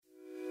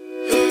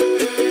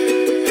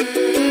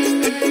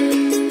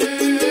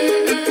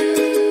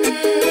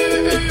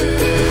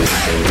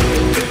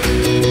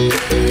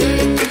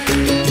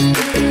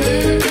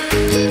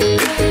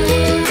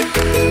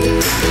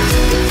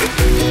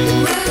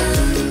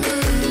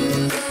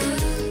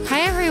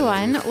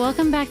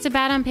Welcome back to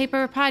Bad on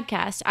Paper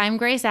podcast. I'm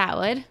Grace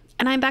Atwood.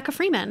 And I'm Becca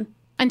Freeman.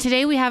 And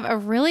today we have a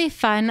really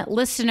fun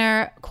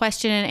listener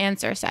question and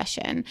answer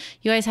session.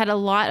 You guys had a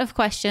lot of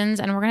questions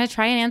and we're going to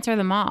try and answer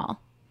them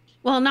all.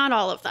 Well, not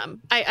all of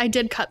them. I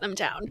did cut them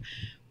down.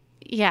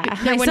 Yeah,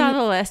 I saw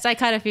the list. I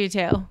cut a few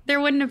too.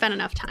 There wouldn't have been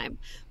enough time.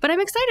 But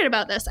I'm excited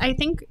about this. I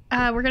think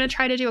we're going to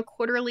try to do a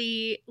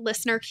quarterly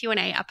listener Q&A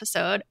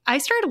episode. I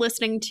started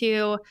listening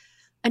to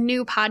a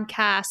new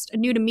podcast, a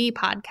new to me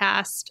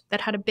podcast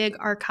that had a big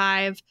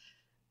archive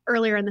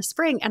earlier in the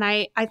spring. And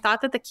I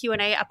thought that the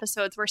Q&A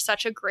episodes were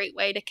such a great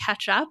way to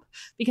catch up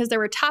because there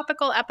were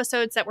topical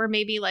episodes that were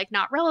maybe like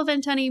not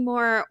relevant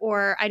anymore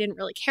or I didn't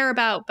really care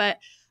about, but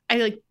I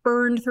like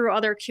burned through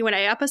other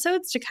Q&A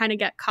episodes to kind of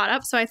get caught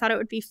up. So I thought it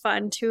would be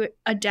fun to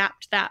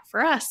adapt that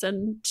for us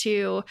and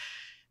to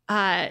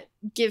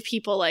give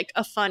people like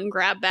a fun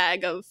grab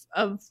bag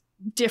of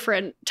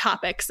different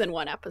topics in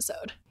one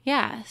episode.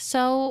 Yeah.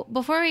 So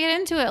before we get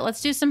into it,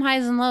 let's do some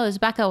highs and lows.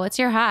 Becca, what's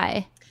your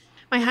high?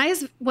 My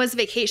highs was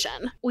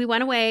vacation. We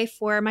went away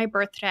for my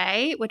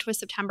birthday, which was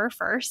September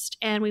 1st,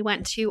 and we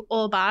went to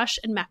Olbash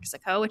in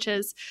Mexico, which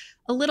is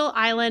a little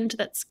island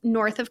that's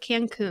north of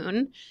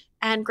Cancun.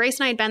 And Grace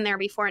and I had been there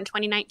before in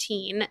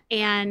 2019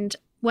 and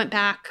went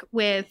back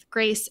with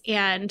Grace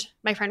and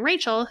my friend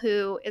Rachel,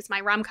 who is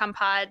my Rom-Com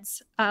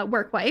Pod's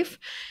work wife.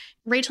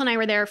 Rachel and I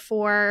were there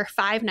for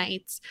 5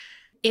 nights.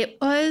 It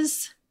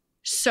was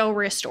so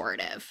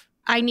restorative.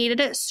 I needed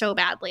it so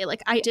badly.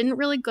 Like I didn't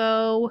really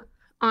go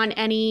on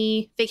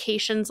any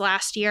vacations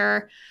last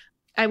year.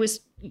 I was,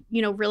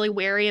 really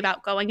wary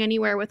about going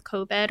anywhere with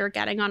COVID or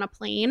getting on a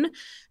plane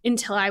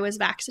until I was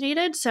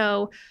vaccinated.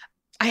 So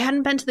I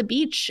hadn't been to the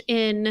beach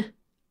in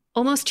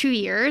almost 2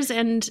 years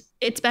and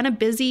it's been a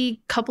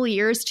busy couple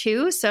years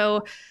too.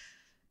 So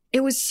it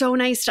was so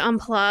nice to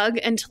unplug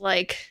and to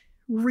like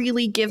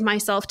really give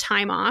myself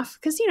time off.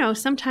 Because,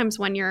 sometimes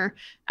when you're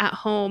at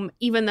home,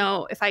 even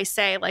though if I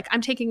say like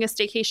I'm taking a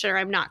staycation or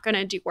I'm not going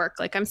to do work,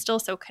 like I'm still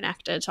so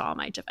connected to all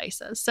my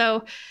devices.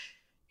 So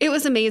it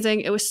was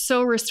amazing. It was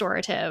so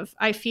restorative.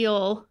 I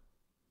feel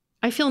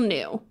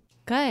new.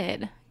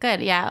 Good.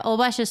 Yeah.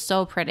 Olbash is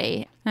so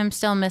pretty. I'm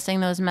still missing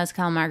those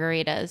mezcal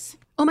margaritas.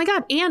 Oh my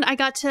God. And I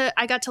got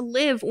to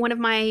live one of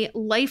my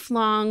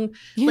lifelong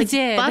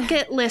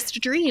bucket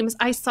list dreams.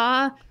 I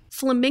saw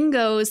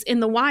flamingos in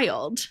the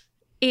wild.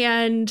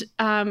 And,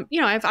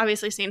 I've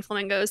obviously seen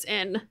flamingos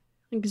in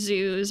like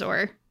zoos or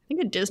I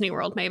think at Disney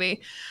World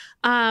maybe.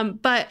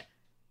 But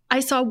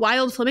I saw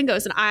wild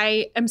flamingos and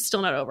I am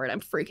still not over it.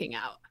 I'm freaking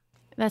out.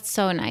 That's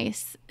so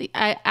nice.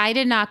 I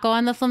did not go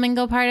on the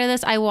flamingo part of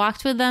this. I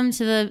walked with them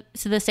to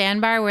the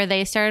sandbar where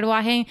they started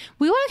walking.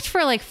 We walked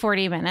for like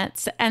 40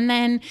 minutes and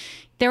then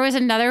there was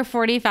another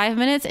 45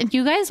 minutes and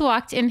you guys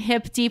walked in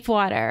hip deep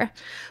water.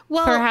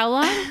 Well, for how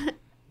long?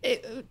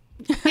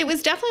 It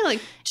was definitely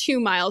like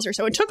 2 miles or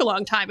so. It took a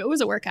long time. It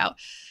was a workout.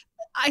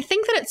 I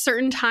think that at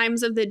certain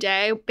times of the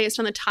day, based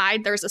on the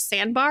tide, there's a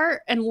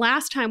sandbar. And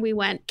last time we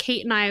went,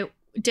 Kate and I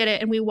did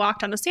it and we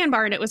walked on the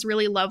sandbar and it was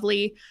really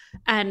lovely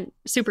and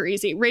super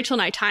easy. Rachel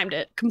and I timed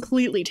it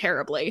completely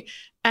terribly.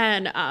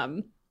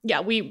 And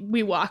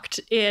we walked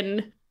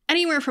in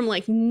anywhere from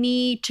like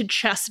knee to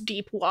chest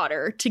deep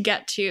water to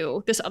get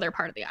to this other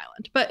part of the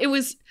island. But it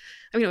was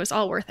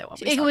all worth it.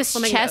 It was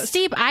chest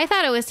deep? I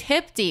thought it was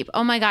hip deep.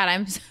 Oh my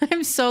God.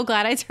 I'm so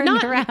glad I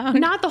turned around.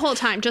 Not the whole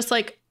time, just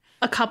like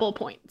a couple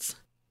points.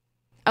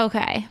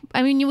 Okay.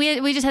 I mean,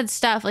 we just had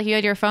stuff, like you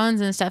had your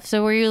phones and stuff.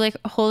 So were you like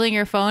holding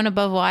your phone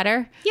above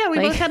water? Yeah, we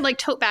both had like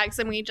tote bags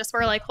and we just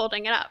were like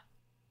holding it up.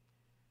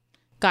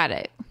 Got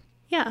it.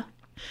 Yeah.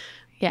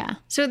 Yeah.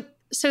 So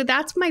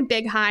that's my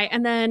big high.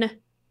 And then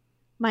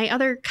my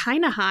other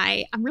kind of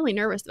high, I'm really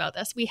nervous about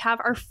this. We have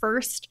our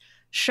first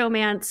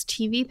Showmance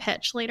TV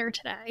pitch later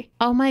today.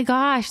 Oh my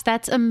gosh,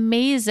 that's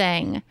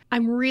amazing.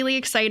 I'm really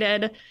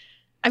excited.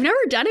 I've never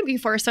done it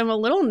before, so I'm a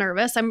little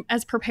nervous. I'm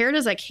as prepared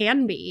as I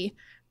can be.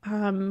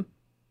 I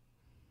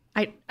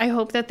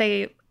hope that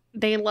they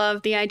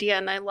love the idea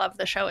and they love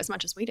the show as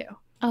much as we do.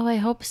 Oh, I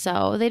hope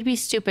so. They'd be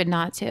stupid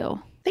not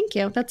to. Thank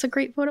you. That's a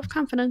great vote of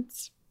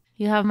confidence.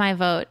 You have my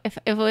vote. If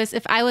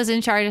I was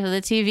in charge of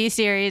the TV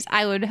series,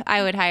 I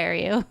would hire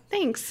you.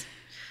 Thanks.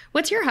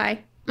 What's your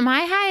high?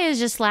 My high is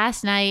just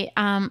last night.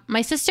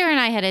 My sister and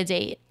I had a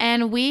date,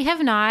 and we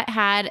have not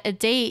had a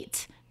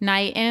date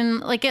night in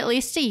like at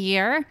least a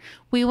year.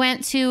 We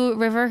went to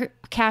River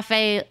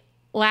Cafe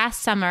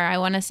last summer, I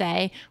want to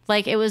say.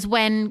 Like it was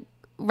when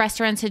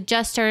restaurants had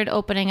just started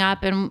opening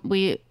up and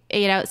we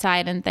ate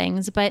outside and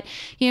things. But,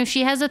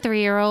 she has a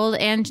 3-year-old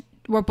and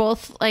we're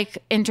both like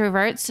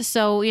introverts.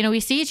 So, we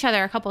see each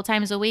other a couple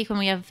times a week when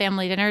we have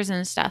family dinners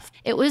and stuff.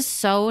 It was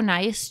so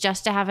nice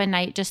just to have a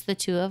night, just the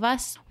two of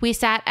us. We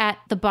sat at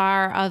the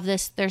bar of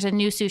there's a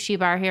new sushi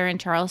bar here in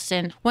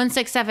Charleston,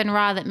 167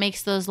 Raw, that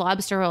makes those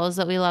lobster rolls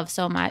that we love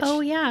so much.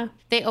 Oh, yeah.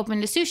 They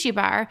opened a sushi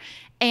bar.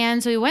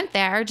 And so we went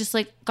there, just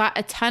like got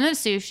a ton of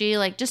sushi,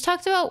 like just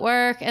talked about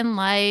work and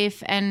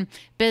life and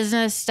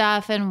business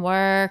stuff and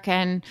work.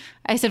 And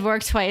I said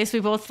work twice. We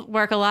both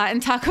work a lot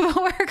and talk about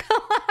work a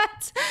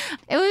lot.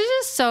 It was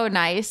just so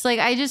nice. Like,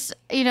 I just,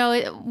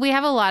 we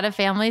have a lot of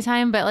family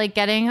time, but like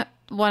getting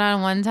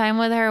one-on-one time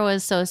with her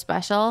was so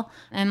special.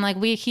 And like,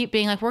 we keep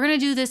being like, we're going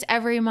to do this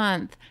every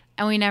month.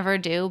 And we never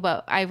do.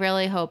 But I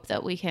really hope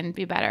that we can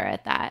be better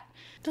at that.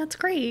 That's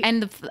great.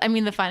 And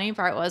the funny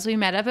part was we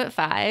met up at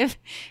 5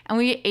 and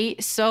we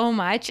ate so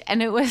much.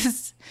 And it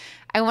was,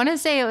 I want to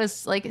say it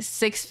was like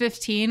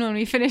 6:15 when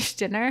we finished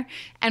dinner.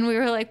 And we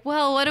were like,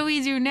 well, what do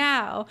we do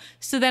now?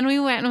 So then we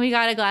went and we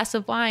got a glass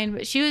of wine,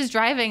 but she was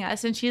driving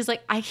us and she's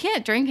like, I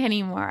can't drink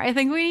anymore. I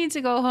think we need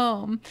to go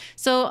home.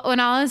 So when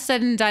all is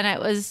said and done,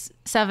 it was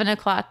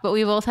 7:00, but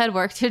we both had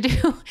work to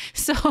do.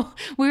 So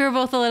we were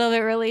both a little bit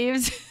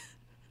relieved.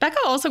 Becca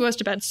also goes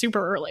to bed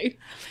super early.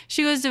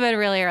 She goes to bed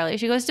really early.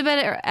 She goes to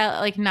bed at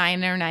like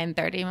 9 or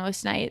 9:30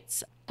 most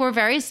nights. We're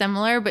very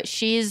similar, but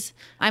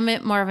I'm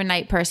more of a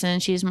night person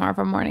and she's more of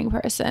a morning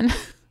person.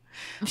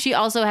 She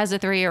also has a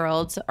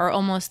 3-year-old or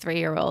almost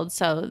 3-year-old.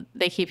 So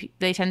they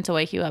tend to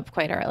wake you up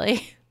quite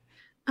early.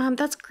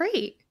 That's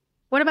great.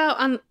 What about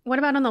on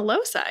the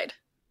low side?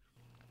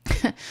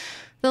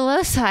 The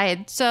low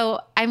side. So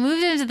I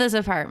moved into this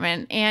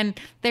apartment and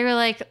they were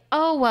like,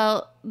 oh,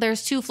 well,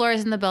 there's 2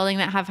 floors in the building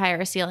that have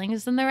higher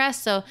ceilings than the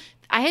rest. So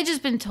I had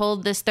just been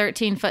told this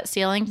 13-foot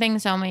ceiling thing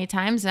so many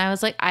times. And I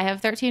was like, I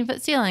have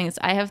 13-foot ceilings.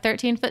 I have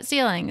 13-foot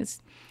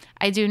ceilings.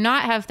 I do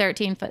not have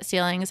 13-foot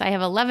ceilings. I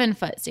have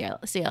 11-foot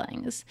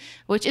ceilings,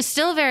 which is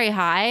still very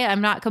high.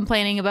 I'm not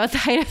complaining about the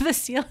height of the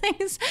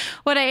ceilings.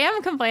 What I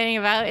am complaining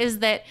about is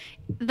that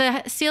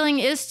the ceiling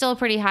is still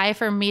pretty high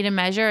for me to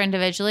measure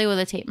individually with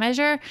a tape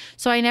measure.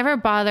 So I never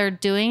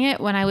bothered doing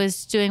it when I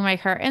was doing my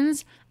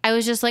curtains. I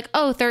was just like,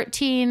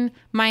 13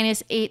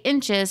 minus 8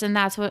 inches, and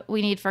that's what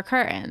we need for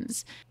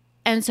curtains.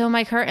 And so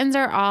my curtains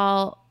are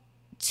all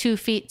 2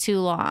 feet too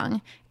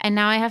long, and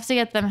now I have to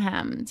get them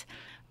hemmed.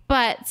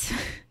 But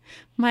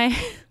my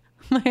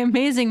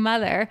amazing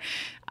mother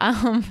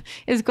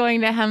is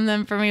going to hem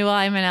them for me while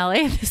I'm in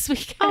LA this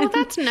weekend. Oh,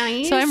 that's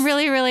nice. So I'm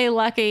really, really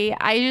lucky.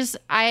 I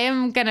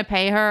am going to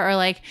pay her, or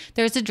like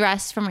there's a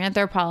dress from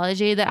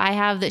Anthropologie that I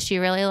have that she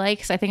really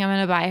likes. I think I'm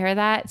going to buy her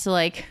that to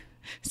like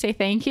say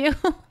thank you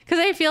because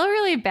I feel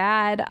really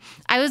bad.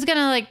 I was going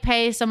to like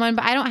pay someone,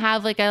 but I don't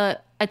have like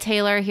a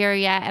tailor here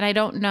yet. And I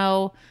don't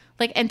know,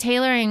 like, and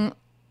tailoring,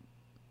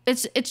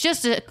 it's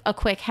just a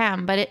quick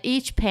hem, but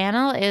each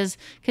panel is,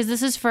 because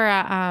this is for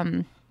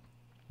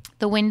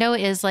the window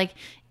is like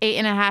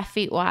 8.5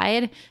 feet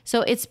wide.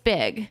 So it's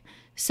big.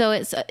 So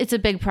it's a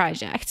big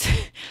project.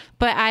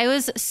 But I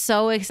was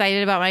so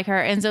excited about my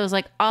curtains. It was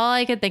like all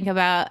I could think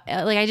about.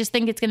 Like, I just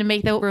think it's going to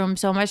make the room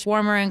so much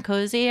warmer and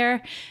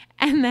cozier.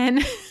 And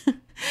then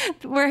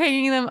we're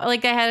hanging them,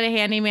 like I had a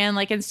handyman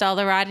like install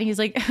the rod and he's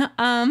like,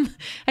 I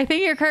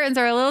think your curtains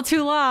are a little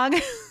too long.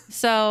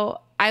 So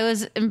I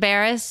was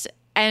embarrassed,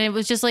 and it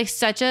was just like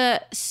such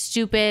a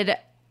stupid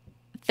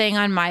thing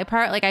on my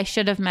part. Like, I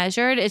should have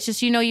measured. It's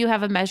just, you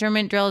have a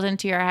measurement drilled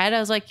into your head. I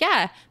was like,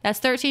 yeah, that's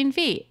 13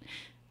 feet.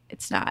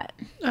 It's not.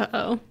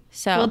 Uh-oh.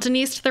 So, well,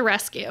 Denise to the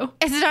rescue.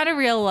 It's not a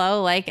real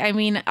low. Like, I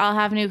mean, I'll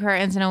have new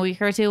curtains in a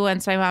week or two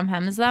once my mom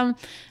hems them.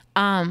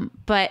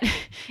 But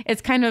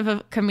it's kind of a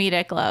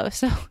comedic low.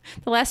 So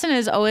the lesson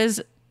is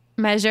always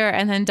measure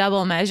and then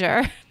double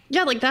measure.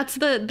 Yeah, like that's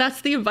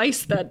the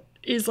advice that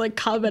is like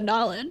common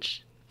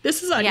knowledge.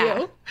 This is on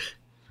you.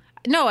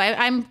 No,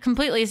 I'm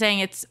completely saying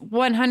it's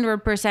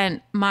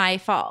 100% my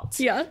fault.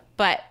 Yeah.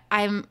 But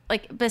I'm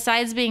like,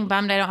 besides being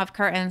bummed I don't have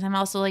curtains, I'm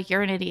also like,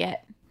 you're an idiot.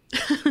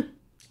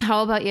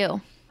 How about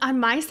you? On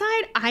my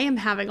side, I am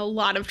having a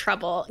lot of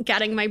trouble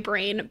getting my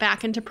brain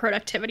back into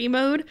productivity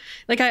mode.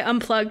 Like, I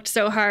unplugged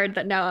so hard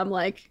that now I'm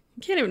like,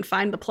 I can't even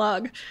find the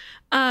plug.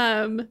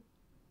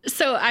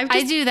 So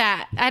I do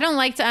that. I don't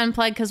like to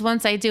unplug because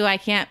once I do, I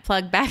can't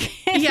plug back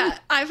in. Yeah,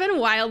 I've been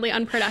wildly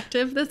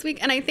unproductive this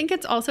week. And I think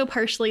it's also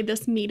partially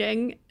this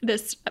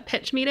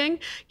pitch meeting.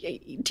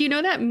 Do you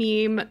know that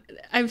meme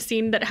I've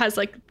seen that has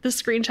like the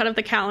screenshot of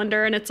the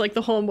calendar and it's like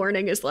the whole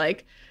morning is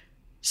like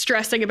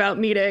stressing about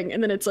meeting,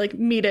 and then it's like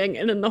meeting,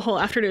 and then the whole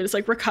afternoon is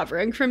like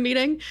recovering from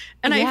meeting.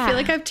 And I feel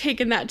like I've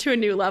taken that to a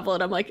new level,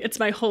 and I'm like, it's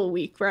my whole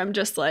week where I'm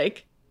just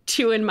like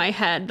too in my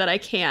head that I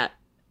can't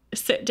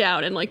sit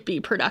down and like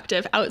be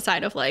productive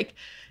outside of like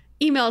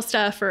email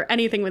stuff or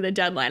anything with a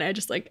deadline. I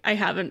just like, I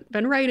haven't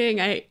been writing.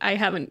 I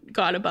haven't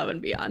gone above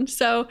and beyond.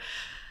 So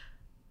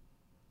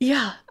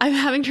yeah, I'm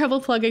having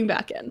trouble plugging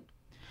back in.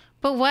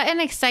 But what an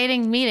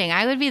exciting meeting.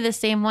 I would be the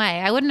same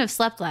way. I wouldn't have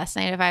slept last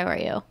night if I were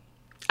you.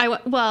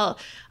 Well,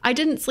 I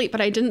didn't sleep, but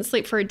I didn't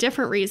sleep for a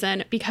different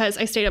reason because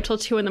I stayed up till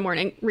 2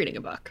 a.m. reading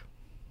a book.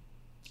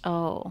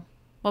 Oh,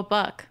 what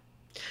book?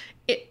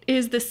 It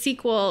is the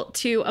sequel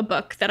to a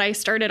book that I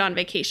started on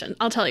vacation.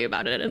 I'll tell you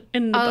about it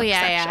in the book section.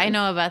 Yeah, I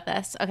know about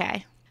this.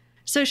 Okay.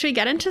 So should we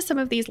get into some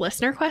of these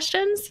listener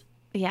questions?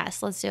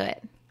 Yes, let's do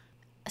it.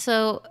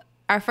 So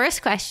our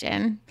first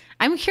question,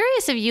 I'm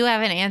curious if you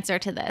have an answer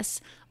to this.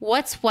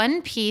 What's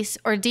one piece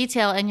or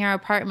detail in your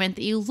apartment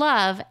that you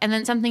love and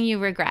then something you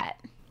regret?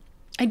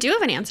 I do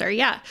have an answer,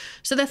 yeah.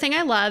 So the thing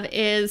I love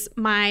is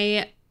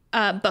my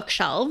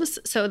bookshelves,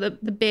 so the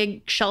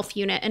big shelf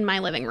unit in my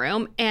living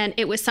room, and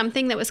it was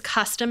something that was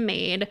custom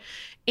made,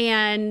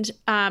 and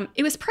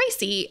it was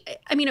pricey.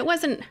 I mean, it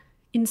wasn't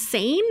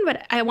insane,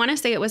 but I want to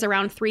say it was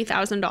around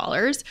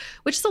 $3,000,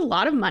 which is a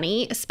lot of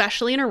money,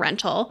 especially in a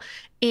rental.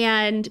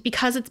 And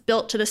because it's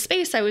built to the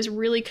space, I was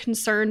really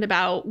concerned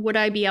about, would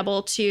I be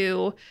able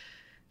to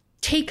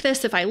take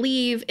this if I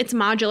leave? It's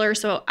modular,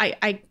 so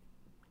I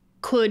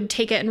could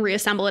take it and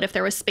reassemble it if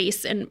there was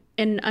space in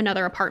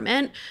another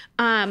apartment.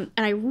 And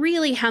I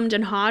really hemmed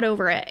and hawed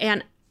over it.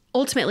 And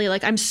ultimately,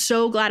 like, I'm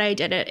so glad I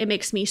did it. It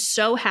makes me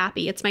so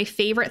happy. It's my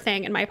favorite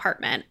thing in my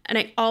apartment. And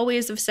I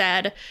always have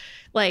said,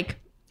 like,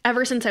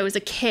 ever since I was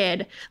a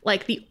kid,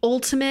 like, the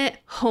ultimate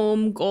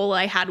home goal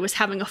I had was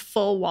having a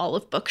full wall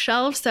of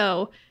bookshelves.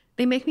 So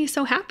they make me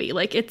so happy.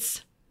 Like,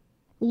 it's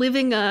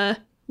living a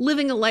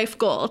life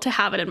goal to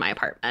have it in my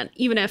apartment,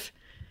 even if,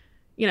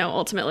 you know,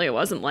 ultimately it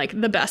wasn't like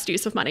the best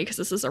use of money because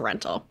this is a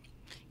rental.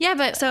 Yeah,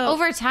 but so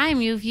over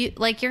time, you're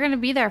going to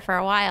be there for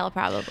a while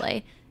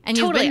probably. And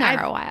you've been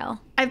there a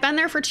while. I've been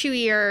there for 2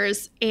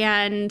 years,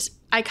 and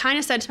I kind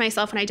of said to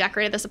myself when I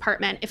decorated this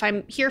apartment, if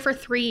I'm here for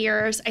 3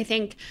 years, I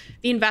think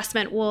the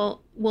investment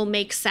will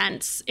make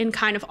sense in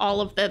kind of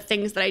all of the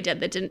things that I did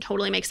that didn't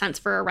totally make sense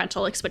for a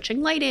rental, like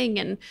switching lighting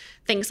and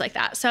things like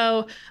that.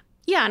 So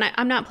yeah, and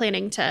I'm not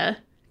planning to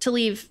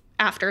leave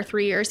after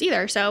 3 years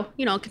either. So,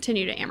 you know, I'll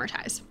continue to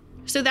amortize.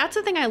 So that's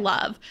the thing I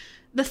love.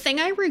 The thing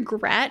I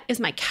regret is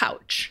my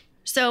couch.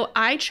 So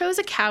I chose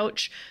a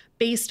couch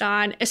based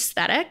on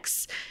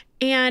aesthetics,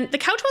 and the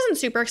couch wasn't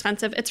super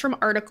expensive. It's from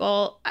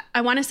Article.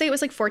 I want to say it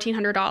was like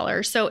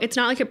 $1,400. So it's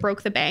not like it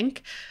broke the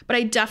bank, but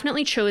I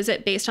definitely chose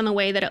it based on the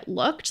way that it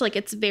looked. Like,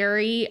 it's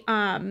very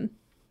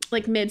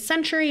like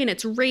mid-century, and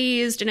it's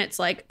raised, and it's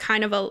like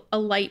kind of a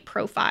light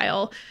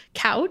profile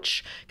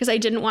couch because I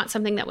didn't want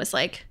something that was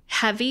like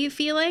heavy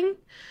feeling.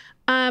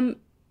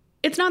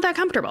 It's not that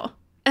comfortable.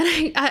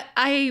 And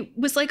I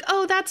was like,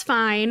 oh, that's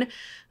fine.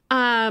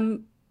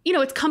 You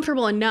know, it's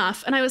comfortable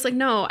enough. And I was like,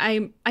 no,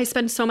 I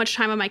spend so much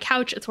time on my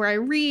couch. It's where I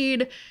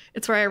read.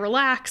 It's where I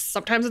relax.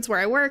 Sometimes it's where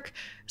I work.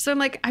 So I'm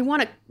like, I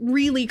want a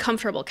really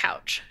comfortable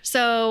couch.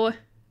 So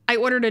I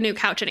ordered a new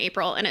couch in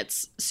April, and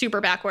it's super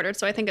back ordered.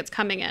 So I think it's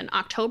coming in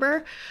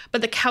October.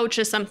 But the couch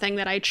is something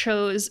that I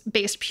chose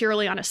based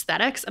purely on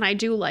aesthetics. And I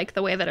do like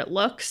the way that it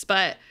looks.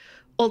 But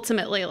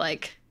ultimately,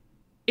 like,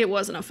 it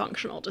wasn't a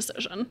functional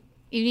decision.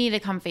 You need a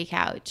comfy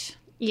couch.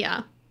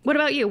 Yeah. What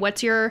about you?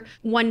 What's your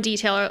one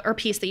detail or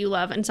piece that you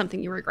love and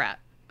something you regret?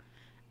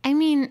 I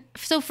mean,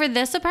 so for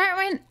this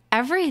apartment,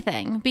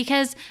 everything,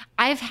 because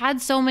I've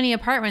had so many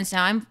apartments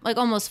now. I'm like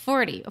almost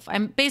 40.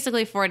 I'm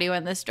basically 40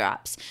 when this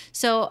drops.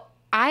 So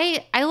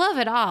I love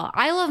it all.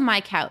 I love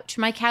my couch.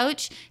 My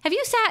couch. Have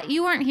you sat?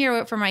 You weren't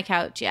here for my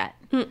couch yet.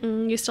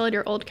 You still had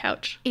your old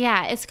couch.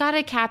 Yeah, it's got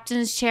a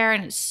captain's chair,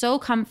 and it's so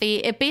comfy.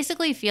 It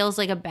basically feels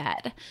like a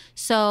bed.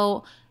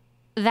 So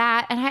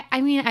that, and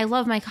I mean, I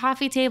love my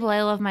coffee table.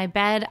 I love my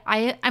bed.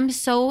 I'm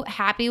so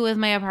happy with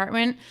my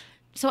apartment.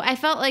 So I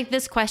felt like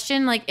this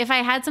question, like if I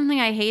had something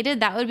I hated,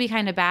 that would be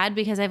kind of bad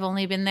because I've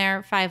only been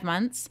there 5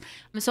 months.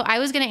 So I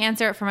was going to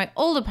answer it for my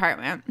old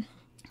apartment.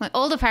 My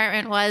old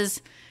apartment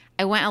was,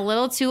 I went a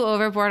little too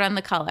overboard on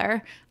the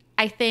color.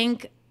 I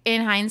think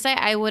in hindsight,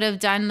 I would have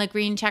done the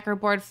green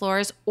checkerboard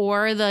floors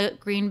or the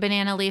green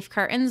banana leaf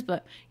curtains,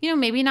 but you know,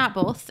 maybe not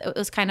both. It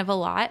was kind of a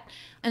lot.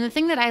 And the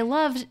thing that I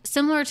loved,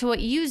 similar to what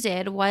you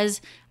did,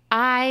 was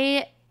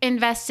I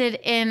invested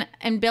in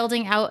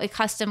building out a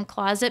custom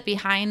closet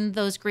behind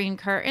those green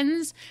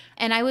curtains.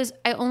 And I was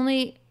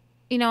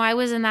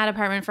in that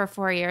apartment for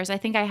 4 years. I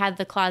think I had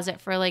the closet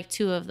for like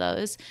 2 of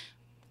those.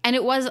 And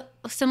it was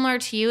similar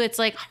to you. It's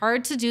like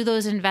hard to do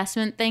those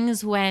investment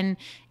things when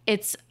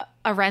it's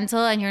a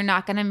rental and you're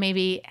not going to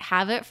maybe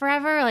have it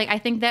forever. Like, I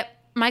think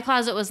that my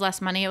closet was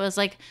less money. It was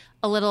like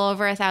a little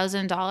over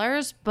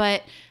 $1,000,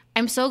 but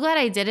I'm so glad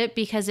I did it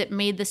because it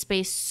made the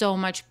space so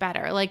much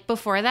better. Like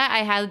before that, I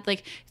had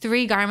like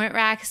 3 garment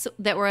racks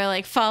that were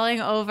like falling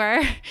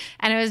over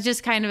and it was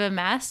just kind of a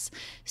mess.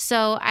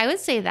 So I would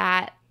say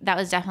that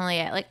was definitely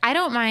it. Like, I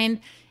don't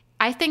mind.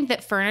 I think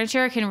that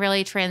furniture can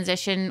really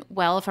transition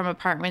well from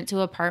apartment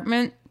to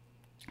apartment.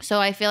 So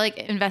I feel like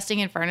investing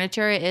in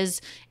furniture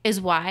is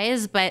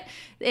wise, but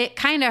it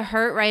kind of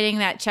hurt writing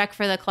that check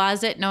for the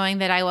closet knowing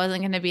that I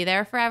wasn't going to be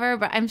there forever.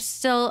 But I'm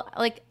still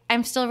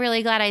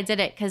really glad I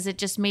did it because it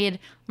just made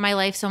my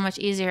life so much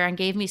easier and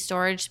gave me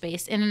storage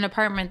space in an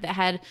apartment that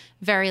had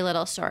very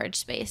little storage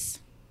space.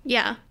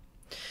 Yeah.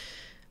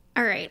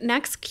 All right.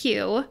 Next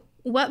cue.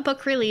 What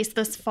book release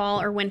this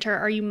fall or winter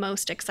are you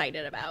most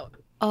excited about?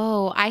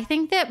 Oh, I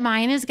think that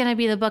mine is going to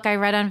be the book I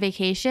read on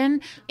vacation.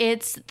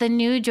 It's the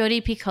new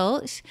Jodi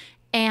Picoult,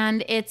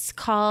 and it's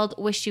called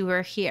Wish You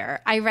Were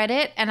Here. I read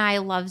it, and I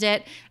loved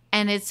it,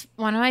 and it's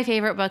one of my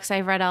favorite books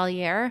I've read all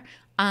year.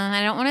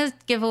 I don't want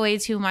to give away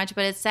too much,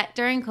 but it's set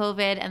during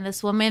COVID, and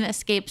this woman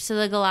escapes to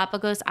the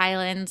Galapagos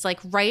Islands, like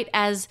right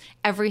as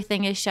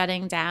everything is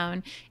shutting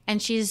down, and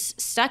she's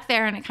stuck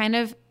there, and it kind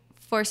of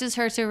forces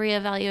her to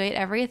reevaluate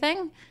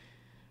everything.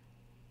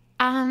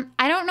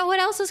 I don't know what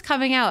else is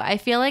coming out. I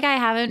feel like I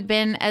haven't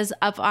been as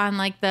up on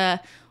like the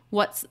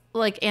what's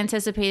like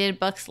anticipated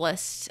books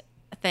list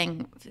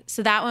thing.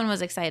 So that one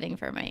was exciting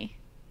for me.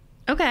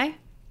 Okay.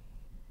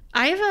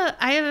 I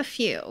have a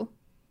few.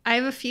 I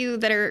have a few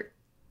that are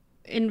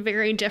in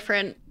very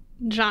different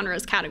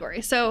genres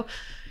categories. So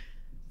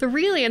the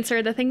real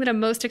answer, the thing that I'm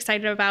most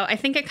excited about, I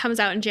think it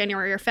comes out in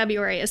January or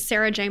February, is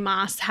Sarah J.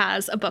 Maas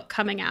has a book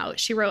coming out.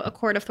 She wrote A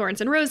Court of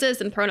Thorns and Roses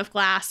and Throne of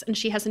Glass, and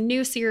she has a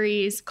new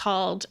series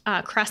called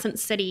Crescent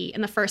City,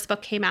 and the first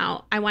book came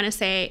out, I want to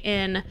say,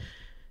 in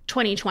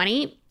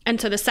 2020, and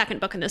so the second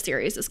book in the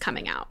series is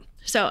coming out.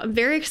 So I'm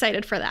very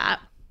excited for that,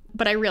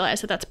 but I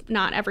realize that that's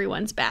not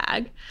everyone's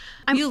bag.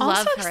 You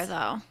love her,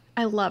 though.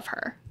 I love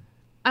her.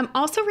 I'm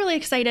also really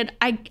excited.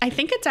 I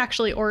think it's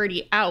actually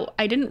already out.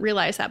 I didn't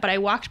realize that, but I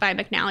walked by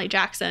McNally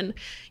Jackson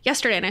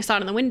yesterday and I saw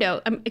it in the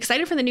window. I'm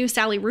excited for the new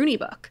Sally Rooney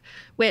book,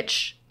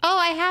 which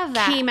I have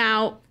that. Came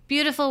out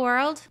Beautiful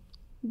World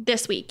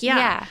this week.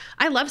 Yeah.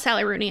 I love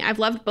Sally Rooney. I've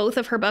loved both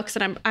of her books,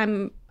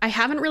 and I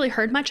haven't really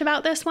heard much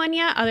about this one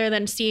yet, other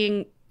than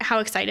seeing how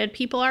excited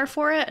people are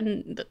for it,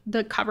 and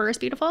the cover is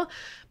beautiful.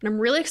 But I'm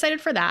really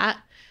excited for that.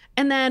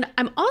 And then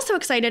I'm also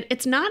excited.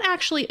 It's not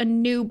actually a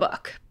new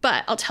book,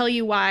 but I'll tell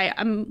you why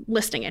I'm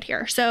listing it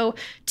here. So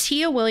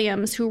Tia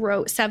Williams, who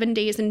wrote 7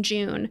 Days in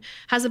June,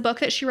 has a book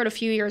that she wrote a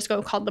few years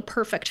ago called The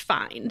Perfect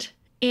Find.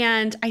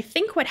 And I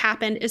think what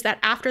happened is that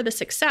after the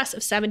success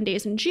of 7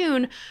 Days in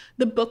June,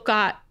 the book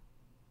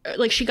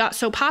she got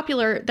so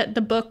popular that the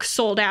book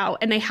sold out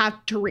and they had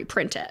to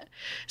reprint it.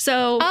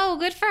 So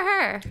good for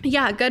her.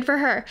 Yeah, good for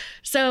her.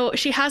 So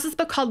she has this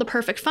book called The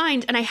Perfect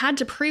Find, and I had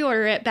to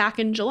pre-order it back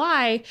in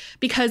July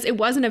because it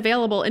wasn't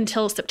available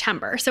until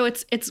September. So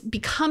it's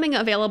becoming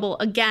available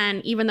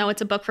again, even though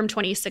it's a book from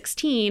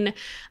 2016,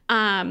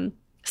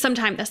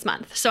 sometime this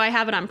month. So I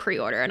have it on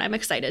pre-order and I'm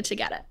excited to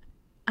get it.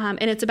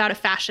 And it's about a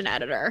fashion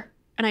editor.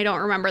 And I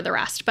don't remember the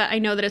rest, but I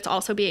know that it's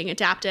also being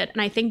adapted.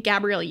 And I think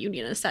Gabrielle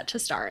Union is set to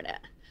star in it.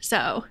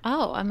 So.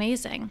 Oh,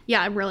 amazing.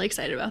 Yeah, I'm really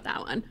excited about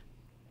that one.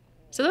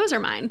 So those are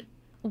mine.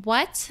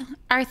 What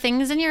are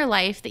things in your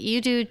life that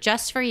you do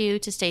just for you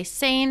to stay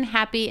sane,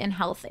 happy, and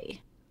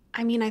healthy?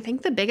 I mean, I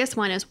think the biggest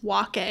one is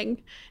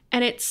walking.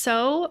 And it's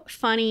so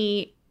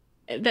funny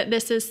that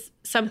this is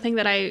something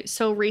that I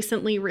so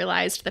recently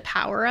realized the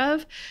power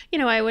of. You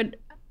know,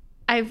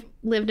 I've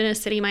lived in a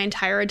city my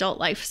entire adult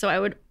life, so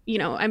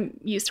I'm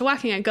used to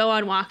walking. I go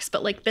on walks,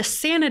 but like the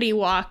sanity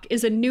walk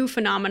is a new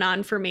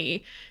phenomenon for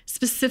me,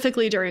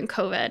 specifically during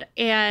COVID.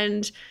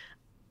 And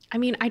I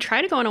mean, I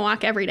try to go on a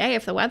walk every day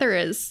if the weather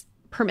is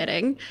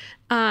permitting.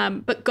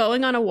 But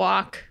going on a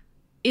walk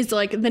is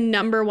like the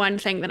number one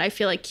thing that I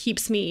feel like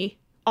keeps me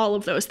all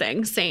of those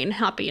things sane,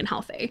 happy, and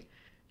healthy.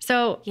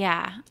 So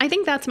yeah, I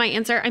think that's my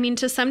answer. I mean,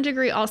 to some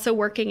degree, also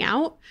working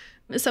out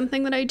is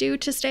something that I do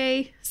to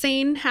stay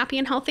sane, happy,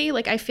 and healthy.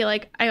 Like I feel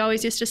like I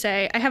always used to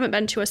say, I haven't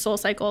been to a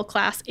SoulCycle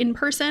class in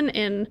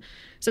person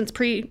since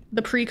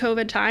the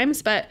pre-COVID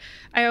times, but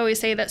I always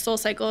say that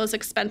SoulCycle is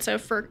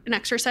expensive for an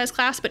exercise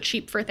class, but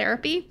cheap for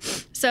therapy.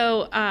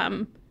 So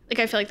I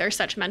feel like there's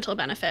such mental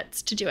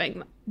benefits to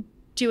doing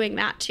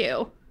that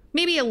too.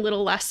 Maybe a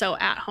little less so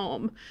at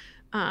home.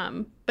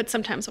 But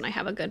sometimes when I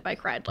have a good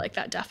bike ride, like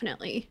that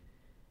definitely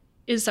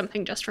is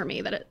something just for me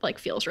that it like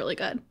feels really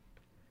good.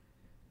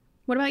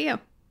 What about you?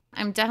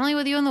 I'm definitely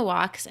with you on the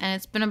walks, and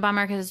it's been a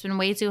bummer because it's been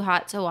way too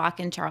hot to walk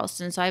in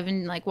Charleston. So I've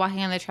been like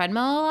walking on the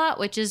treadmill a lot,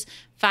 which is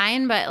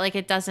fine, but like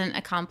it doesn't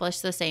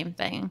accomplish the same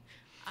thing.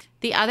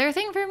 The other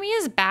thing for me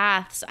is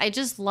baths. I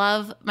just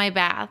love my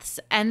baths.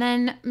 And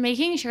then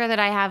making sure that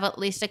I have at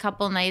least a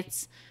couple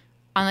nights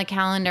on the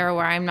calendar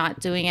where I'm not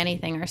doing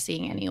anything or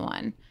seeing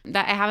anyone.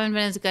 That I haven't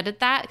been as good at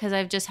that because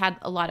I've just had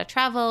a lot of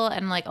travel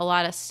and like a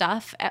lot of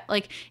stuff.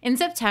 Like in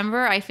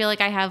September, I feel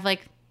like I have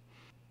like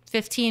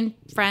 15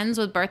 friends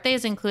with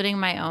birthdays, including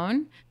my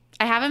own.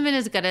 I haven't been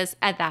as good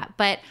at that.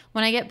 But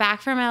when I get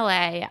back from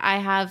LA, I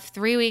have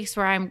 3 weeks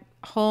where I'm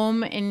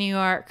home in New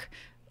York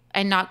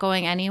and not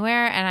going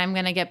anywhere. And I'm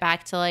going to get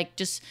back to like,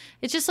 it's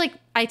just like,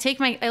 I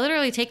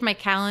literally take my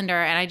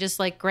calendar and I just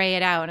like gray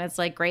it out. And it's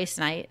like grace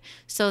night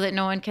so that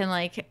no one can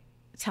like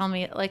tell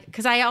me like,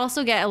 cause I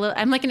also get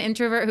I'm like an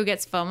introvert who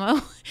gets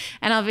FOMO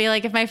and I'll be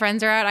like, if my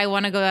friends are out, I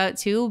want to go out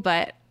too.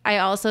 But I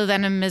also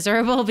then am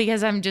miserable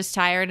because I'm just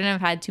tired and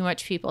I've had too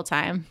much people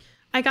time.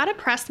 I got a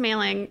press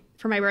mailing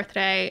for my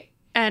birthday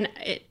and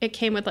it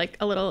came with like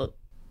a little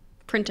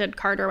printed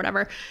card or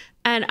whatever.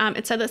 And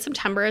it said that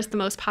September is the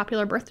most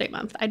popular birthday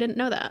month. I didn't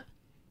know that.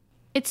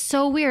 It's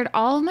so weird.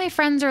 All of my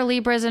friends are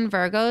Libras and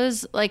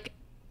Virgos. Like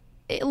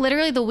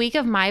literally the week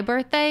of my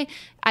birthday,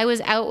 I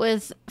was out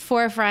with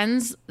 4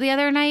 friends the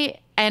other night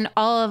and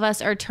all of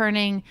us are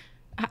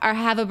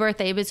have a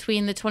birthday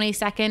between the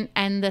 22nd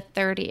and the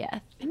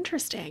 30th.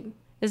 Interesting.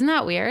 Isn't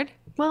that weird?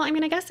 Well, I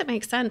mean, I guess it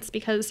makes sense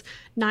because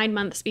 9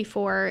 months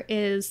before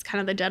is kind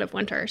of the dead of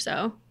winter.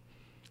 So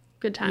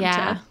good time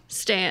to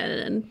stand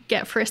and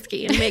get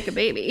frisky and make a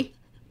baby.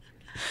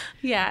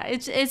 Yeah,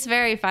 it's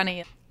very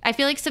funny. I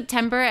feel like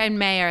September and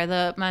May are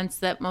the months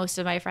that most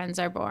of my friends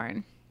are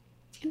born.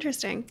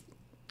 Interesting.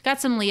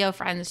 got some Leo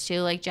friends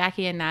too, like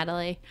Jackie and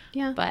Natalie.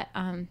 Yeah. But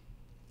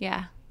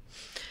yeah.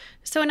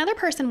 So another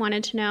person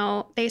wanted to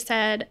know, they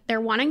said they're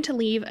wanting to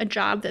leave a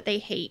job that they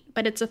hate,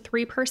 but it's a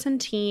 3-person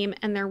team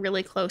and they're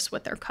really close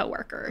with their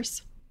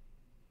coworkers.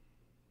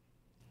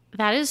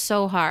 That is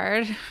so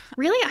hard.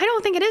 Really? I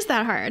don't think it is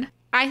that hard.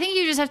 I think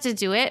you just have to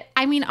do it.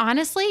 I mean,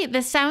 honestly,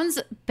 this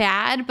sounds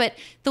bad, but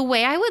the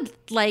way I would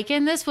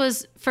liken this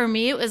was, for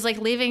me, it was like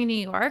leaving New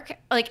York,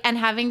 like, and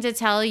having to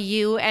tell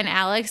you and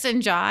Alex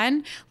and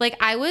John, like,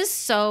 I was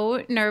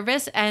so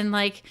nervous, and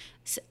like,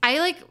 I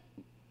like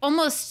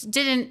almost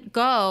didn't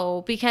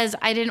go because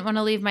I didn't want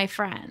to leave my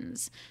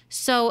friends.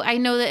 So I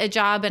know that a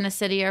job and a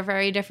city are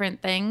very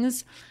different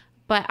things,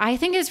 but I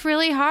think it's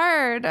really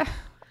hard.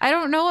 I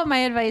don't know what my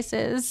advice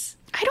is.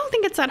 I don't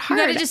think it's that hard.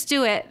 You gotta just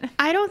do it.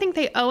 I don't think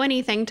they owe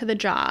anything to the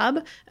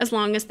job as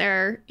long as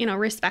they're,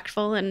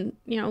 respectful and,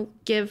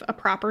 give a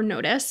proper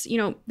notice.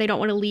 They don't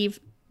want to leave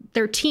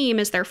their team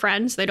as their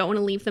friends. They don't want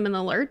to leave them in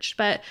the lurch.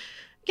 But,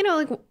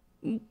 like,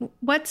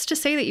 what's to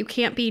say that you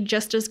can't be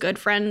just as good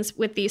friends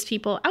with these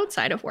people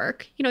outside of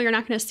work? You're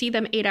not going to see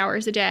them 8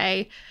 hours a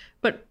day,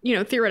 but,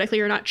 theoretically,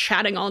 you're not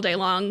chatting all day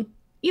long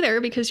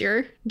either because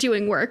you're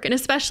doing work. And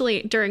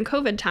especially during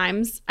COVID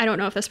times, I don't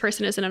know if this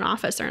person is in an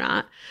office or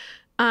not.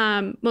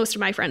 Most of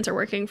my friends are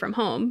working from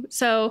home.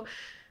 So,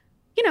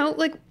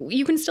 like,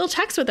 you can still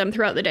text with them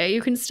throughout the day.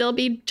 You can still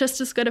be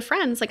just as good of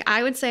friends. Like,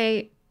 I would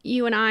say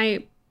you and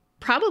I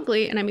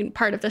probably, and I mean,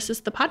 part of this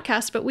is the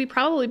podcast, but we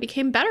probably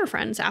became better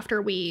friends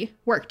after we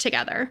worked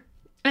together.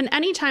 And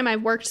anytime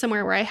I've worked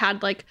somewhere where I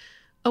had like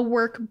a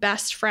work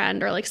best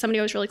friend or like somebody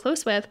I was really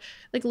close with,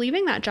 like,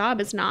 leaving that job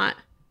has not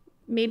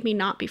made me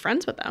not be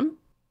friends with them.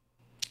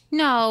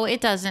 No, it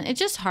doesn't. It's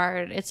just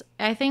hard.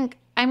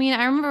 I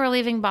remember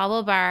leaving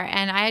Bobble Bar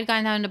and I had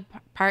gone down to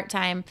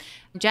part-time.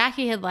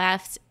 Jackie had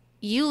left.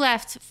 You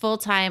left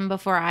full-time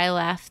before I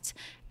left.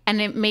 And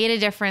it made a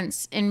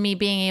difference in me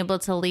being able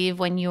to leave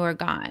when you were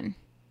gone.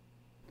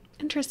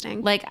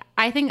 Interesting. Like,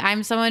 I think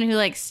I'm someone who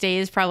like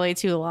stays probably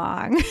too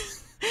long.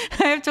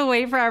 I have to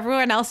wait for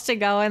everyone else to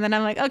go. And then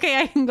I'm like, okay,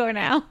 I can go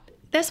now.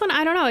 This one,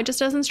 I don't know. It just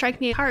doesn't strike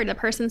me hard. The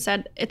person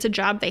said it's a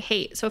job they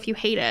hate. So if you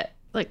hate it,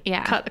 like,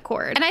 yeah, cut the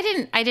cord. And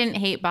I didn't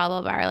hate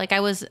Bobble Bar. Like, I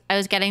was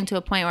getting to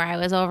a point where I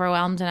was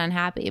overwhelmed and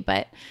unhappy.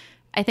 But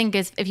I think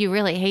if you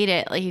really hate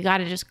it, like, you got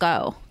to just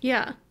go.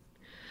 Yeah.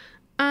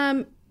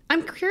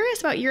 I'm curious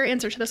about your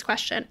answer to this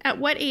question. At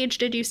what age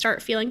did you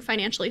start feeling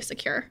financially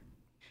secure?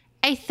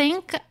 I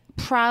think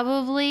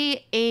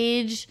probably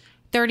age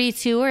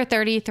 32 or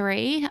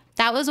 33.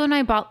 That was when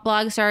my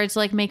blog started to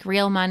like make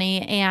real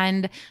money.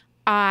 And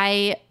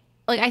I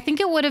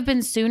think it would have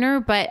been sooner,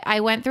 but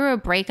I went through a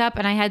breakup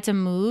and I had to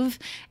move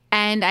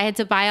and I had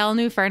to buy all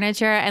new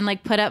furniture and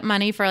like put up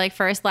money for like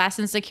first, last,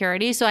 and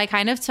security. So I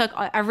kind of took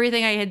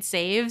everything I had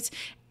saved.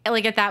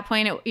 Like, at that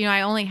point,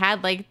 I only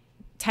had like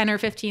 $10,000 or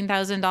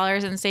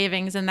 $15,000 in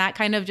savings, and that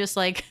kind of just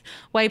like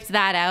wiped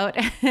that out.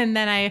 And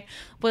then I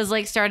was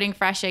like starting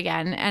fresh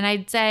again. And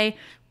I'd say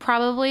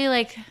probably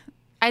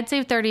I'd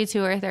say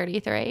 32 or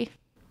 33.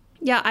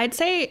 Yeah, I'd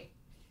say,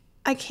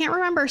 I can't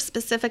remember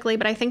specifically,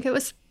 but I think it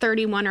was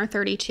 31 or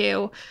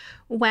 32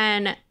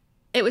 when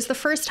it was the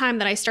first time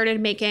that I started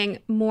making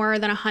more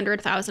than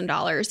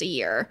 $100,000 a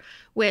year,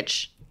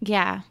 which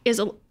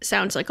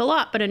sounds like a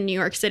lot, but in New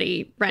York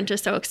City, rent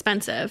is so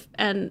expensive.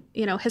 And,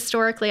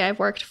 historically, I've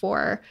worked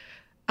for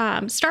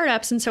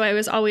startups. And so I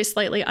was always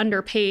slightly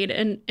underpaid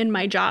in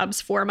my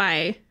jobs for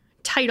my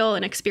title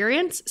and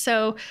experience.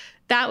 So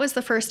that was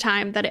the first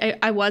time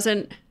that I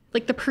wasn't,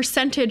 like, the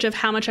percentage of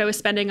how much I was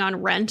spending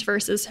on rent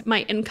versus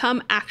my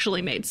income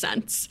actually made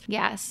sense.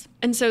 Yes.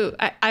 And so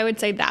I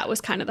would say that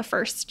was kind of the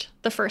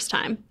first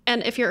time.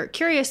 And if you're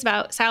curious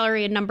about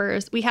salary and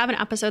numbers, we have an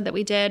episode that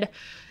we did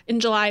in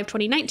July of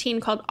 2019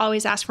 called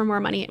Always Ask for More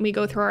Money, and we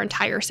go through our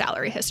entire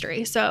salary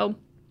history. So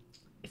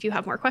if you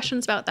have more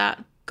questions about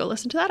that, go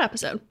listen to that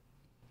episode.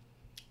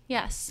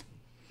 Yes.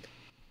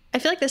 I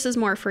feel like this is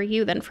more for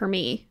you than for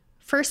me.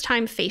 First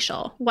time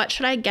facial. What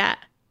should I get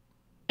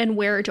and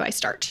where do I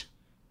start?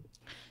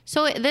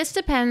 So this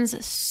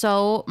depends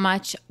so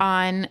much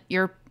on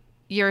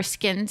your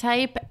skin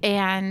type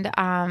and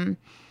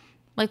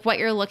like what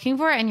you're looking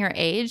for and your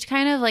age.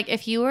 Kind of like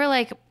if you were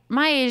like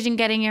my age and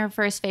getting your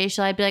first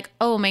facial, I'd be like,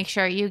 oh, make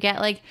sure you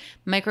get like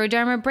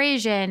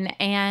microdermabrasion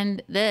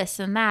and this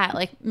and that.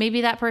 Like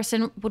maybe that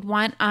person would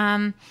want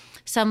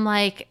some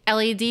like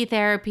LED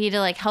therapy to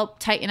like help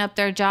tighten up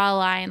their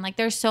jawline. Like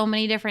there's so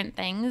many different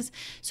things.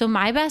 So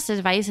my best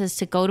advice is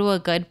to go to a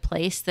good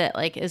place that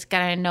like is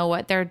gonna know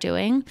what they're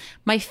doing.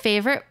 My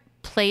favorite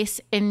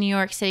place in New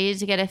York City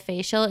to get a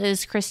facial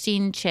is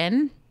Christine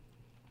Chin.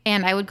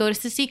 And I would go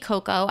to see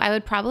Coco. I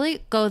would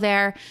probably go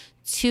there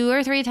 2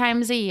 or 3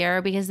 times a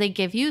year because they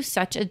give you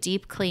such a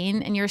deep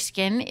clean and your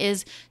skin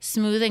is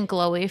smooth and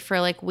glowy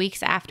for like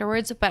weeks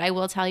afterwards. But I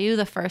will tell you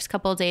the first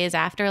couple of days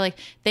after, like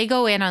they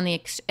go in on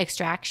the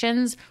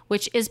extractions,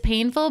 which is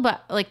painful,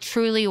 but like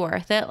truly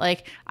worth it.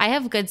 Like I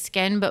have good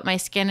skin, but my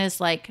skin is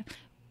like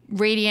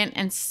radiant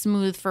and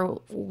smooth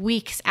for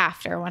weeks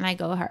after when I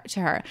go to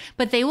her.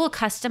 But they will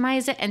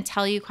customize it and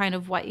tell you kind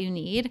of what you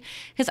need.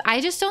 Because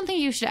I just don't think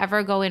you should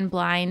ever go in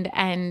blind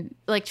and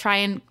like try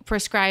and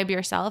prescribe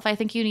yourself. I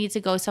think you need to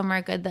go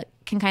somewhere good that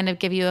can kind of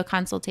give you a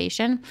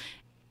consultation.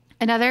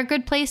 Another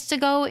good place to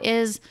go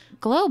is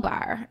Glow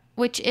Bar,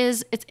 which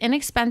is, it's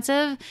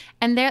inexpensive,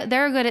 and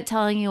they're good at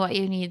telling you what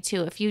you need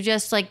too. If you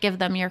just like give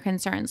them your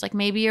concerns, like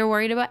maybe you're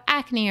worried about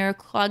acne or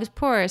clogged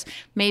pores,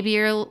 maybe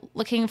you're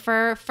looking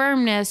for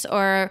firmness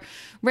or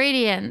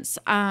radiance.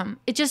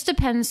 It just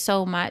depends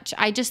so much.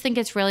 I just think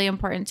it's really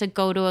important to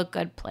go to a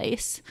good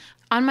place.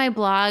 On my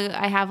blog,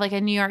 I have like a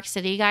New York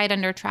City guide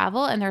under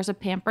travel, and there's a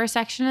pamper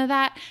section of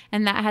that,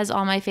 and that has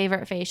all my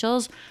favorite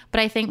facials. But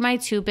I think my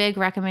two big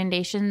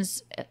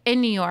recommendations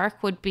in New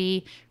York would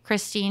be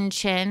Christine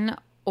Chin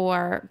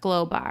or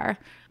Glow Bar.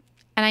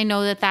 And I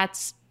know that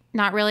that's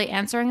not really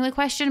answering the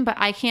question, but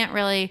I can't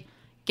really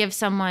give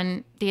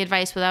someone the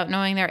advice without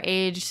knowing their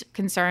age,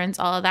 concerns,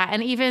 all of that.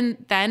 And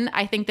even then,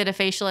 I think that a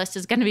facialist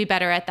is going to be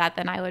better at that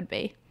than I would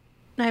be.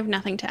 I have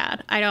nothing to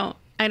add. I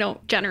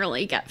don't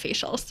generally get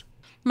facials.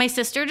 My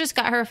sister just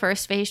got her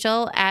first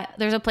facial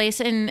there's a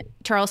place in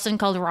Charleston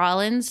called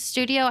Rollins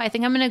Studio. I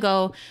think I'm going to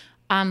go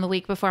the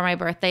week before my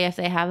birthday if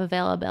they have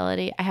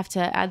availability. I have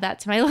to add that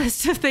to my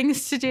list of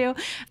things to do.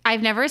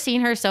 I've never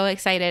seen her so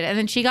excited. And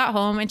then she got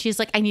home and she's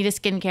like, I need a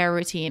skincare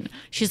routine.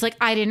 She's like,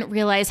 I didn't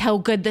realize how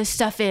good this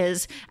stuff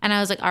is. And I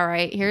was like, all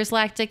right, here's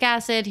lactic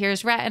acid,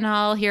 here's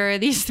retinol, here are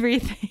these 3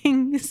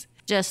 things.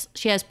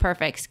 She has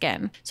perfect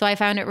skin. So I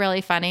found it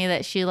really funny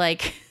that she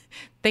like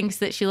thinks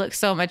that she looks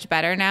so much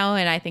better now,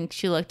 and I think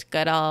she looked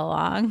good all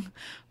along.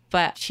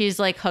 But she's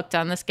like hooked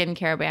on the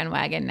skincare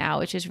bandwagon now,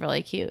 which is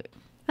really cute.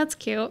 That's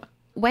cute.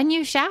 When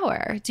you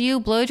shower, do you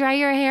blow dry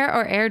your hair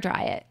or air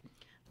dry it?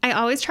 I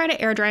always try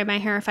to air dry my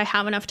hair if I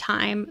have enough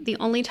time. The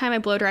only time I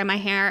blow dry my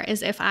hair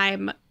is if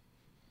I'm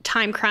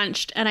time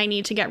crunched and I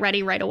need to get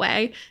ready right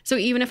away. So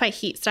even if I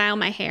heat style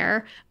my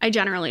hair, I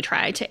generally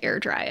try to air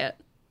dry it.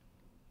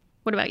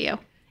 What about you?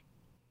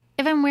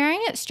 If I'm wearing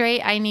it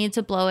straight, I need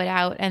to blow it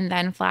out and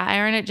then flat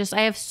iron it.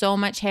 I have so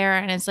much hair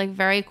and it's like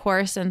very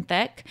coarse and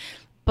thick,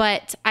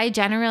 but I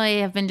generally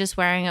have been just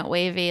wearing it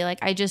wavy. Like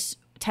I just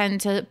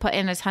tend to put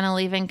in a ton of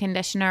leave-in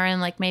conditioner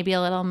and like maybe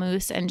a little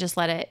mousse and just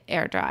let it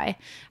air dry.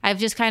 I've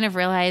just kind of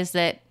realized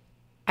that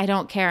I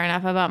don't care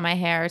enough about my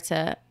hair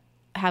to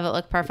have it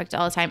look perfect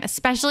all the time,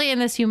 especially in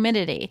this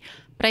humidity.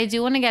 But I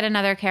do want to get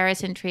another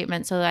keratin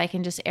treatment so that I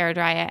can just air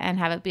dry it and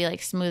have it be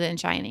like smooth and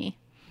shiny.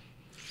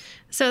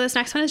 So this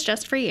next one is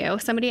just for you.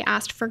 Somebody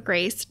asked for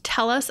Grace.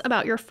 Tell us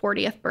about your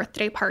 40th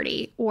birthday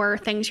party or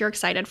things you're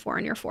excited for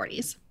in your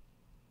 40s.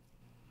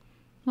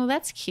 Well,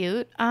 that's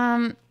cute.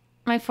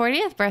 My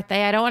 40th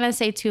birthday, I don't want to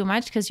say too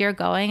much because you're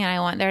going and I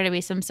want there to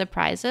be some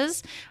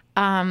surprises.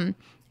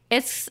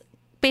 It's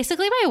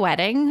basically my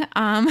wedding.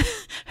 I'm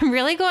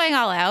really going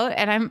all out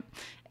and I'm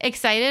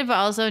excited but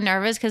also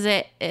nervous because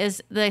the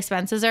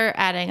expenses are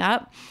adding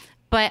up.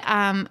 But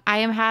I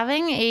am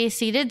having a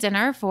seated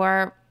dinner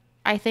for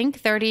I think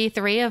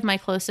 33 of my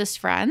closest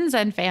friends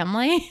and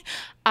family.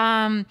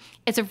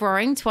 It's a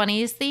Roaring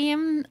 20s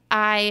theme.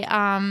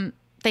 I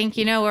think,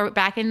 we're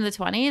back into the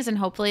 20s and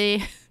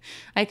hopefully,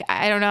 like,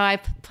 I don't know, I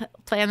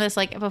planned this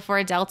like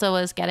before Delta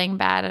was getting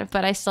bad,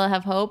 but I still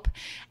have hope.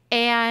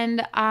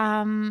 And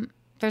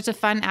there's a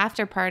fun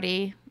after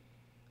party.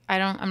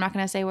 I'm not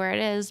going to say where it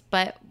is,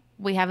 but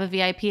we have a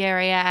VIP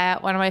area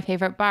at one of my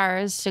favorite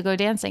bars to go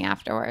dancing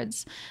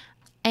afterwards.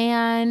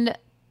 And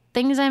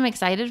things I'm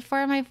excited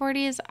for in my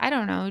 40s, I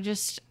don't know,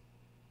 just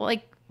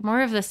like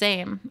more of the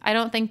same. I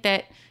don't think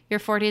that your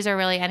 40s are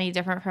really any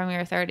different from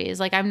your 30s.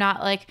 Like, I'm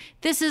not like,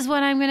 this is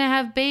when I'm going to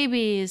have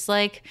babies,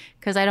 like,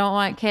 because I don't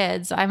want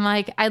kids. I'm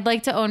like, I'd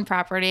like to own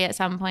property at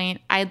some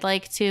point. I'd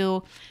like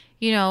to,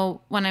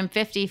 when I'm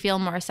 50, feel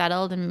more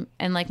settled and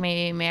like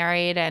maybe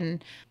married.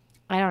 And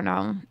I don't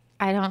know.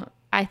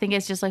 I think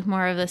it's just like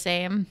more of the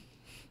same.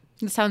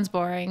 It sounds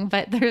boring,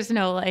 but there's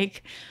no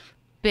like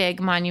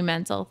big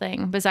monumental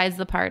thing besides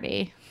the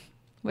party,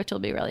 which will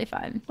be really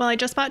fun. Well, I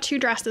just bought 2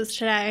 dresses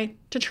today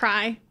to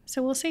try,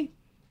 so we'll see.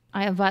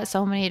 I have bought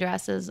so many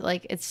dresses,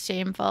 like it's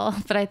shameful,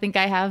 but I think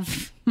I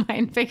have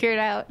mine figured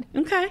out.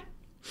 Okay.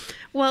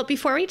 Well,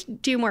 before we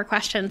do more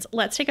questions,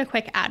 let's take a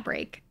quick ad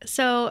break.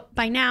 So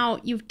by now,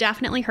 you've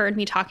definitely heard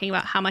me talking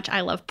about how much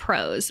I love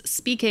Prose,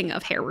 speaking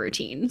of hair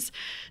routines.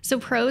 So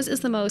Prose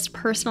is the most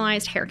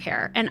personalized hair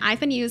care, and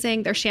I've been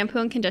using their shampoo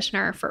and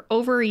conditioner for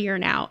over a year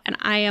now, and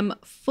I am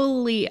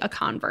fully a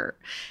convert.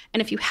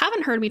 And if you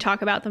haven't heard me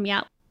talk about them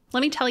yet,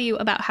 let me tell you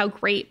about how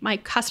great my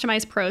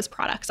customized Prose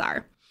products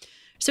are.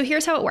 So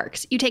here's how it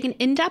works. You take an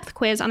in-depth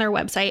quiz on their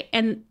website,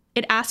 and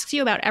it asks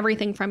you about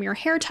everything from your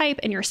hair type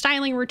and your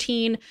styling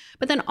routine,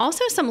 but then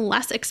also some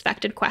less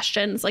expected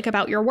questions like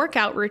about your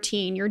workout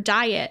routine, your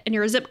diet, and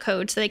your zip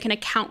code so they can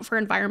account for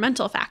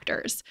environmental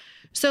factors.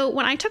 So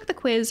when I took the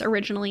quiz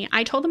originally,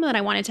 I told them that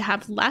I wanted to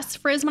have less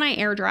frizz when I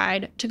air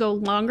dried, to go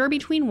longer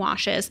between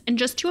washes, and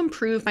just to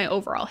improve my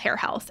overall hair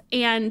health.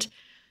 And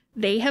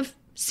they have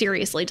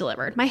seriously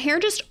delivered. My hair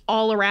just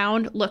all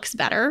around looks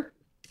better.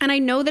 And I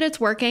know that it's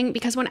working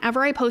because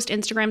whenever I post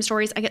Instagram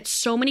stories, I get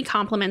so many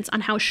compliments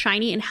on how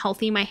shiny and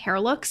healthy my hair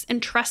looks.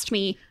 And trust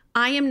me,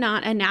 I am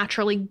not a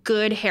naturally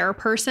good hair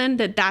person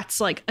that's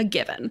like a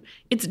given.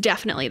 It's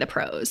definitely the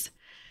Prose.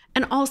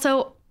 And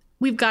also,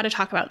 we've got to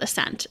talk about the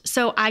scent.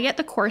 So I get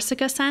the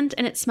Corsica scent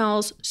and it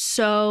smells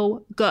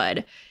so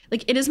good.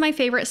 Like, it is my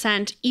favorite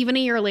scent. Even a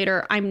year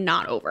later, I'm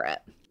not over it.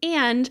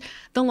 And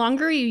the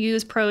longer you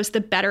use Prose,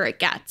 the better it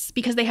gets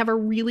because they have a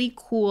really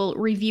cool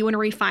review and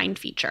refine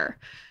feature.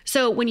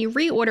 So when you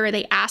reorder,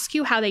 they ask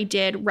you how they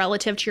did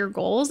relative to your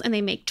goals and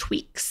they make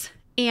tweaks.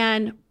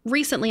 And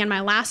recently on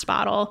my last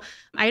bottle,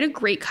 I had a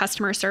great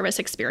customer service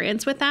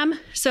experience with them.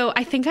 So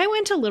I think I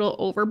went a little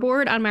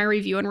overboard on my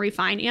review and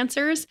refine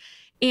answers.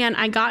 And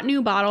I got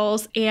new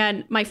bottles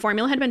and my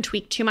formula had been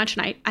tweaked too much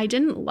and I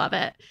didn't love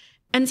it.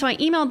 And so I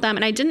emailed them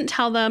and I didn't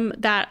tell them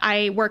that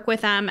I work with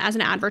them as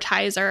an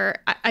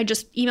advertiser. I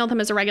just emailed them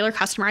as a regular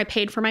customer. I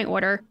paid for my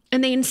order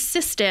and they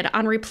insisted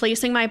on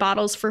replacing my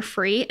bottles for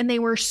free. And they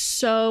were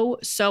so,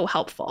 so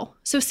helpful.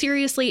 So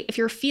seriously, if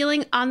you're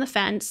feeling on the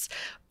fence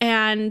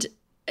and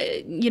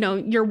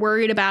you're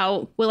worried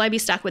about, will I be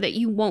stuck with it?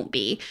 You won't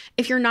be.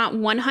 If you're not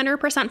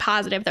 100%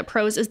 positive that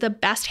Prose is the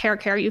best hair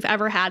care you've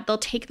ever had, they'll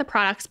take the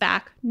products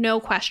back. No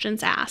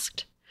questions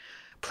asked.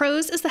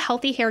 Prose is the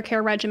healthy hair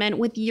care regimen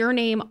with your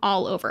name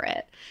all over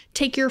it.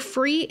 Take your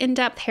free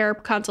in-depth hair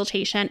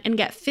consultation and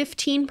get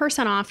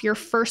 15% off your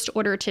first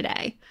order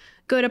today.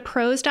 Go to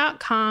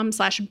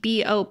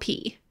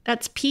prose.com/BOP.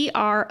 That's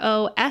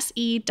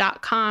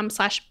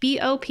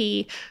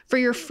prose.com/BOP for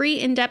your free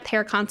in-depth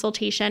hair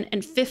consultation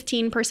and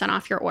 15%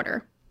 off your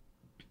order.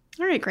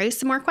 All right, Grace,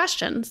 some more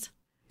questions.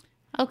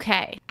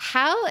 Okay.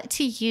 How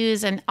to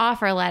use an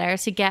offer letter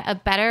to get a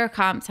better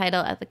comp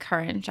title at the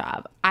current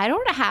job. I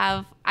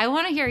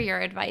want to hear your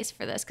advice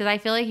for this because I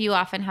feel like you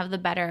often have the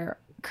better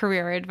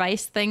career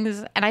advice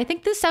things. And I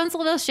think this sounds a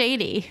little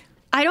shady.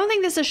 I don't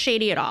think this is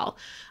shady at all.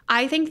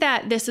 I think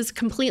that this is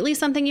completely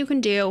something you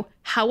can do.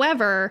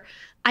 However,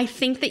 I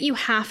think that you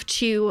have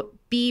to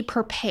be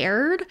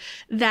prepared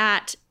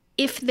that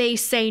if they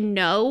say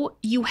no,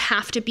 you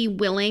have to be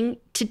willing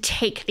to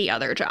take the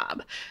other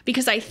job.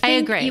 Because I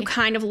think you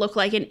kind of look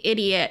like an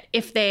idiot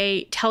if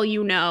they tell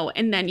you no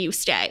and then you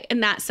stay.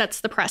 And that sets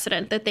the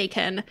precedent that they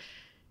can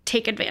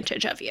take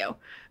advantage of you.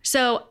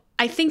 So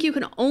I think you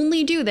can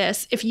only do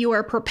this if you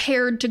are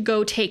prepared to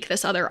go take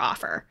this other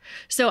offer.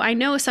 So I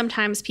know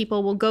sometimes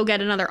people will go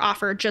get another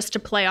offer just to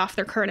play off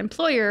their current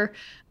employer,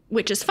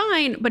 which is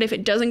fine. But if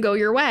it doesn't go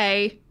your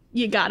way,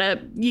 you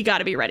gotta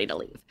be ready to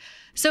leave.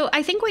 So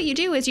I think what you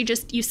do is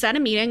you set a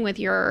meeting with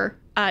your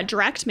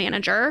direct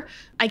manager.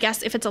 I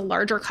guess if it's a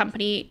larger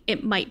company,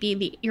 it might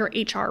be your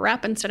HR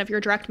rep instead of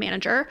your direct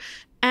manager.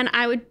 And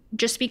I would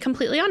just be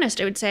completely honest.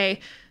 I would say,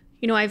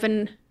 I've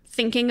been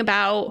thinking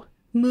about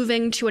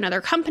moving to another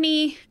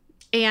company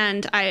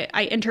and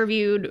I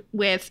interviewed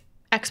with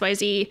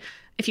XYZ,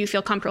 if you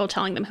feel comfortable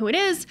telling them who it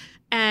is.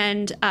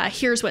 And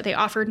here's what they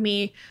offered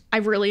me. I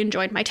really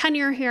enjoyed my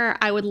tenure here.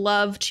 I would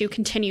love to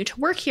continue to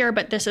work here,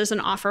 but this is an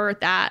offer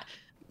that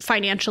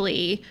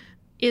financially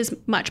is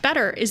much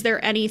better. Is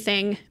there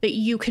anything that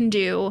you can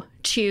do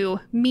to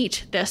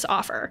meet this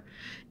offer?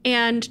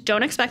 And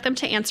don't expect them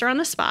to answer on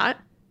the spot.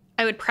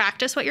 I would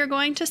practice what you're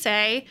going to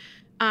say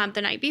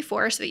the night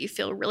before so that you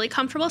feel really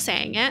comfortable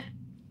saying it.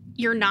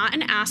 You're not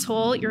an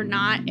asshole. You're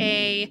not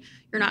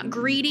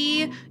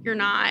greedy.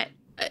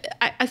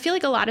 I feel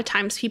like a lot of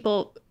times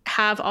people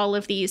have all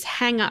of these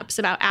hang-ups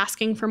about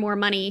asking for more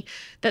money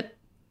that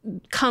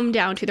come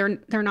down to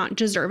they're not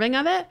deserving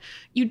of it.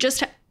 You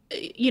just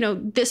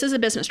this is a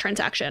business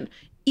transaction.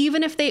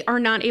 Even if they are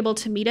not able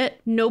to meet it,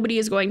 nobody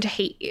is going to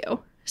hate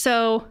you.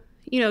 So,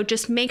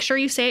 just make sure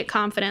you say it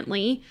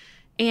confidently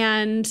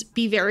and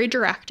be very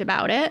direct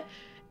about it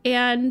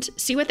and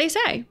see what they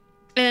say.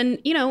 And,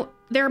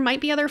 there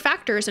might be other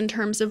factors in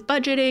terms of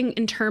budgeting,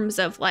 in terms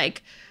of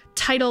like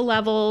title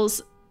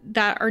levels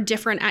that are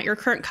different at your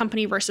current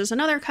company versus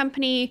another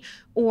company,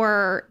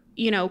 or,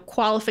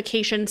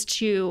 qualifications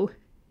to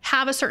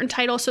have a certain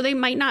title. So they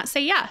might not say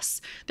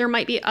yes. There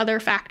might be other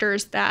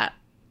factors that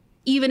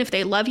even if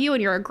they love you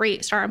and you're a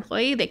great star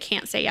employee, they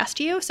can't say yes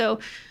to you. So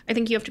I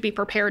think you have to be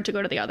prepared to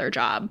go to the other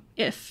job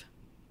if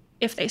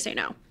they say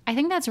no. I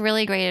think that's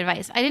really great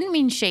advice. I didn't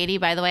mean shady,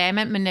 by the way. I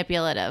meant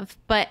manipulative.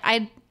 But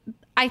I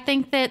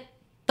think that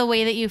the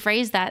way that you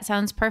phrase that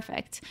sounds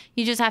perfect.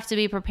 You just have to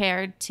be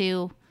prepared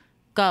to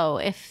go.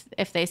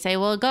 If they say,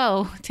 well,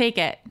 go, take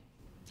it.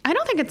 I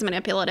don't think it's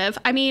manipulative.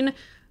 I mean,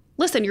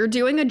 listen, you're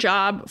doing a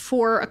job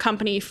for a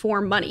company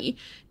for money.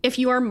 If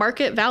your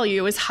market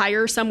value is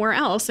higher somewhere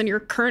else and your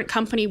current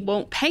company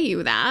won't pay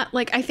you that,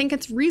 I think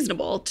it's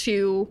reasonable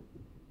to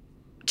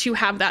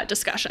have that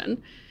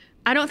discussion.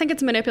 I don't think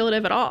it's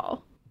manipulative at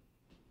all.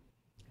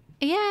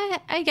 Yeah,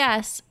 I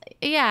guess.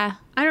 Yeah.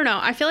 I don't know.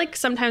 I feel like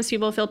sometimes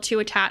people feel too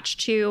attached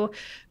to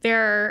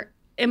their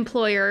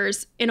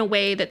employers in a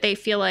way that they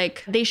feel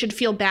like they should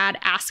feel bad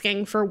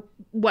asking for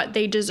what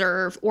they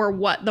deserve or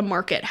what the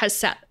market has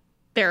set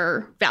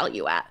their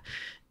value at.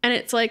 And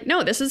it's like,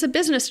 no, this is a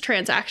business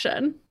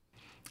transaction.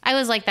 I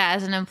was like that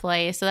as an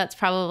employee, so that's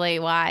probably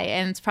why.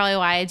 And it's probably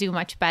why I do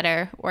much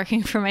better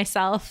working for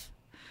myself.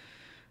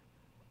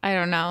 I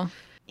don't know.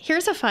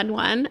 Here's a fun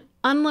one.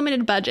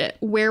 Unlimited budget.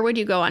 Where would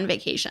you go on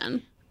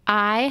vacation?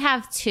 I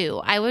have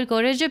two. I would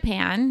go to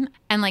Japan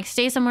and like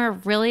stay somewhere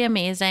really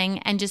amazing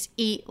and just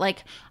eat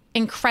like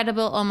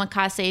incredible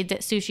omakase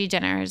sushi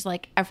dinners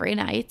like every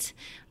night.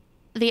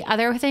 The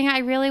other thing I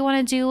really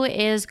want to do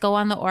is go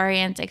on the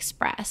Orient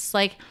Express.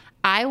 Like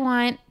I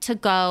want to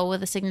go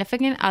with a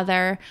significant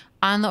other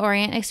on the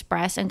Orient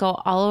Express and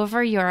go all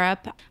over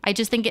Europe. I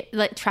just think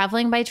like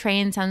traveling by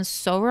train sounds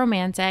so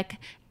romantic,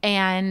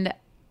 and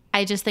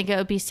I just think it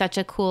would be such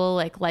a cool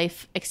like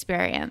life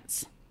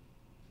experience.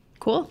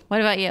 Cool. What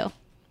about you?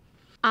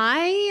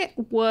 I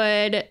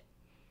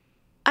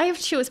have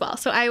two as well.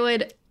 So I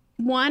would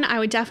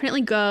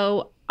definitely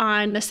go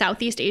on the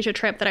Southeast Asia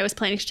trip that I was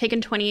planning to take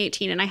in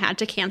 2018 and I had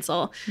to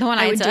cancel. The one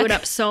I would took. do it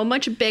up so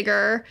much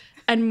bigger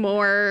and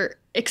more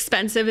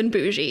expensive and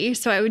bougie.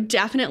 So I would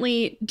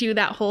definitely do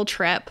that whole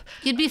trip.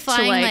 You'd be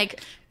flying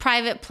like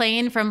private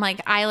plane from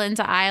like island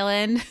to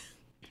island.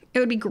 It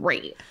would be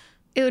great.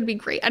 It would be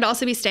great. I'd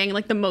also be staying in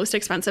like the most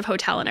expensive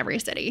hotel in every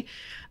city.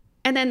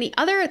 And then the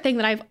other thing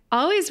that I've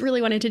always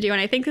really wanted to do, and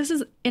I think this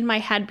is in my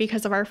head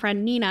because of our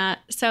friend Nina.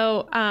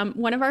 So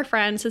one of our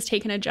friends has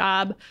taken a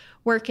job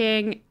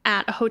working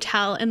at a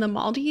hotel in the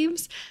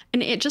Maldives,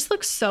 and it just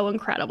looks so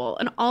incredible.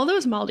 And all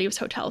those Maldives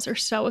hotels are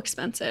so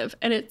expensive,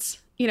 and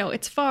it's, you know,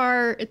 it's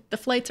far, the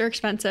flights are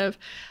expensive.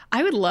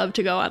 I would love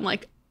to go on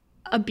like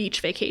a beach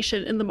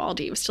vacation in the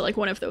Maldives to like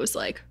one of those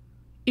like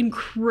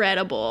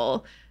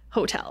incredible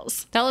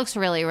hotels. That looks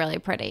really, really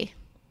pretty.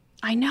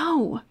 I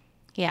know.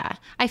 Yeah.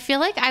 I feel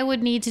like I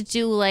would need to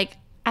do like,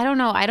 I don't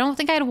know. I don't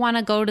think I'd want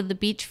to go to the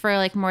beach for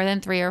like more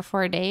than 3 or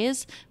 4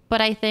 days, but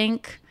I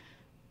think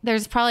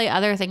there's probably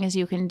other things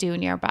you can do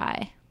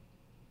nearby.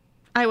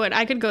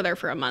 I could go there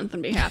for a month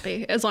and be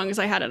happy as long as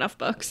I had enough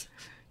books.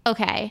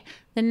 Okay.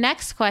 The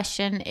next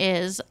question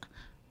is,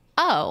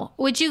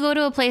 would you go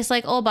to a place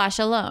like Olbash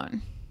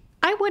alone?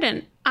 I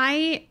wouldn't.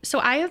 So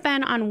I have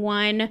been on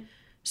one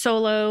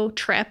solo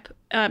trip.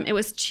 It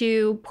was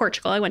to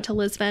Portugal. I went to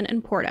Lisbon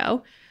and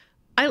Porto.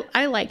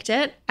 I liked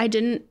it. I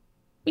didn't,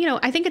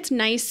 I think it's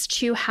nice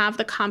to have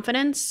the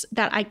confidence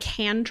that I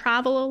can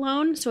travel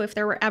alone. So if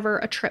there were ever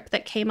a trip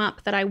that came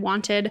up that I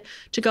wanted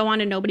to go on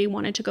and nobody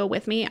wanted to go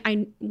with me,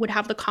 I would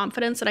have the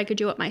confidence that I could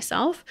do it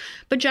myself.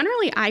 But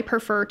generally, I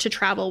prefer to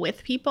travel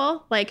with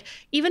people. Like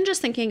even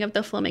just thinking of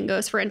the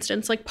flamingos, for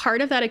instance, like part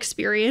of that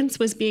experience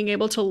was being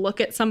able to look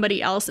at somebody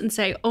else and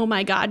say, oh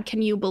my God,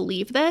 can you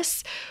believe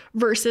this?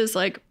 Versus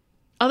like,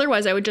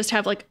 otherwise I would just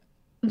have like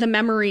the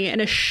memory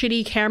and a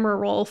shitty camera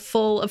roll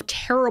full of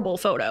terrible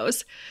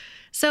photos.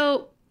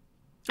 So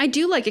I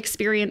do like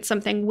experience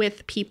something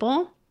with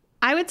people.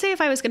 I would say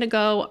if I was going to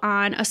go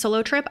on a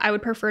solo trip, I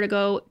would prefer to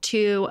go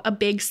to a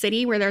big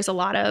city where there's a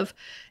lot of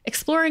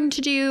exploring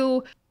to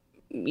do,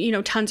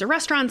 tons of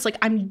restaurants, like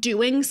I'm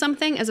doing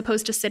something as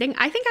opposed to sitting.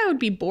 I think I would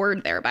be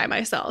bored there by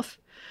myself.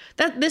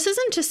 This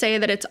isn't to say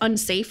that it's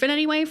unsafe in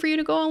any way for you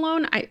to go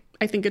alone.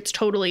 I think it's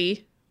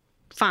totally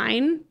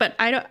fine, but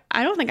I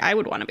don't think I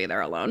would want to be there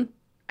alone.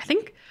 I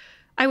think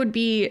I would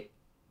be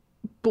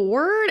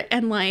bored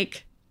and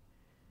like,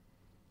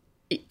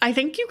 I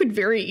think you could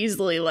very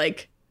easily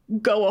like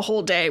go a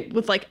whole day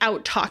with like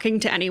out talking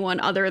to anyone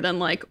other than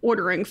like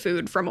ordering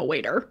food from a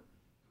waiter.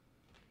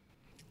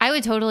 I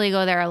would totally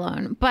go there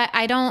alone, but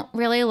I don't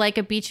really like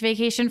a beach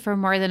vacation for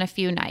more than a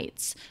few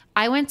nights.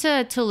 I went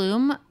to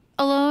Tulum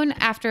alone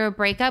after a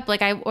breakup,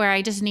 where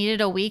I just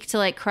needed a week to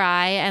like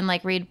cry and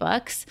like read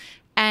books.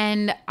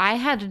 And I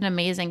had an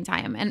amazing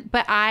time.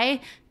 But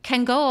I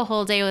can go a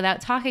whole day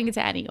without talking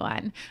to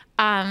anyone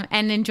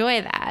and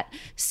enjoy that.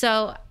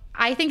 So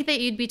I think that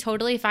you'd be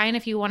totally fine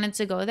if you wanted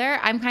to go there.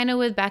 I'm kind of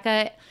with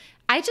Becca.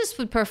 I just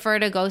would prefer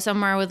to go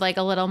somewhere with like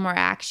a little more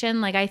action.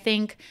 Like I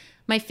think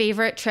my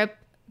favorite trip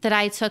that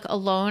I took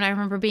alone, I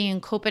remember being in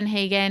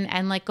Copenhagen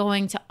and like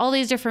going to all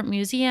these different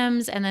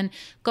museums and then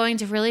going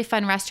to really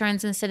fun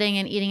restaurants and sitting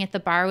and eating at the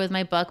bar with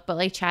my book, but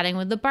like chatting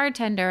with the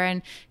bartender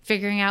and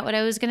figuring out what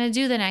I was going to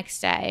do the next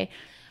day.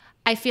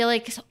 I feel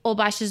like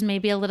Olbash is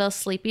maybe a little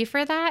sleepy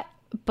for that,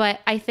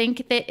 but I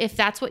think that if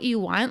that's what you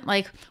want,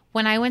 like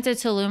when I went to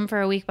Tulum for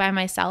a week by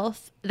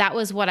myself, that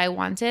was what I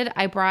wanted.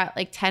 I brought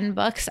like 10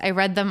 books. I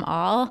read them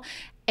all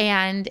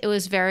and it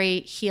was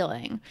very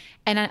healing.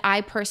 And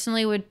I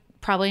personally would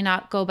probably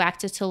not go back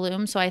to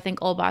Tulum. So I think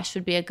Olbash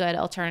would be a good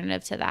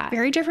alternative to that.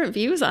 Very different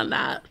views on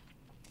that.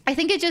 I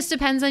think it just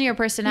depends on your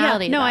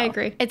personality. Yeah, no, though. I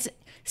agree. It's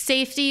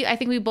safety. I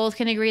think we both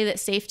can agree that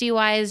safety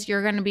wise,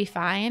 you're going to be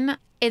fine.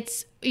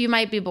 You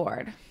might be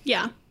bored.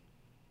 Yeah.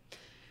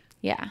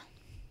 Yeah.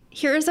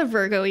 Here's a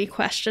Virgo-y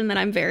question that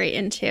I'm very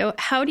into.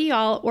 How do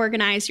y'all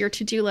organize your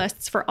to-do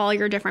lists for all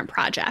your different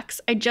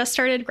projects? I just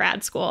started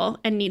grad school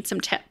and need some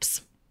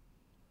tips.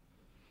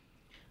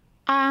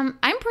 I'm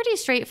pretty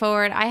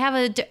straightforward. I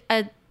have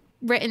a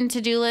written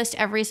to-do list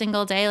every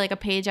single day, like a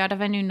page out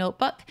of a new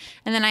notebook.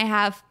 And then I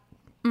have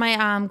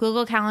my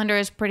Google Calendar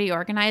is pretty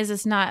organized.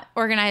 It's not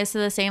organized to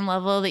the same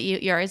level that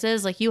yours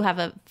is. Like, you have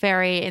a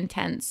very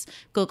intense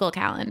Google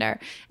Calendar.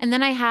 And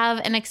then I have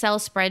an Excel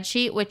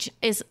spreadsheet, which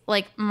is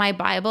like my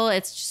Bible.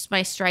 It's just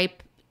my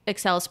Stripe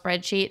Excel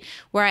spreadsheet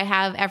where I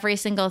have every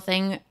single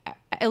thing.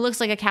 It looks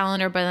like a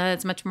calendar, but then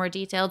it's much more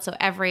detailed. So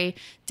every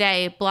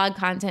day, blog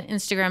content,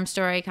 Instagram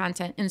story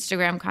content,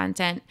 Instagram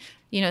content,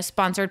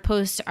 sponsored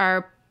posts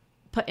are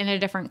put in a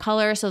different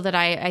color so that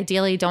I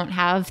ideally don't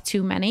have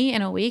too many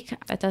in a week.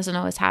 That doesn't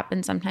always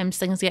happen. Sometimes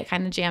things get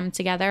kind of jammed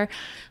together.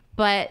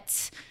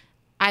 But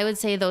I would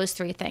say those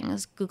three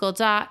things: Google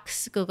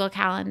Docs, Google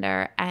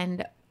Calendar,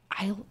 and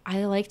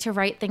I like to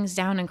write things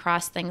down and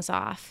cross things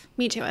off.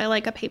 Me too. I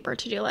like a paper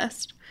to-do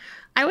list.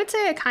 I would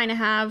say I kind of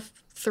have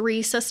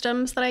 3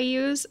 systems that I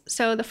use.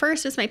 So the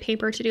first is my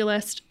paper to-do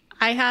list.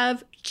 I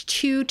have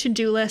 2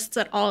 to-do lists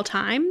at all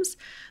times.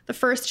 The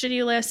first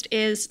to-do list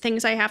is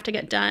things I have to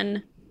get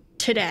done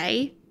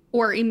today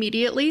or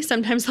immediately.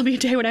 Sometimes there'll be a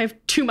day when I have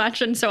too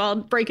much, and so I'll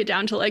break it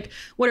down to like,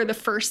 what are the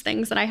first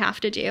things that I have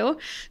to do?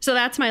 So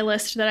that's my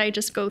list that I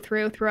just go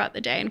throughout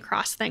the day and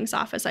cross things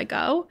off as I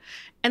go.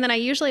 And then I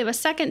usually have a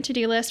second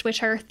to-do list,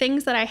 which are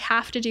things that I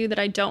have to do that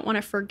I don't want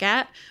to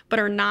forget, but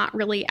are not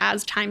really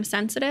as time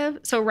sensitive.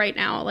 So right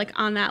now, like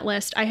on that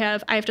list, I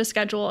have to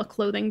schedule a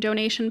clothing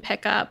donation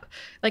pickup.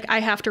 Like,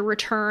 I have to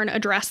return a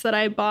dress that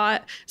I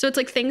bought. So it's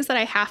like things that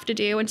I have to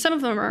do. And some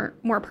of them are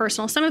more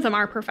personal. Some of them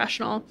are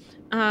professional,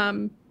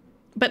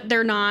 but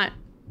they're not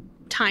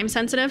time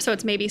sensitive. So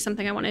it's maybe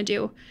something I want to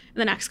do in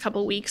the next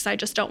couple of weeks. I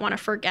just don't want to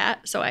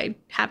forget. So I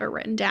have it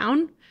written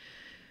down.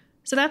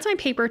 So that's my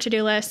paper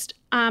to-do list.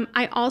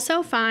 I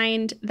also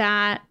find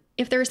that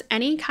if there's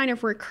any kind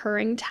of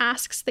recurring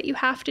tasks that you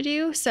have to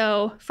do,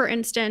 so for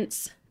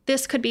instance,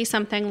 this could be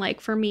something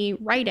like, for me,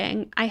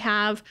 writing. I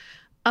have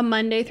a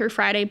Monday through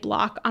Friday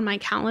block on my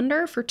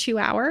calendar for 2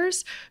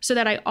 hours so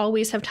that I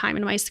always have time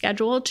in my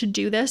schedule to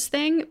do this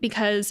thing,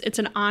 because it's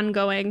an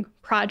ongoing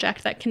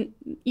project that can,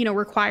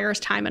 requires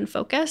time and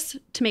focus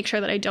to make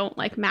sure that I don't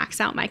like max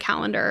out my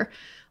calendar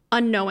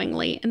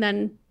unknowingly and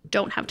then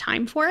don't have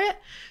time for it.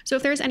 So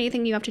if there's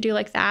anything you have to do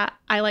like that,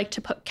 I like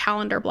to put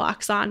calendar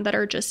blocks on that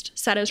are just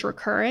set as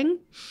recurring.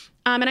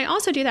 And I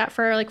also do that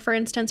for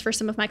instance, for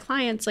some of my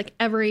clients, like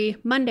every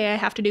Monday I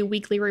have to do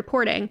weekly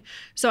reporting.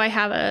 So I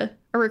have a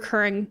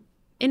recurring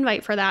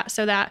invite for that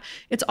so that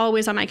it's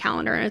always on my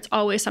calendar and it's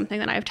always something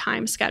that I have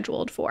time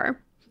scheduled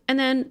for. And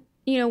then,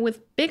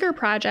 with bigger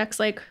projects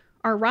like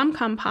our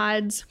rom-com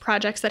pods,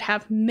 projects that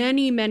have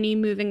many, many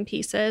moving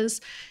pieces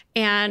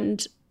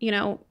and,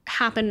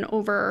 happen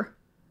over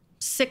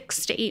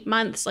 6 to 8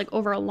 months, like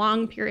over a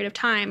long period of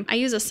time, I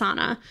use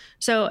Asana.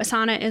 So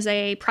Asana is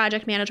a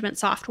project management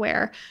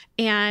software,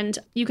 and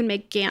you can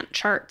make Gantt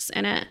charts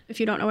in it. If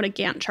you don't know what a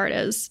Gantt chart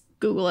is,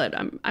 Google it.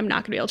 I'm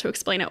not going to be able to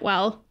explain it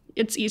well.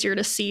 It's easier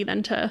to see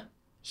than to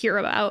hear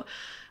about.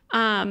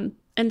 And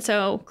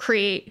so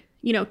create,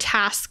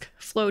 task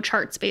flow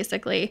charts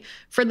basically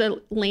for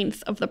the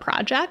length of the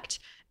project.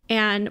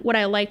 And what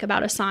I like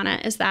about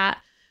Asana is that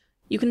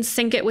you can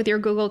sync it with your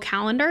Google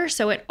Calendar.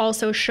 So it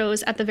also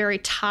shows at the very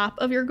top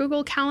of your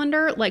Google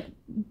Calendar, like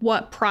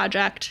what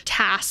project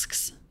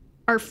tasks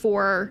are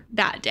for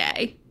that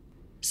day.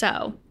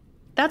 So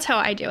that's how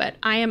I do it.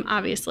 I am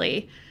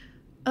obviously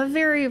a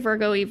very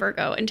Virgo-y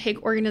Virgo and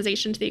take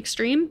organization to the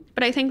extreme,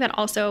 but I think that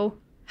also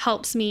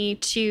helps me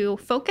to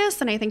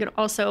focus. And I think it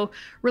also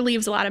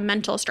relieves a lot of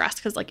mental stress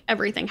because like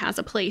everything has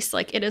a place,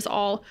 like it is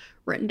all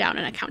written down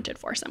and accounted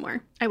for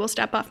somewhere. I will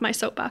step off my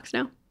soapbox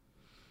now.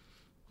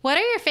 What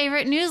are your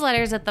favorite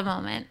newsletters at the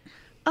moment?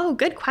 Oh,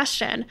 good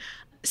question.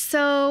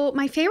 So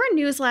my favorite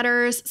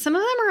newsletters, some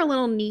of them are a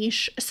little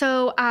niche.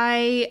 So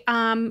I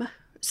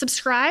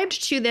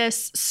subscribed to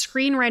this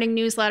screenwriting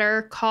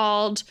newsletter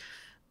called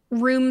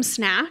Room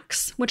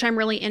Snacks, which I'm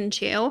really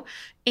into.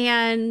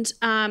 And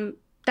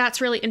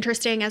that's really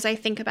interesting as I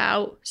think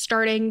about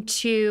starting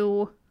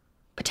to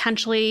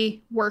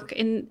potentially work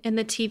in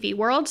the TV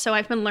world. So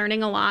I've been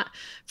learning a lot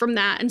from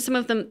that. And some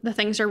of them, the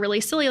things are really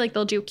silly. Like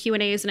they'll do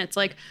Q&As and it's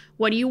like,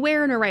 what do you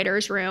wear in a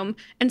writer's room?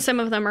 And some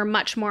of them are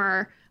much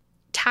more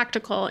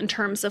tactical in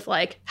terms of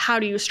like, how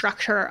do you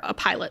structure a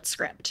pilot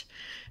script?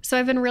 So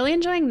I've been really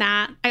enjoying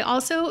that. I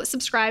also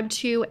subscribe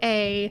to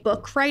a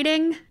book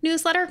writing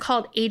newsletter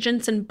called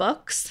Agents and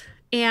Books.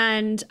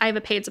 And I have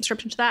a paid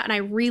subscription to that. And I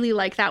really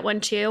like that one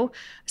too.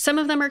 Some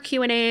of them are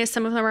Q&As,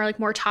 some of them are like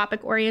more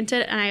topic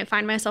oriented. And I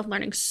find myself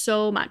learning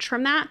so much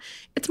from that.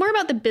 It's more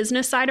about the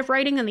business side of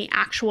writing than the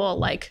actual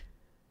like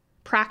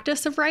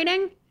practice of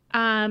writing.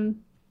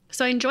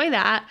 So I enjoy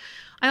that.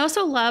 I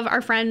also love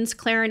our friends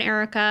Claire and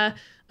Erica,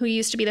 who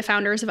used to be the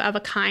founders of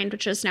a Kind,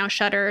 which is now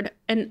shuttered.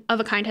 And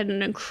Of a Kind had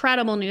an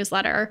incredible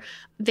newsletter.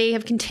 They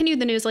have continued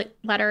the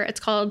newsletter.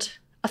 It's called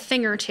A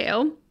Thing or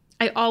Two.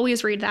 I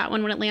always read that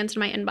one when it lands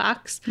in my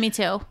inbox. Me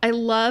too. I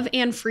love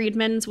Anne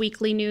Friedman's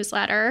weekly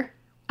newsletter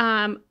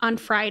on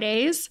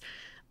Fridays.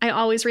 I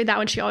always read that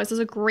one. She always has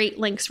a great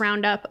links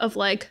roundup of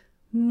like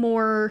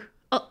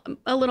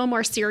a little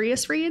more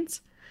serious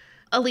reads.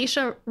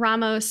 Alicia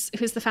Ramos,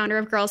 who's the founder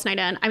of Girls Night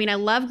In. I mean, I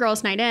love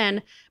Girls Night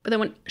In, but then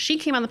when she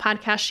came on the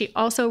podcast, she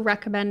also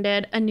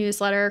recommended a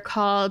newsletter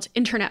called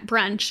Internet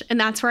Brunch. And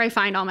that's where I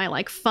find all my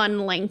like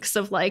fun links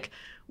of like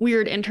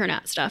weird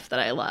internet stuff that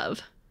I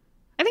love.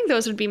 I think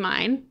those would be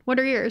mine. What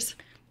are yours?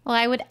 Well,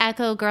 I would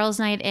echo Girls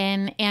Night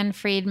In, Anne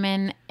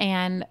Friedman,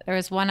 and there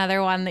was one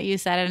other one that you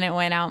said and it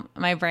went out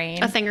my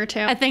brain. A Thing or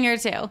Two. A Thing or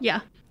Two. Yeah.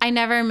 I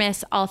never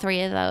miss all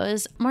three of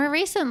those. More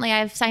recently,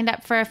 I've signed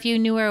up for a few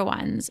newer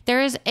ones.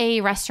 There's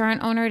a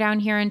restaurant owner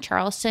down here in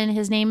Charleston.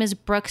 His name is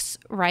Brooks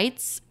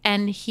Wrights,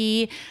 and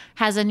he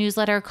has a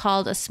newsletter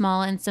called A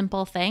Small and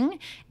Simple Thing.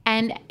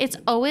 And it's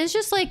always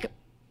just like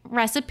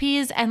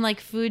recipes and like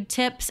food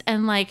tips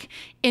and like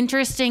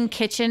interesting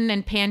kitchen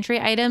and pantry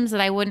items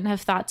that I wouldn't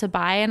have thought to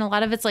buy. And a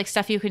lot of it's like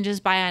stuff you can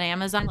just buy on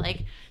Amazon,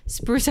 like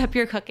spruce up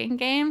your cooking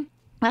game.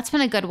 That's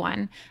been a good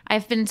one.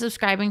 I've been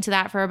subscribing to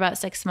that for about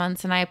 6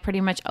 months and I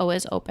pretty much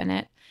always open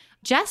it.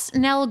 Jess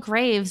Nell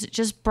Graves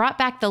just brought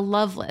back the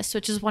Love List,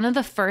 which is one of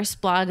the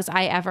first blogs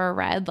I ever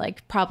read,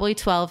 like probably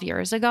 12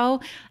 years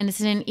ago. And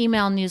it's in an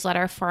email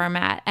newsletter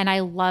format, and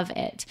I love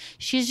it.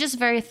 She's just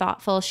very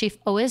thoughtful. She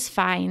always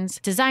finds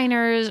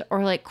designers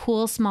or like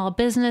cool small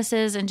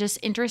businesses and just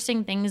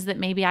interesting things that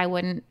maybe I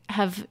wouldn't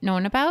have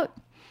known about.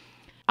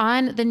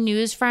 On the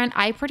news front,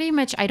 I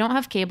don't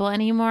have cable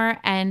anymore,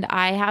 and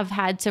I have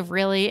had to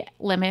really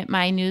limit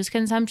my news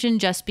consumption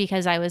just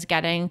because I was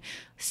getting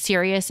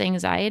serious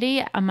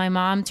anxiety. My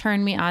mom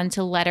turned me on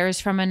to Letters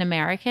from an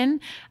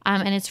American,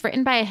 and it's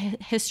written by a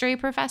history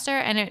professor,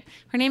 and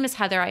her name is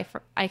Heather.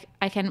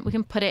 We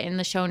can put it in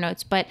the show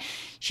notes, but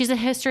she's a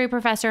history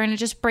professor, and it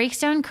just breaks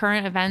down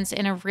current events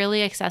in a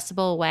really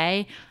accessible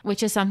way,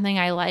 which is something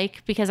I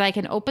like because I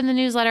can open the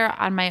newsletter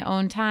on my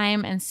own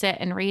time and sit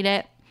and read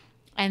it.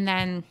 And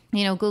then,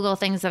 Google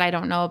things that I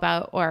don't know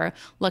about or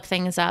look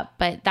things up.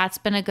 But that's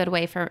been a good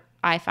way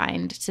I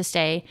find, to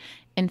stay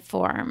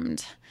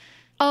informed.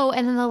 Oh,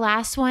 and then the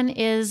last one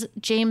is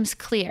James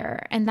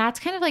Clear. And that's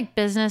kind of like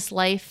business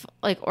life,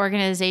 like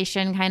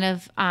organization kind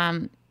of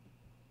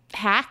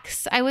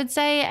hacks, I would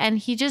say.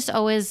 And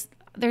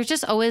there's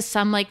just always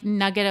some like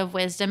nugget of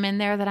wisdom in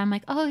there that I'm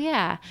like, oh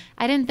yeah,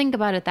 I didn't think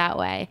about it that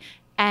way.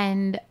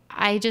 And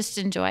I just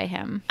enjoy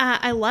him.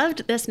 I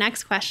loved this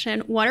next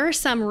question. What are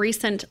some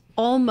recent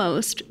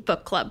almost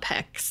book club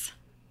picks?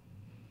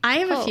 I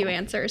have a few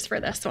answers for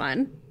this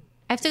one.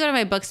 I have to go to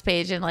my books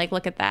page and like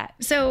look at that.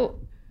 So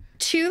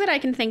 2 that I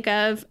can think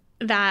of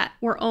that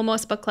were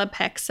almost book club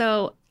picks.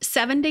 So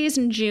 7 Days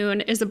in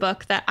June is a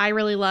book that I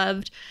really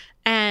loved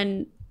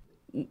and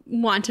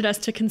wanted us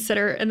to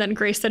consider, and then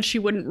Grace said she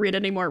wouldn't read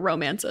any more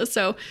romances,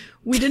 so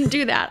we didn't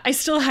do that. I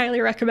still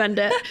highly recommend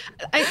it.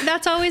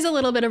 That's always a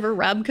little bit of a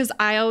rub because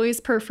I always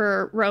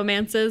prefer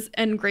romances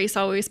and Grace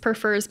always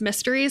prefers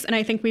mysteries, and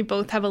I think we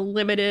both have a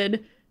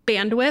limited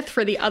bandwidth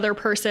for the other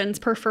person's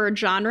preferred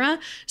genre.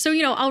 So,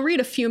 I'll read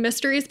a few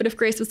mysteries, but if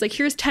Grace was like,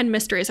 here's 10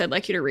 mysteries I'd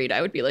like you to read,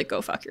 I would be like,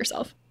 go fuck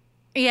yourself.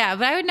 Yeah,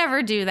 but I would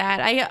never do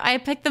that. I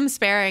pick them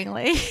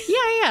sparingly.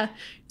 Yeah.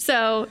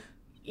 So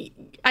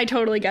I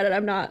totally get it.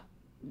 I'm not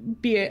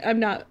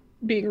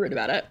being rude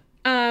about it.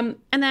 And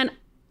then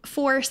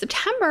for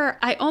September,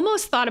 I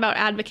almost thought about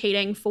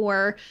advocating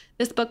for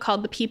this book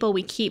called The People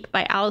We Keep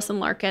by Alison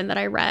Larkin that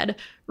I read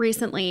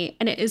recently.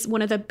 And it is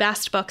one of the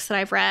best books that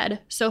I've read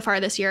so far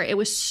this year. It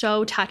was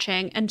so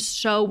touching and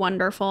so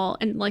wonderful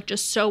and like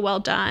just so well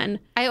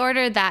done. I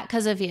ordered that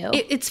because of you.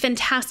 It's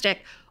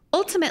fantastic.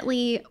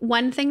 Ultimately,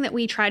 one thing that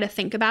we try to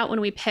think about when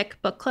we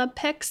pick book club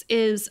picks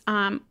is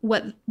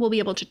what we'll be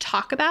able to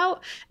talk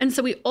about. And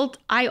so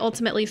I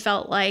ultimately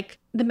felt like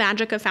The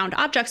Magic of Found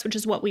Objects, which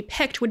is what we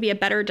picked, would be a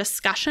better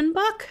discussion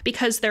book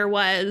because there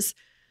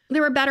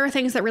were better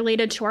things that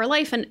related to our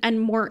life and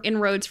more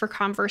inroads for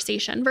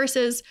conversation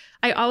versus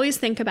I always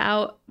think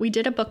about, we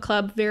did a book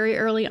club very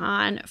early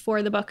on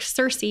for the book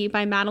Circe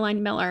by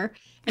Madeline Miller.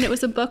 And it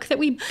was a book that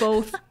we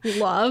both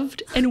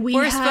loved. And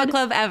worst book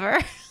club ever.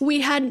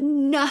 We had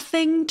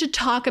nothing to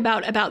talk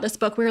about this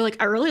book. We were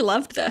like, I really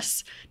loved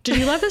this. Did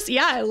you love this?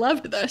 Yeah, I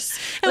loved this.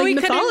 And like,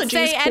 we couldn't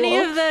say any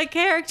of the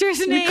characters'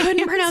 names. We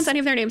couldn't pronounce any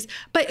of their names.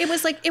 But it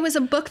was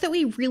a book that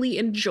we really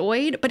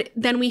enjoyed, but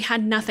then we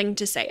had nothing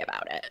to say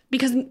about it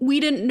because we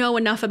didn't know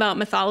enough about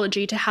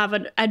mythology to have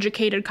an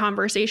educated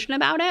conversation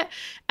about it.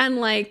 And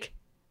like,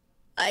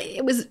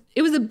 it was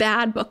a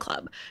bad book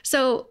club.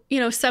 So,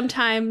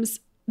 sometimes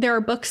there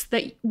are books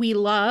that we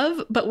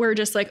love, but we're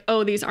just like,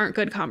 oh, these aren't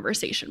good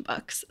conversation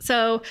books.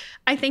 So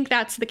I think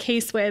that's the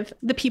case with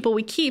The People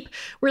We Keep,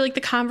 where like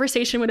the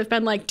conversation would have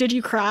been like, did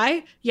you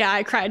cry? Yeah,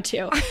 I cried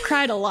too. I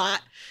cried a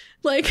lot.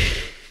 Like,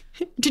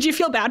 did you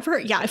feel bad for her?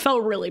 Yeah, I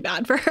felt really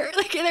bad for her.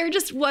 Like there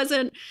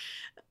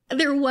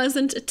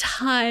wasn't a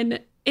ton,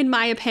 in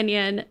my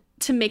opinion,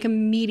 to make a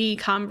meaty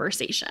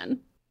conversation.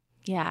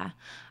 Yeah.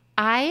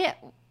 I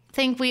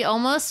think we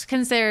almost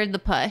considered The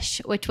Push,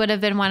 which would have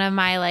been one of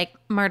my like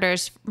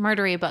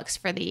murdery books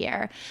for the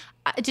year.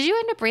 Did you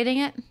end up reading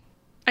it?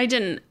 I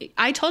didn't.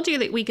 I told you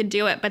that we could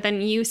do it, but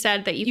then you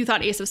said that you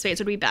thought Ace of Spades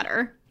would be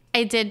better.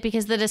 I did,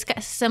 because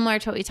similar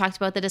to what we talked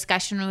about, the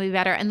discussion will be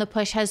better. And The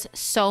Push has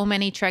so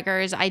many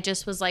triggers. I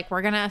just was like,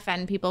 we're going to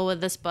offend people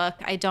with this book.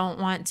 I don't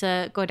want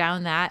to go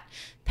down that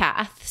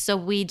path. So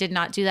we did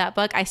not do that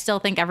book. I still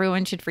think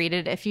everyone should read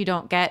it if you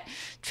don't get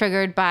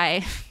triggered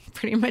by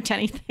pretty much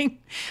anything.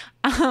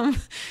 I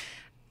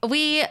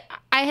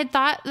had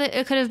thought that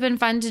it could have been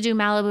fun to do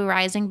Malibu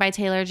Rising by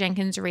Taylor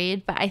Jenkins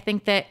Reid, but I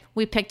think that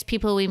we picked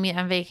People We Meet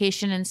on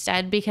Vacation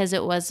instead because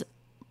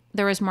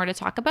there was more to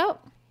talk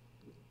about.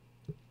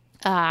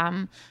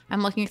 I'm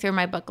looking through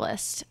my book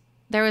list.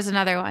 There was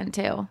another one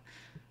too.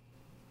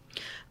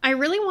 I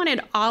really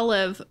wanted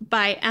Olive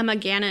by Emma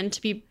Gannon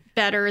to be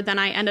better than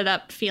I ended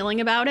up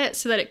feeling about it,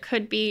 so that it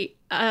could be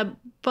a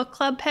book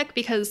club pick,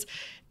 because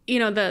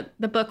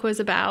the book was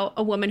about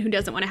a woman who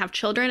doesn't want to have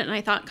children, and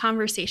I thought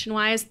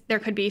conversation-wise there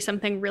could be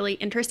something really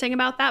interesting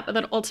about that. But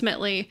then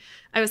ultimately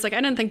I was like,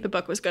 I didn't think the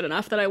book was good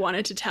enough that I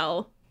wanted to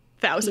tell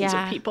thousands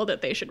of people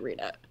that they should read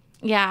it.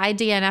 Yeah, I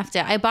DNF'd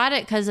it. I bought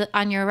it because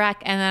on your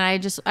rec, and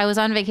then I was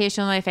on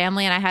vacation with my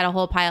family and I had a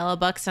whole pile of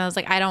books and I was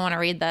like, I don't want to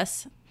read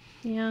this.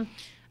 Yeah.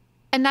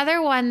 Another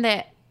one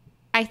that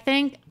I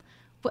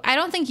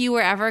don't think you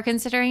were ever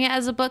considering it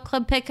as a book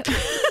club pick.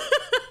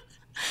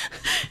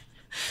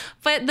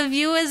 But The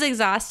View is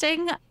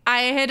exhausting.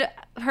 I had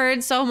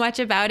heard so much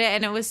about it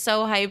and it was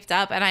so hyped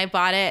up, and I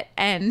bought it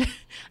and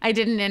I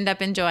didn't end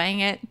up enjoying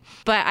it.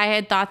 But I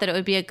had thought that it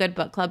would be a good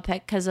book club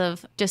pick because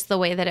of just the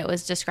way that it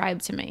was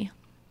described to me.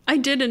 I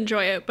did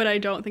enjoy it, but I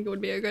don't think it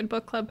would be a good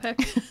book club pick.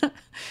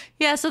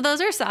 Yeah, so those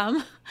are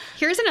some.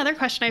 Here's another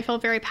question I feel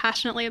very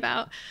passionately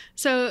about.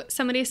 So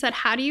somebody said,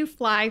 how do you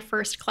fly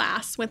first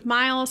class with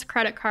miles,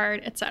 credit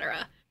card,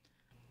 etc.?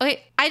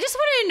 Okay, I just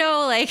want to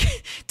know,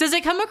 does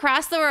it come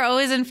across that we're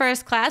always in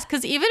first class?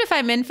 Because even if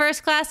I'm in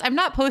first class, I'm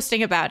not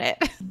posting about it.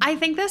 I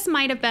think this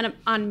might have been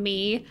on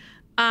me.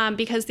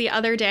 Because the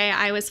other day when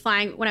I was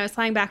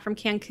flying back from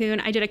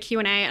Cancun, I did a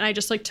Q&A and I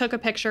just took a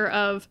picture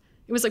of,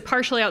 it was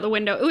partially out the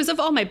window. It was of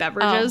all my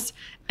beverages.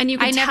 And you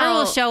could tell. I never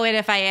will show it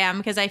if I am,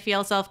 because I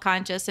feel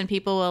self-conscious and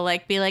people will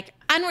be like,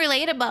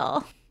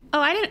 unrelatable. Oh,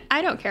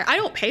 I don't care. I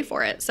don't pay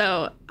for it.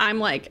 So I'm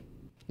like.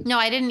 No,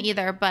 I didn't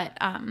either. But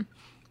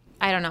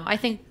I don't know. I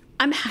think.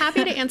 I'm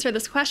happy to answer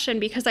this question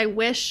because I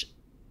wish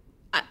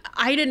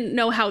I didn't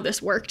know how this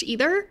worked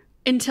either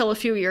until a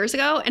few years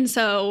ago. And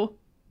so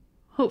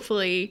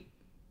hopefully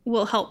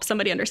will help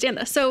somebody understand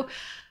this. So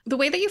the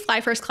way that you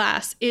fly first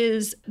class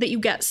is that you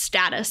get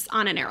status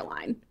on an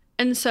airline.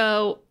 And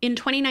so in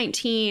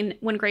 2019,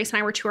 when Grace and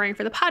I were touring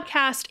for the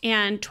podcast,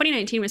 and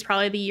 2019 was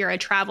probably the year I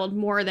traveled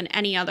more than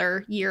any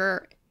other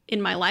year in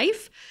my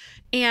life.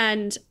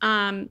 And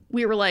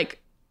we were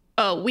like,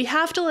 oh, we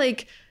have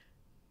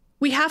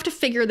to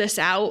figure this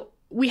out.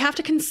 We have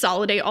to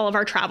consolidate all of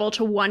our travel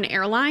to one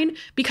airline,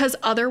 because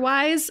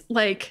otherwise,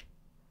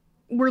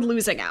 we're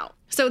losing out.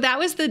 So that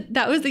was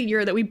the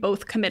year that we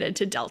both committed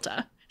to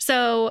Delta.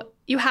 So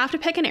you have to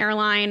pick an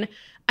airline.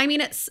 I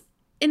mean,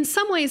 in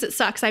some ways it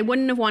sucks. I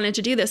wouldn't have wanted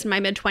to do this in my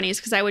mid-20s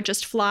because I would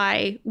just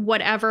fly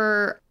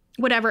whatever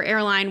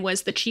airline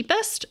was the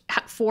cheapest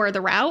for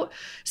the route.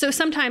 So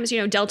sometimes,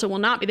 Delta will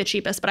not be the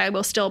cheapest, but I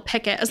will still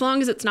pick it as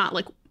long as it's not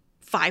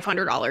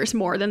 $500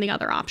 more than the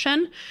other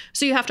option.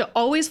 So you have to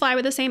always fly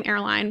with the same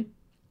airline.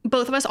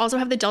 Both of us also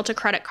have the Delta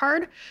credit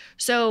card.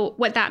 So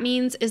what that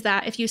means is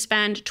that if you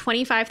spend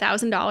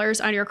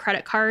 $25,000 on your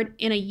credit card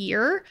in a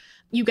year,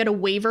 you get a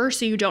waiver,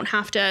 so you don't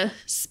have to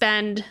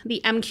spend the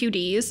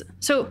MQDs.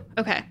 So,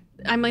 okay,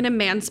 I'm going to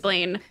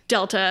mansplain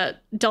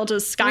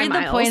Delta's Sky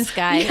Miles. Read the points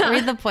guy. Yeah.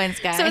 Read the points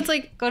guy. So it's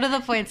go to the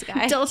points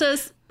guy.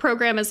 Delta's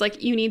program is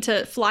you need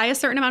to fly a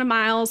certain amount of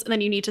miles, and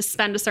then you need to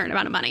spend a certain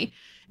amount of money.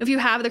 If you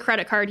have the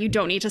credit card, you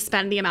don't need to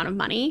spend the amount of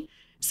money.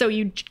 So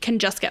you can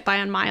just get by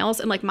on miles,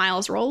 and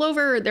miles roll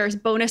over. There's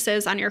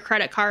bonuses on your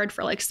credit card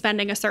for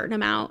spending a certain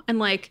amount. And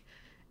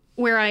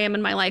where I am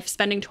in my life,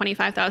 spending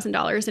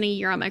 $25,000 in a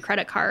year on my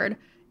credit card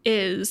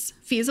is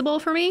feasible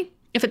for me.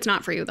 If it's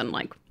not for you, then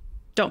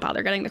don't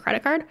bother getting the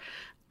credit card.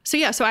 So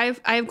yeah, so I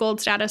have gold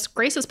status.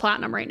 Grace is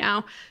platinum right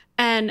now.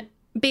 And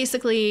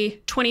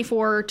basically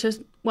 24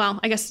 to,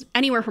 I guess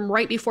anywhere from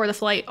right before the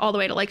flight all the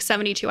way to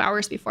 72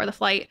 hours before the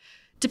flight,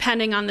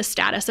 depending on the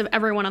status of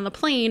everyone on the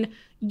plane,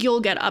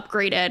 you'll get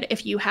upgraded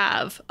if you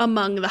have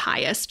among the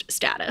highest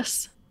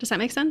status. Does that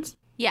make sense?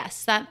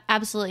 Yes, that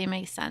absolutely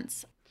makes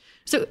sense.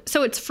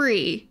 So it's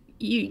free.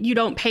 You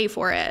don't pay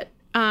for it.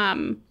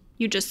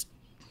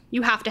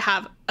 You have to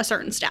have a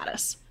certain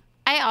status.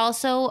 I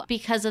also,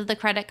 because of the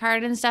credit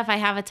card and stuff, I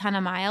have a ton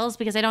of miles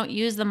because I don't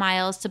use the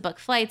miles to book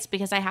flights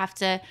because I have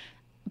to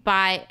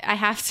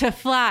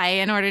fly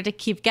in order to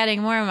keep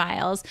getting more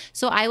miles.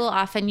 So I will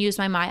often use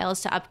my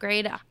miles to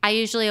upgrade. I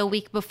usually a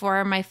week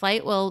before my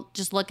flight will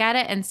just look at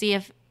it and see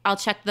if I'll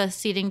check the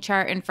seating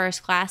chart in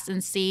first class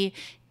and see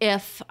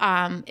if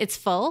it's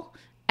full.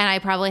 And I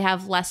probably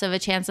have less of a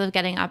chance of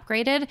getting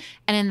upgraded.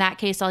 And in that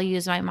case, I'll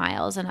use my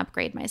miles and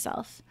upgrade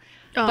myself.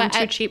 Oh, but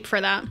I'm too cheap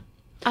for that.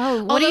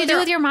 Oh, what do you do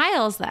with your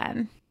miles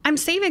then? I'm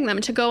saving them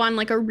to go on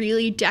a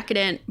really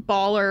decadent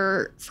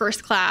baller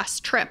first class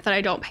trip that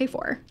I don't pay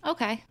for.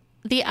 Okay.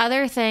 The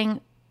other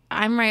thing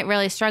I'm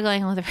really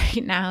struggling with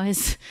right now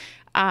is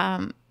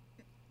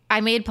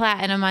I made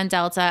platinum on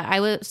Delta. I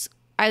was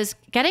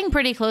getting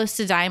pretty close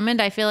to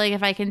diamond. I feel like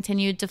if I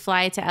continued to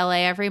fly to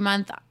LA every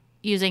month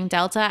using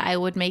Delta, I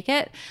would make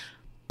it.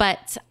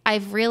 But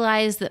I've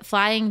realized that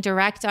flying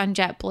direct on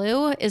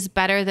JetBlue is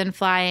better than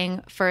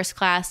flying first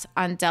class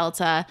on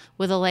Delta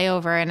with a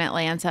layover in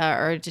Atlanta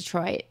or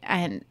Detroit,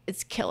 and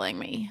it's killing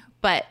me.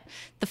 But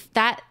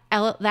that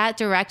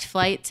direct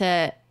flight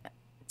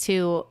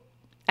to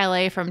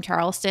LA from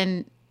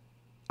Charleston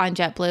on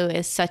JetBlue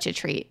is such a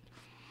treat.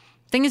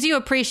 Things you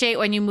appreciate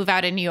when you move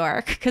out of New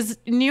York, because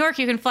in New York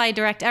you can fly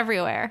direct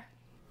everywhere.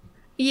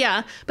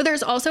 Yeah, but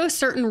there's also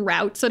certain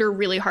routes that are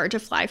really hard to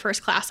fly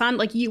first class on.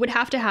 Like you would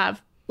have to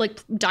have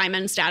like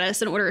diamond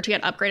status in order to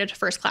get upgraded to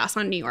first class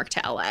on New York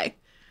to LA.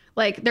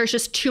 Like there's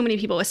just too many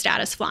people with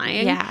status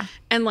flying. Yeah.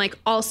 And like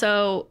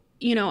also,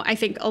 you know, I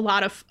think a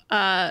lot of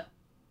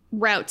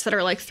routes that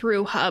are like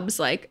through hubs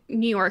like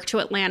New York to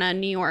Atlanta,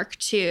 New York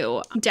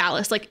to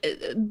Dallas, like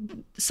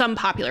some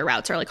popular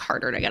routes are like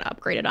harder to get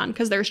upgraded on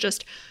because there's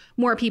just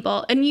more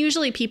people. And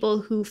usually people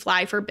who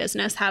fly for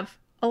business have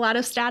a lot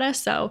of status.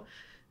 So,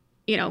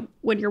 you know,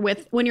 when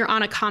you're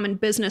on a common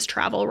business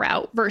travel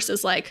route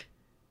versus like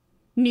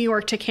New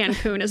York to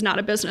Cancun is not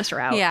a business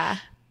route. Yeah.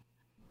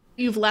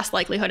 You have less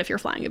likelihood if you're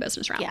flying a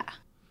business route. Yeah.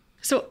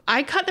 So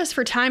I cut this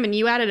for time and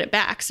you added it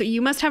back. So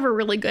you must have a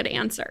really good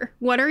answer.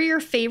 What are your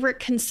favorite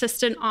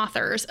consistent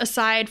authors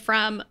aside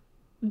from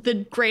the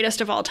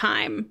greatest of all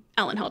time,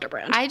 Elin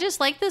Hilderbrand? I just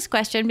like this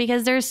question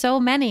because there's so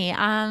many.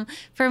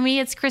 For me,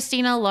 it's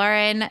Christina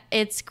Lauren,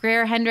 it's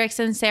Greer Hendricks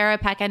and Sarah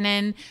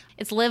Pekkanen,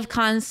 it's Liv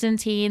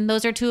Constantine.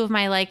 Those are some of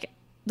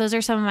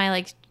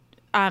my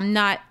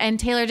and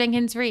Taylor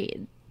Jenkins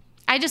Reid.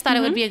 I just thought it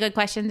would be a good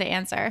question to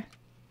answer.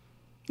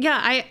 Yeah,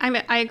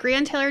 I agree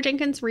on Taylor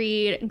Jenkins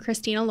Reid and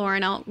Christina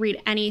Lauren. I'll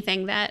read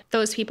anything that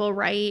those people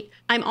write.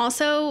 I'm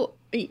also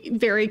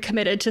very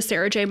committed to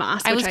Sarah J.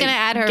 Maas. I was going to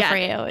add her for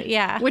you.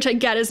 Yeah. Which I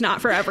get is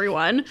not for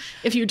everyone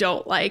if you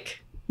don't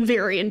like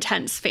very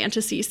intense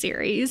fantasy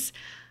series.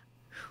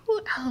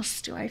 Who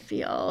else do I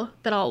feel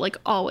that I'll like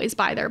always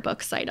buy their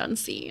book sight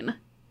unseen?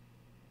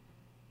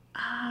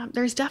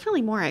 There's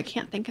definitely more. I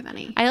can't think of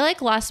any. I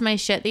like lost my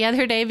shit the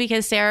other day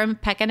because Sarah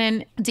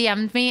Pekkanen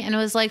DM'd me and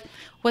was like,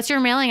 what's your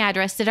mailing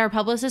address? Did our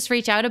publicist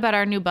reach out about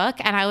our new book?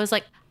 And I was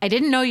like, I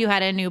didn't know you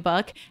had a new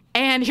book.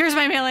 And here's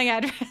my mailing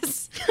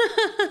address.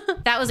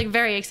 That was like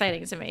very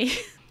exciting to me.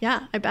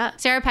 Yeah, I bet.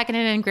 Sarah Pekkanen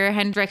and Greer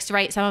Hendricks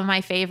write some of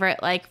my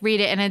favorite, like, read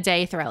it in a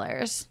day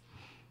thrillers.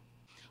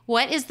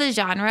 What is the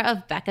genre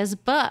of Becca's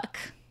book?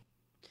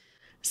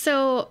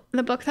 So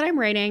the book that I'm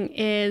writing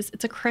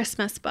it's a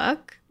Christmas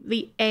book.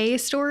 The A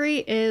story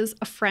is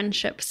a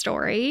friendship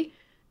story.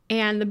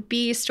 And the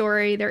B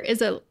story, there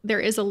is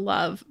a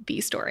love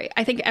B story.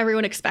 I think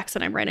everyone expects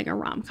that I'm writing a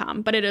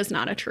rom-com, but it is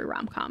not a true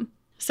rom-com.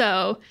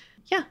 So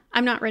yeah,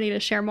 I'm not ready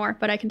to share more,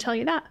 but I can tell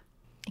you that.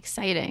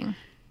 Exciting.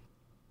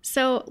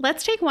 So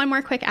let's take one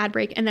more quick ad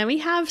break, and then we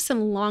have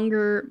some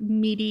longer,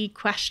 meaty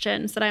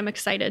questions that I'm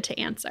excited to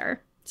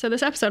answer. So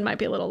this episode might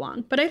be a little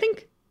long, but I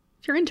think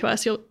if you're into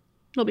us,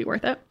 it'll be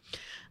worth it.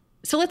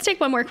 So let's take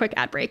one more quick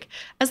ad break.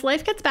 As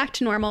life gets back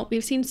to normal,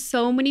 we've seen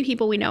so many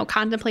people we know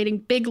contemplating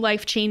big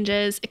life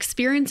changes,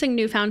 experiencing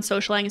newfound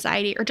social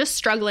anxiety, or just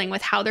struggling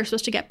with how they're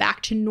supposed to get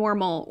back to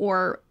normal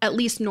or at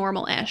least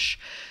normal-ish.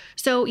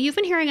 So you've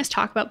been hearing us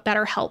talk about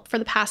BetterHelp for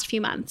the past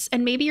few months,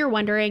 and maybe you're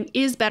wondering,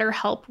 is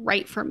BetterHelp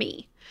right for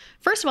me?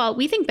 First of all,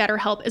 we think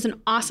BetterHelp is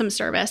an awesome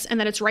service and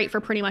that it's right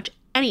for pretty much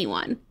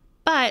anyone.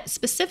 But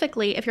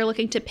specifically, if you're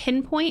looking to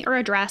pinpoint or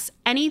address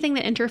anything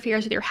that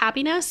interferes with your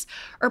happiness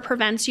or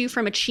prevents you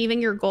from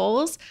achieving your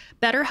goals,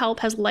 BetterHelp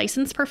has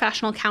licensed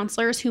professional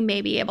counselors who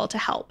may be able to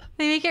help.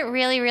 They make it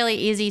really, really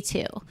easy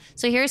too.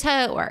 So here's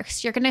how it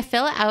works. You're going to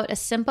fill out a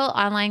simple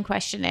online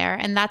questionnaire,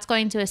 and that's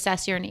going to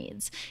assess your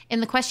needs. In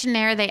the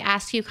questionnaire, they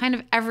ask you kind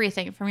of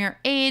everything from your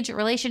age,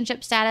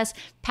 relationship status,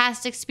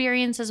 past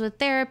experiences with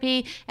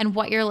therapy, and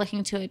what you're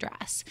looking to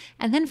address.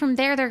 And then from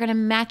there, they're going to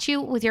match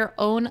you with your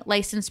own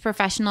licensed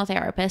professional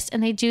therapist,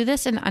 and they do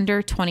this in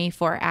under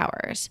 24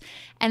 hours.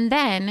 And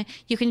then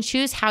you can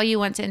choose how you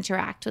want to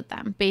interact with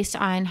them based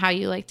on how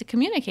you like to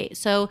communicate.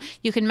 So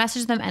you can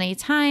message them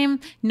anytime,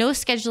 no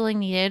scheduling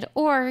needed,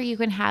 or you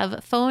can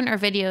have phone or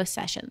video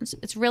sessions.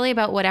 It's really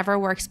about whatever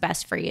works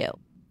best for you.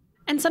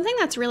 And something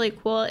that's really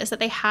cool is that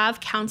they have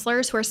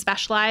counselors who are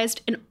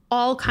specialized in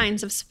all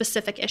kinds of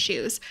specific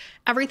issues.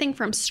 Everything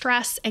from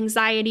stress,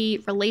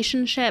 anxiety,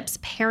 relationships,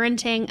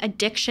 parenting,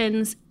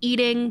 addictions,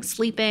 eating,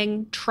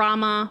 sleeping,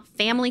 trauma,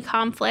 family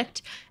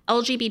conflict,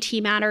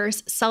 LGBT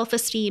matters,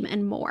 self-esteem,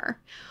 and more.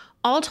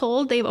 All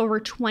told, they have over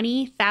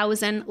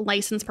 20,000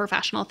 licensed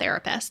professional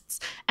therapists.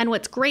 And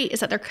what's great is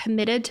that they're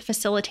committed to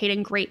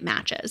facilitating great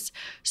matches.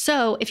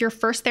 So if your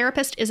first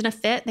therapist isn't a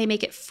fit, they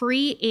make it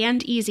free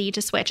and easy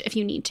to switch if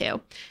you need to.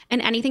 And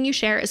anything you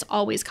share is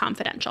always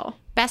confidential.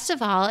 Best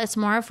of all, it's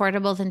more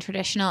affordable than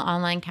traditional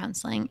online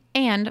counseling,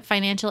 and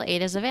financial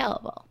aid is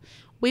available.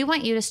 We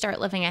want you to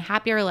start living a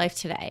happier life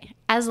today.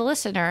 As a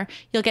listener,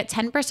 you'll get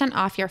 10%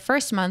 off your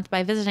first month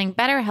by visiting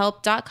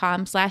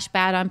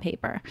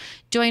betterhelp.com/badonpaper.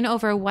 Join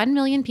over 1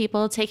 million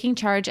people taking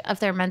charge of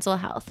their mental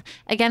health.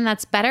 Again,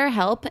 that's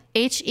BetterHelp,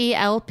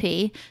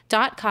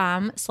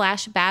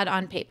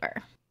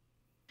 HELP.com/badonpaper.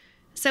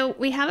 So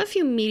we have a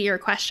few meteor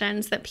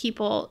questions that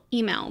people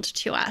emailed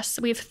to us.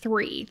 We have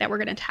 3 that we're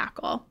going to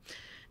tackle.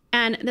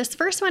 And this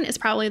first one is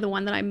probably the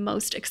one that I'm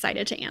most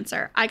excited to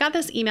answer. I got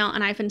this email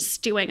and I've been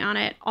stewing on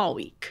it all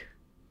week.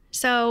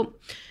 So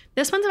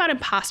this one's about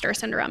imposter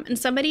syndrome. And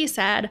somebody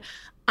said,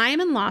 I am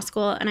in law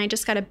school and I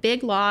just got a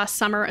big law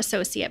summer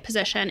associate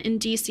position in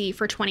DC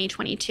for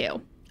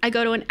 2022. I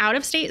go to an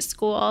out-of-state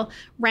school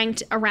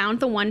ranked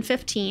around the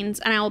 115s,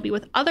 and I will be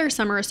with other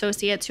summer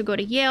associates who go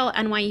to Yale,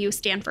 NYU,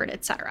 Stanford,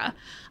 etc.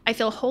 I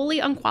feel wholly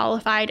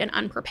unqualified and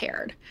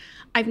unprepared.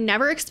 I've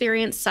never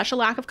experienced such a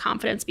lack of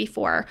confidence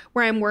before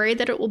where I'm worried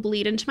that it will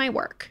bleed into my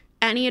work.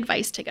 Any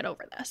advice to get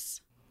over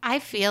this? I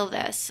feel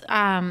this.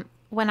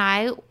 When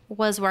I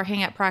was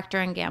working at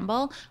Procter &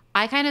 Gamble,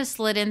 I kind of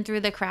slid in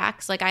through the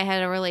cracks. Like, I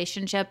had a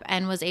relationship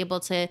and was able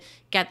to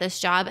get this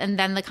job. And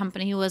then the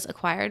company was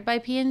acquired by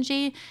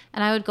P&G.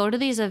 And I would go to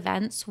these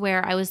events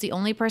where I was the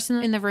only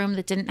person in the room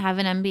that didn't have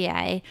an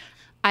MBA.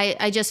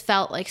 I just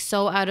felt like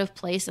so out of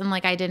place and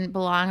like I didn't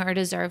belong or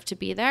deserve to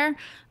be there.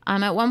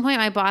 At one point,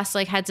 my boss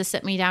like had to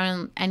sit me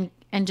down and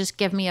just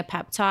give me a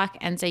pep talk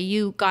and say,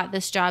 you got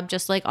this job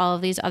just like all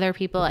of these other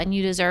people and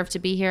you deserve to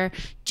be here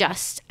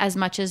just as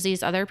much as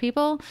these other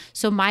people.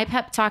 So my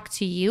pep talk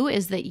to you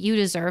is that you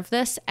deserve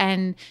this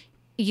and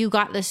you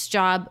got this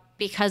job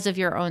because of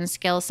your own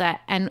skill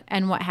set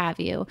and what have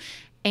you.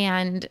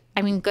 And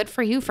I mean, good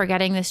for you for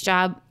getting this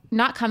job,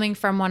 not coming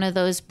from one of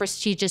those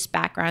prestigious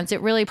backgrounds. It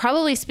really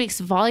probably speaks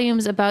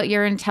volumes about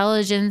your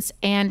intelligence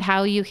and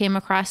how you came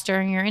across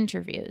during your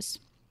interviews.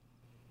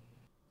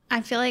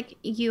 I feel like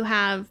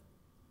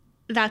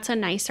that's a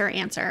nicer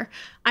answer.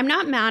 I'm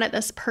not mad at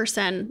this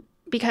person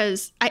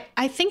because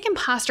I think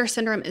imposter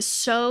syndrome is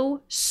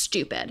so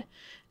stupid.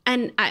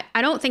 And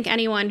I don't think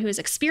anyone who's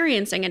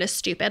experiencing it is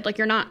stupid. Like,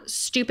 you're not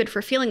stupid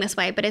for feeling this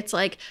way, but it's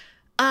like,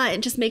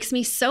 it just makes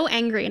me so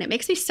angry. And it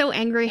makes me so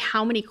angry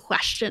how many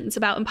questions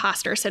about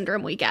imposter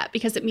syndrome we get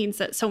because it means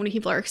that so many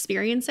people are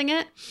experiencing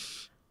it.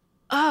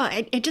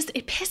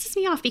 It pisses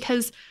me off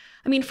because,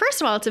 I mean,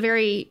 first of all,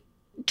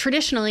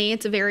 traditionally,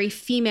 it's a very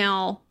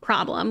female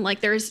problem. Like,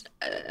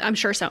 I'm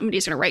sure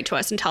somebody's going to write to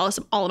us and tell us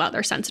all about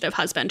their sensitive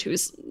husband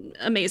who's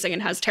amazing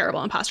and has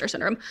terrible imposter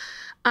syndrome.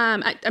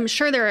 I'm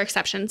sure there are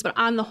exceptions, but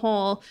on the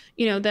whole,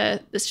 the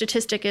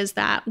statistic is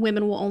that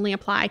women will only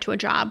apply to a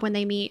job when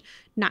they meet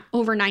not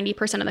over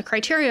 90% of the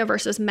criteria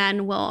versus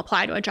men will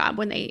apply to a job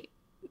when they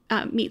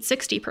meet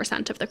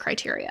 60% of the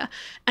criteria.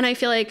 And I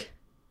feel like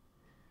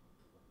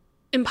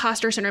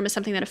imposter syndrome is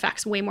something that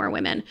affects way more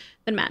women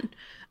than men.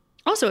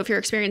 Also, if you're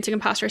experiencing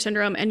imposter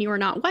syndrome and you are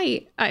not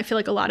white, I feel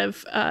like a lot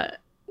of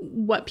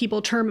what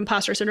people term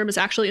imposter syndrome is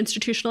actually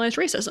institutionalized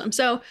racism.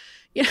 So,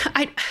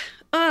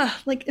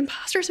 like,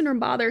 imposter syndrome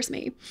bothers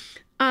me.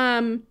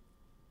 And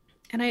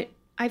I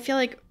feel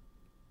like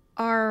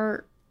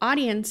our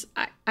audience,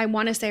 I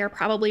want to say, are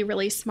probably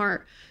really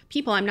smart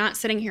people. I'm not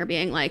sitting here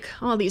being like,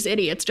 oh, these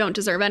idiots don't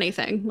deserve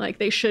anything. Like,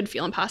 they should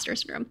feel imposter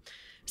syndrome.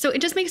 So it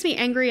just makes me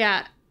angry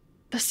at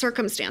the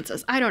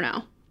circumstances. I don't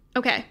know.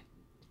 Okay,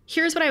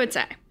 here's what I would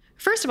say.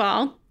 First of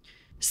all,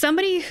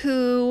 somebody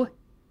who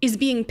is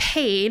being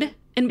paid,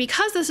 and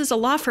because this is a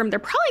law firm, they're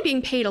probably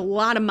being paid a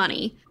lot of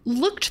money,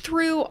 looked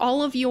through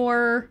all of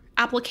your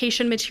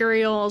application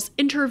materials,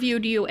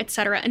 interviewed you,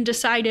 etc., and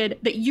decided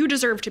that you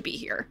deserve to be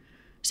here.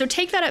 So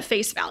take that at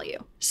face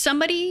value.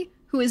 Somebody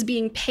who is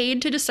being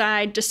paid to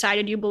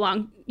decided you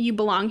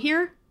belong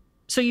here,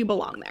 so you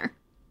belong there.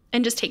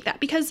 And just take that,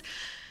 because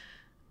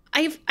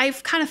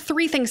I've kind of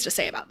 3 things to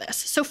say about this.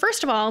 So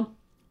first of all,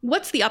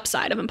 what's the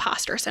upside of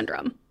imposter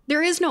syndrome?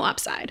 There is no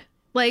upside.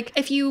 Like,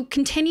 if you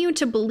continue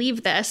to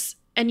believe this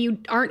and you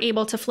aren't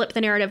able to flip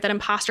the narrative that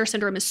imposter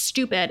syndrome is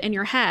stupid in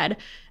your head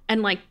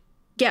and like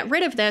get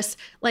rid of this,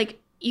 like,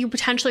 you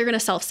potentially are going to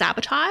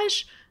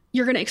self-sabotage.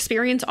 You're going to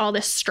experience all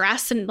this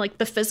stress and like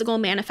the physical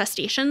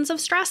manifestations of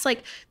stress.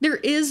 Like, there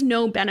is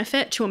no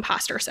benefit to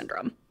imposter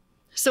syndrome.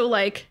 So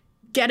like,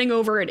 getting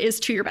over it is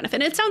to your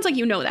benefit. And it sounds like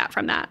you know that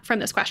from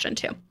this question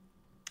too.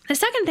 The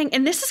second thing,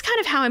 and this is kind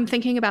of how I'm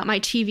thinking about my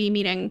TV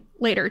meeting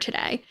later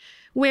today,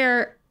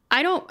 where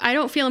I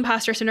don't feel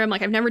imposter syndrome.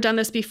 Like, I've never done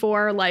this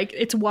before. Like,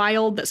 it's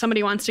wild that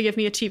somebody wants to give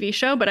me a TV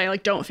show, but I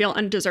like don't feel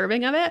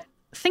undeserving of it.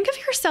 Think of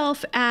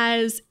yourself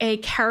as a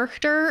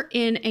character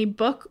in a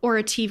book or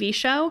a TV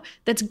show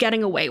that's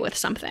getting away with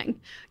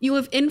something. You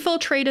have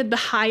infiltrated the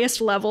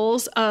highest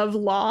levels of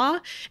law,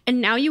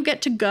 and now you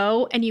get to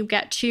go and you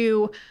get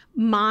to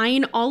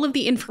mine all of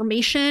the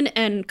information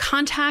and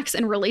contacts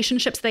and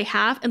relationships they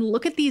have and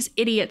look at these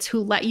idiots who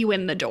let you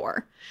in the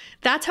door.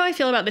 That's how I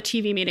feel about the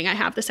TV meeting I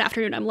have this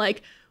afternoon. I'm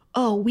like,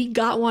 oh, we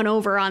got one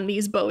over on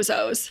these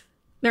bozos.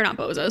 They're not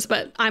bozos,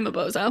 but I'm a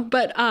bozo.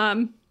 But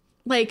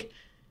like,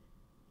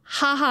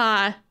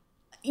 haha,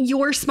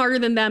 you're smarter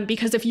than them,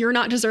 because if you're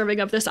not deserving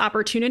of this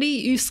opportunity,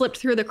 you slipped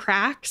through the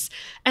cracks,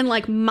 and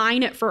like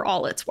mine it for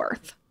all it's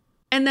worth.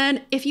 And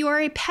then if you are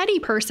a petty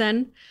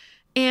person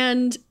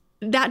and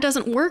that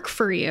doesn't work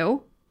for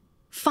you,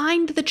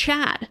 find the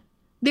Chad.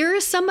 There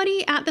is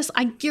somebody at this,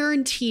 I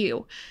guarantee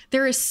you,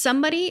 there is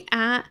somebody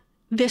at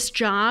this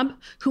job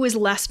who is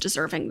less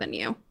deserving than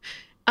you.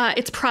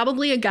 It's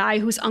probably a guy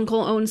whose uncle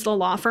owns the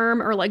law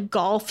firm or like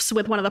golfs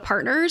with one of the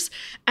partners.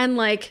 And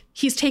like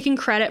he's taking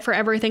credit for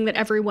everything that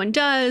everyone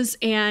does.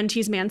 And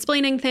he's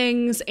mansplaining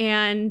things.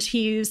 And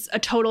he's a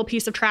total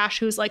piece of trash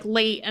who's like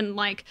late and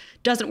like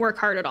doesn't work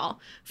hard at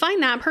all.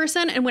 Find that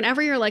person. And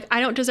whenever you're like,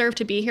 I don't deserve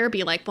to be here,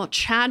 be like, well,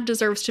 Chad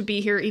deserves to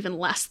be here even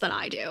less than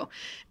I do.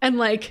 And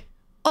like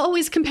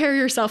always compare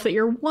yourself that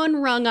you're one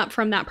rung up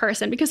from that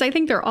person, because I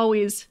think there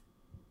always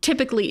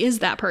typically is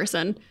that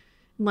person.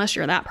 Unless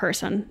you're that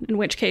person, in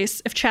which case,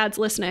 if Chad's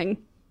listening,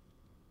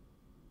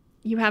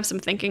 you have some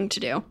thinking to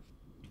do.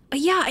 But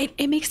yeah,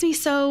 it makes me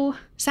so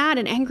sad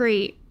and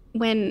angry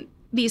when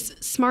these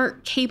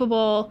smart,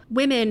 capable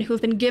women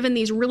who've been given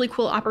these really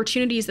cool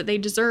opportunities that they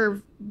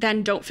deserve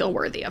then don't feel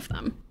worthy of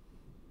them.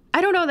 I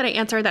don't know that I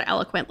answered that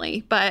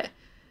eloquently, but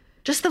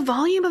just the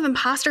volume of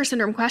imposter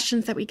syndrome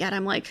questions that we get,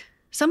 I'm like,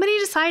 somebody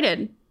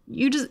decided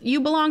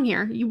you belong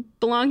here. You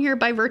belong here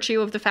by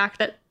virtue of the fact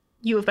that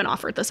you have been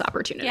offered this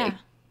opportunity. Yeah.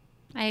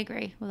 I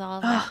agree with all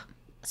of that.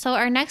 So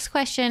our next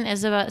question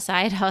is about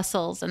side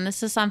hustles. And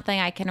this is something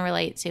I can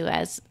relate to,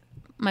 as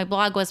my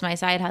blog was my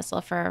side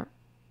hustle for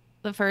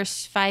the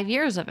first 5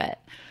 years of it.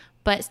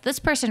 But this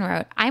person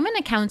wrote, I'm an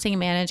accounting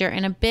manager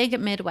in a big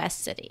Midwest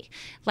city.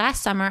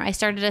 Last summer, I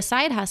started a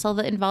side hustle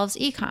that involves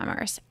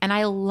e-commerce, and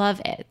I love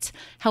it.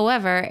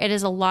 However, it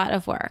is a lot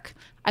of work.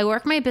 I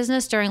work my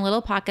business during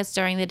little pockets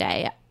during the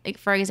day. Like,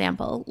 for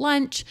example,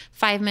 lunch,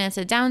 5 minutes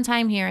of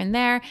downtime here and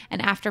there,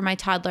 and after my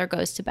toddler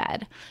goes to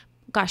bed.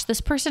 Gosh,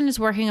 this person is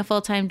working a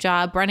full-time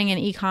job, running an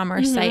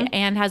e-commerce site,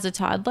 and has a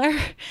toddler.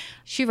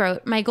 She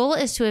wrote, my goal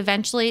is to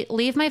eventually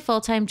leave my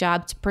full-time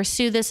job to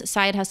pursue this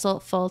side hustle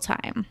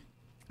full-time.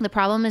 The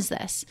problem is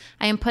this.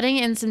 I am putting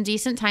in some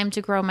decent time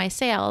to grow my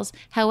sales.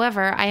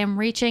 However, I am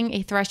reaching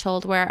a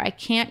threshold where I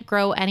can't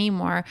grow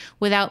anymore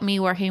without me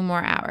working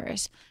more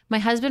hours. My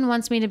husband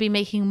wants me to be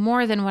making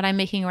more than what I'm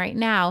making right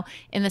now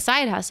in the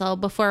side hustle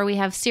before we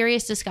have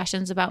serious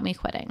discussions about me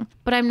quitting.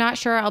 But I'm not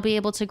sure I'll be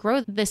able to grow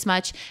this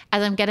much,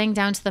 as I'm getting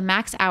down to the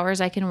max hours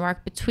I can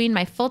work between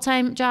my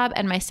full-time job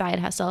and my side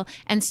hustle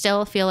and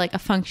still feel like a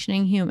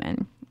functioning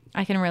human.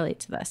 I can relate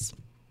to this.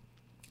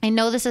 I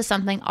know this is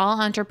something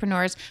all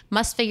entrepreneurs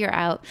must figure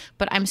out,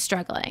 but I'm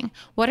struggling.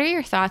 What are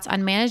your thoughts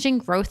on managing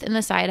growth in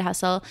the side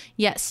hustle,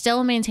 yet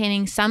still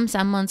maintaining some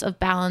semblance of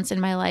balance in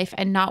my life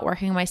and not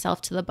working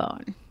myself to the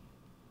bone?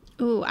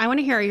 Ooh, I want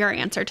to hear your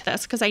answer to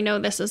this, because I know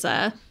this is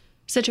a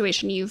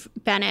situation you've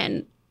been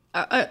in,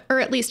 or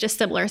at least a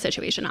similar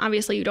situation.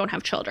 Obviously, you don't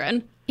have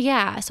children.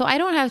 Yeah, so I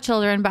don't have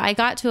children, but I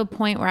got to a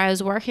point where I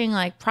was working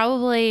like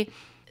probably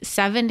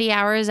 70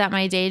 hours at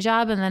my day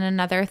job and then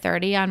another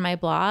 30 on my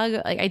blog.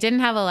 Like, I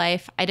didn't have a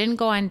life. I didn't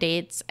go on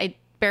dates. I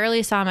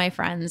barely saw my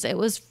friends. It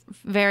was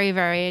very,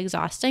 very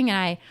exhausting.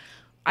 And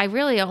I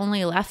really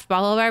only left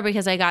BaubleBar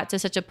because I got to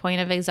such a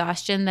point of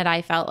exhaustion that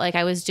I felt like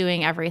I was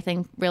doing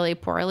everything really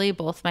poorly,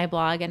 both my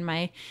blog and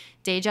my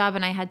day job,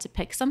 and I had to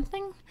pick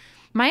something.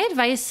 My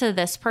advice to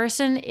this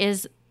person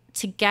is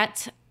to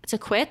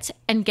quit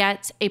and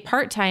get a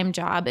part-time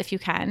job if you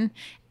can,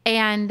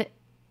 and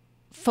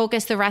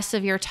focus the rest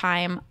of your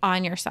time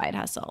on your side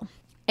hustle.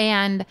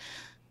 And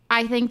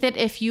I think that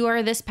if you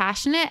are this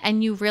passionate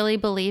and you really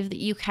believe that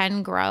you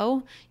can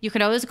grow, you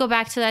can always go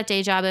back to that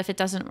day job if it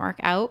doesn't work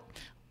out.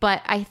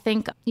 But I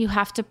think you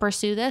have to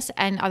pursue this,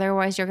 and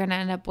otherwise you're going to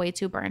end up way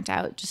too burnt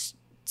out, just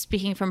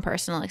speaking from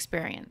personal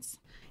experience.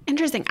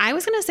 Interesting. I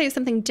was going to say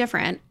something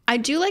different. I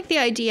do like the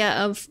idea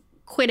of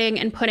quitting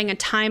and putting a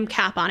time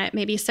cap on it,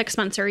 maybe 6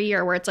 months or a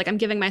year, where it's like, I'm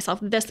giving myself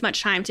this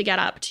much time to get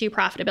up to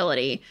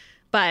profitability.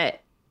 But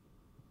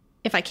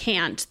if I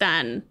can't,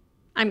 then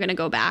I'm going to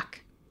go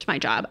back to my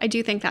job. I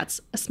do think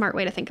that's a smart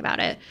way to think about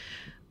it.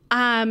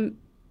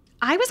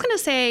 I was going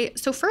to say,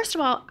 so first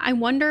of all, I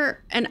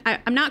wonder, and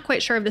I'm not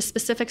quite sure of the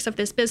specifics of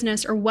this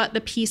business or what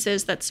the piece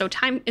is that's so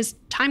time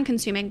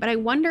consuming, but I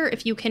wonder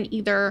if you can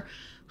either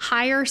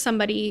hire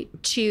somebody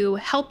to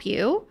help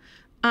you,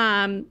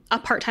 a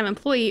part-time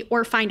employee,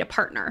 or find a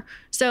partner.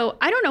 So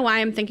I don't know why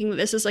I'm thinking that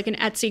this is like an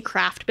Etsy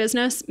craft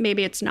business.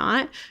 Maybe it's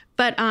not,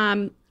 but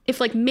if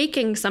like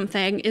making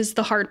something is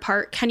the hard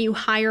part, can you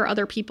hire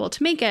other people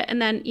to make it? And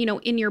then, you know,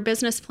 in your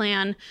business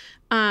plan,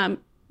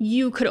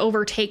 you could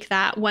overtake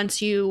that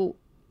once you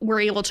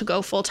were able to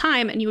go full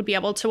time, and you would be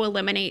able to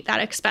eliminate that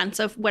expense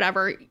of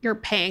whatever you're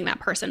paying that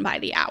person by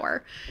the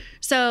hour.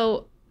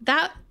 So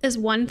that is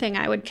one thing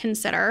I would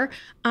consider.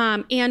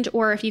 And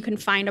or if you can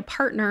find a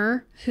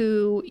partner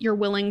who you're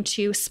willing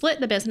to split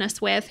the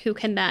business with, who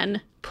can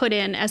then put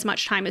in as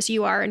much time as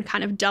you are and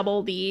kind of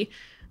double the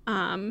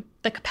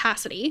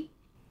capacity.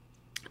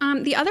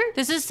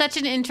 This is such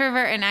an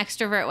introvert and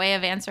extrovert way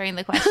of answering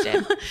the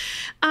question.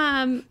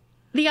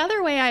 The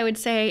other way I would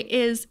say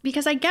is,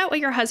 because I get what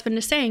your husband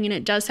is saying, and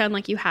it does sound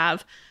like you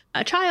have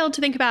a child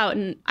to think about,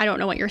 and I don't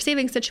know what your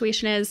saving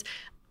situation is,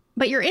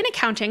 but you're in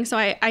accounting, so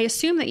I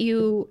assume that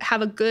you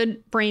have a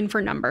good brain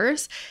for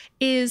numbers,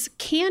 is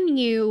can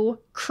you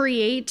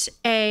create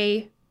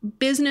a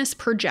business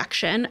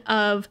projection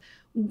of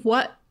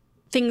what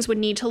things would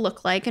need to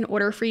look like in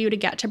order for you to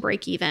get to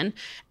break even?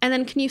 And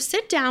then can you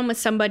sit down with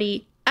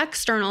somebody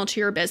external to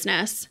your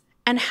business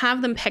and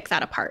have them pick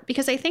that apart?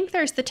 Because I think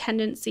there's the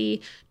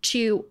tendency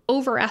to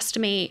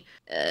overestimate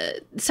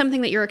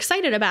something that you're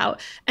excited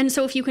about. And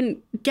so if you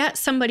can get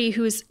somebody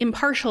who's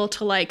impartial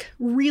to like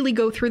really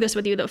go through this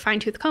with you, the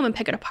fine-tooth comb, and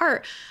pick it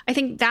apart, I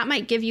think that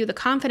might give you the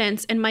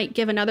confidence and might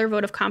give another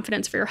vote of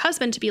confidence for your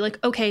husband to be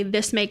like, okay,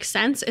 this makes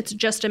sense. It's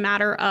just a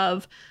matter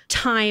of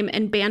time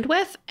and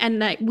bandwidth,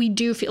 and that we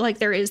do feel like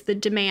there is the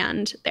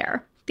demand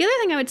there. The other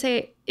thing I would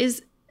say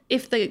is,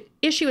 if the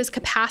issue is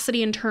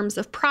capacity in terms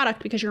of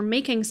product because you're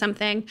making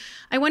something,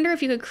 I wonder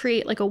if you could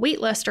create like a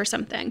wait list or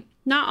something.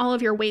 Not all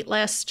of your wait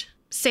list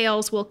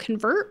sales will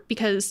convert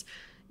because,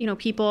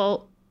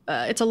 people,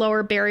 it's a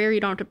lower barrier. You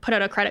don't have to put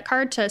out a credit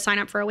card to sign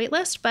up for a wait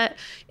list, but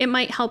it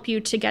might help you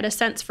to get a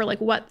sense for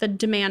like what the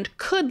demand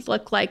could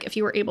look like if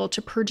you were able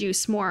to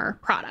produce more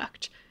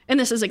product. And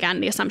this is, again,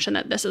 the assumption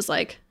that this is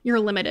like you're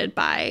limited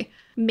by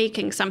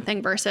making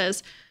something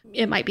versus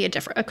it might be a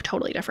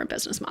totally different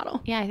business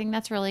model. Yeah, I think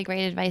that's really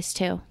great advice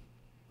too.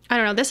 I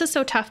don't know. This is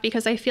so tough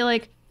because I feel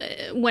like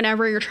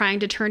whenever you're trying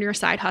to turn your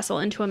side hustle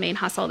into a main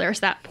hustle,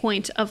 there's that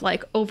point of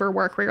like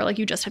overwork where you're like,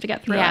 you just have to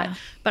get through it.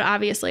 But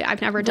obviously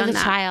I've never done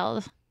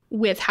that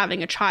with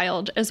having a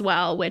child as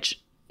well,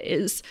 which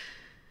is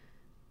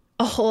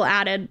a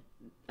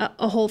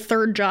whole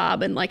third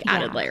job and like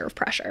added layer of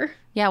pressure.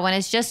 Yeah, when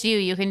it's just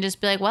you can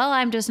just be like, well,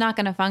 I'm just not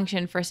going to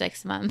function for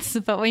 6 months.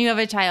 But when you have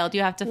a child,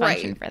 you have to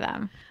function for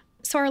them.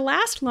 So our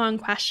last long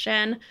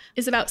question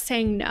is about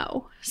saying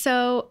no.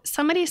 So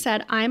somebody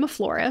said, I'm a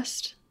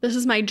florist. This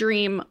is my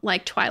dream,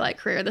 like Twilight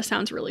career. This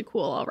sounds really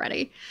cool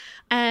already.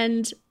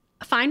 And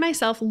find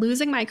myself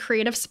losing my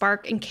creative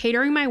spark and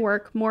catering my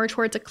work more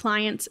towards a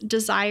client's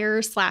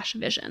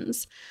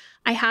desires/visions.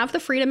 I have the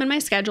freedom in my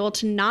schedule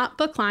to not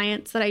book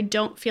clients that I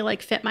don't feel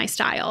like fit my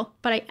style,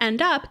 but I end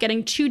up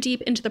getting too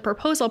deep into the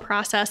proposal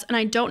process and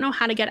I don't know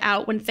how to get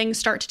out when things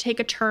start to take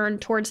a turn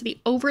towards the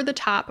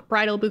over-the-top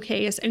bridal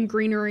bouquets and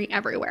greenery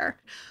everywhere.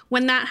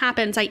 When that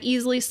happens, I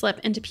easily slip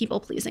into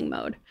people-pleasing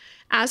mode.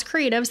 As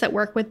creatives that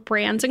work with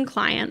brands and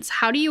clients,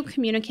 how do you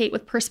communicate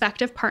with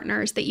prospective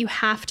partners that you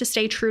have to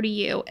stay true to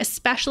you,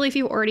 especially if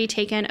you've already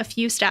taken a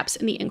few steps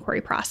in the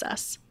inquiry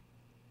process?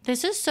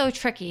 This is so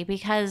tricky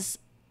because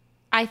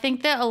I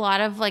think that a lot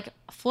of like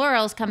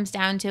florals comes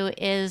down to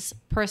is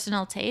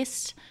personal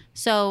taste.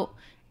 So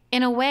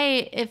in a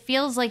way, it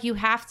feels like you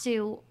have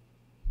to,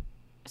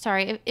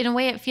 in a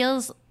way it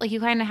feels like you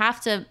kind of have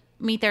to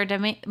meet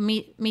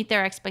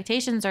their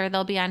expectations or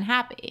they'll be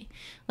unhappy.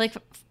 Like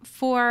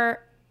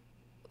for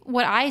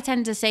what I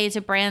tend to say to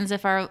brands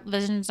if our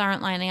visions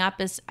aren't lining up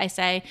is I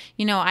say,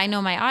 I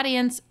know my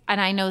audience and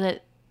I know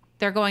that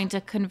they're going to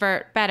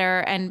convert better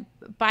and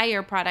buy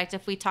your product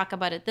if we talk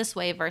about it this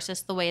way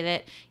versus the way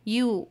that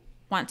you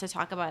want to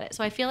talk about it.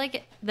 So I feel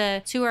like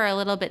the two are a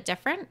little bit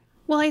different.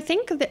 Well, I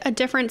think a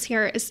difference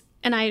here is,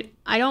 and I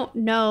don't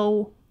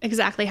know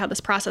exactly how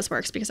this process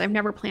works because I've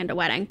never planned a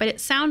wedding, but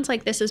it sounds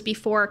like this is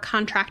before a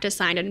contract is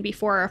signed and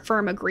before a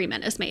firm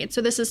agreement is made.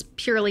 So this is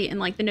purely in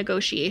like the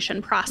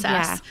negotiation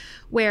process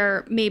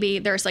where maybe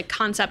there's like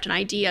concept and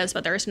ideas,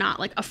 but there's not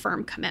like a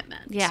firm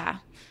commitment. Yeah.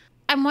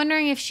 I'm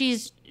wondering if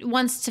she's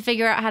wants to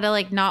figure out how to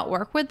like not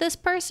work with this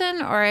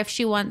person or if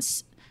she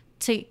wants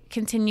to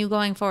continue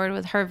going forward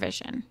with her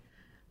vision.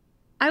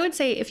 I would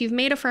say if you've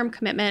made a firm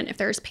commitment, if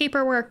there's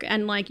paperwork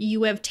and like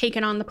you have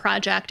taken on the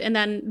project and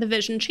then the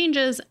vision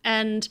changes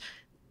and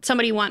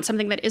somebody wants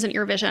something that isn't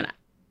your vision,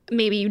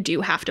 maybe you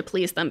do have to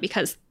please them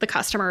because the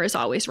customer is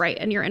always right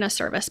and you're in a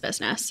service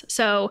business.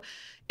 So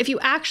if you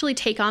actually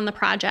take on the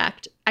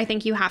project, I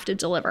think you have to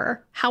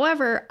deliver.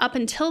 However, up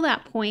until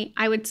that point,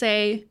 I would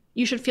say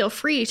you should feel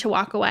free to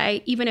walk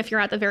away, even if you're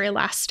at the very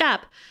last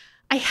step.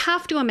 I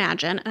have to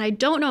imagine, and I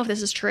don't know if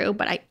this is true,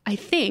 but I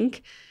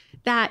think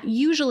that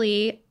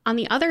usually on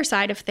the other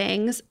side of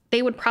things,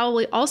 they would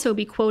probably also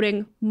be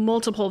quoting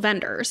multiple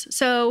vendors.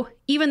 So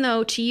even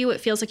though to you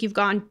it feels like you've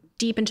gone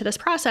deep into this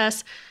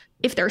process,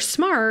 if they're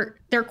smart,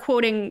 they're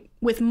quoting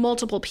with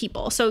multiple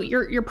people. So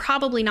you're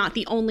probably not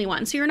the only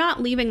one. So you're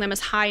not leaving them as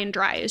high and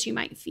dry as you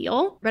might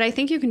feel. But I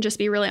think you can just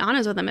be really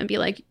honest with them and be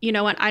like, you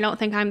know what? I don't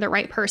think I'm the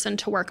right person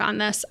to work on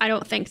this. I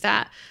don't think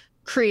that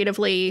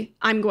creatively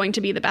I'm going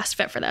to be the best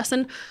fit for this.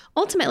 And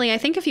ultimately, I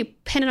think if you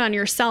pin it on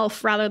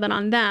yourself rather than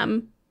on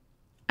them,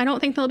 I don't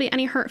think there'll be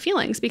any hurt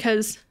feelings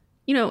because,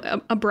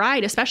 a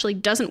bride especially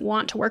doesn't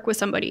want to work with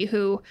somebody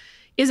who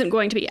isn't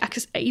going to be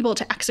able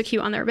to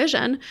execute on their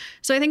vision.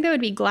 So I think they would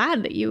be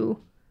glad that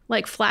you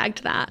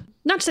flagged that.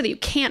 Not to say that you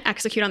can't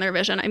execute on their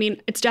vision. I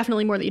mean, it's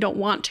definitely more that you don't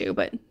want to,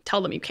 but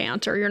tell them you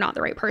can't or you're not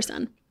the right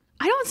person.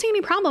 I don't see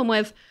any problem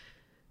with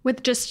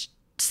just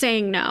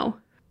saying no.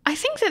 I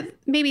think that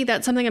maybe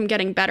that's something I'm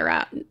getting better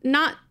at.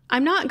 Not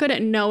I'm not good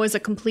at no as a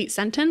complete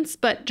sentence,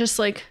 but just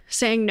like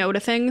saying no to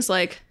things.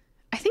 Like,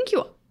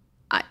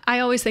 I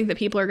always think that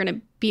people are going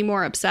to be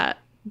more upset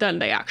than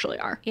they actually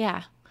are.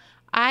 Yeah.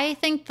 I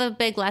think the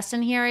big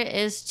lesson here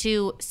is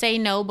to say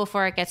no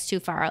before it gets too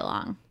far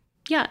along.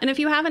 Yeah. And if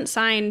you haven't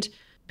signed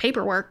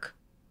paperwork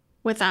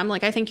with them,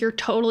 like, I think you're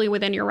totally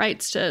within your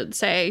rights to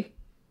say,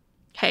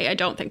 hey, I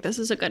don't think this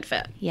is a good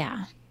fit.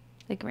 Yeah.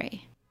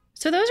 Agree.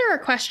 So those are our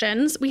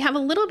questions. We have a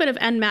little bit of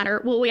end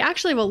matter. Well, we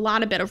actually have a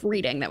lot of bit of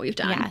reading that we've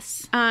done.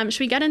 Yes. Should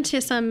we get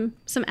into some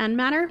end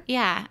matter?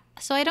 Yeah.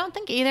 So I don't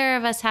think either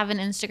of us have an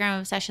Instagram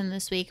obsession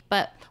this week,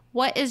 but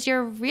what is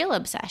your real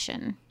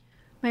obsession?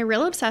 My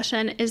real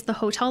obsession is the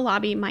hotel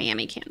lobby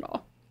Miami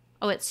candle.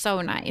 Oh, it's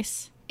so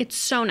nice. It's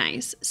so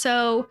nice.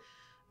 So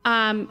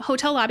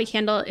Hotel Lobby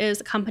Candle is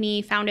a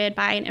company founded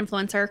by an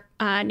influencer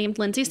named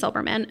Lindsay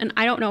Silberman. And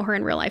I don't know her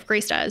in real life.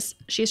 Grace does.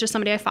 She's just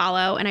somebody I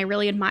follow, and I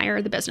really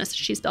admire the business that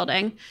she's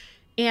building.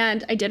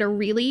 And I did a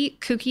really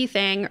kooky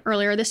thing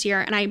earlier this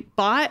year, and I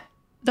bought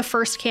the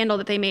first candle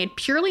that they made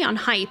purely on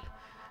hype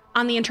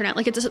on the internet.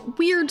 Like, it's a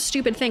weird,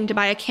 stupid thing to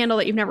buy a candle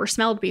that you've never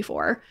smelled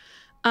before.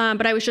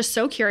 But I was just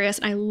so curious,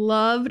 and I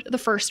loved the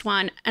first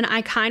one. And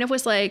I kind of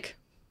was like,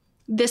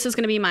 this is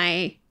going to be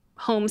my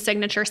home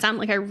signature scent.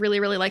 Like, I really,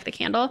 really like the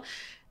candle.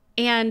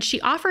 And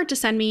she offered to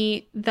send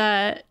me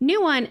the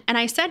new one. And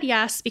I said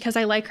yes, because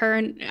I like her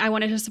and I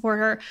wanted to support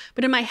her.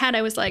 But in my head,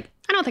 I was like,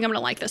 I don't think I'm going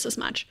to like this as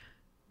much.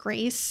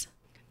 Grace.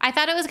 I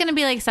thought it was going to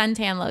be like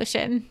suntan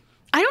lotion.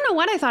 I don't know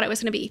what I thought it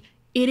was going to be.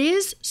 It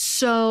is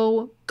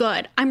so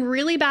good. I'm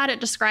really bad at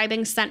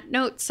describing scent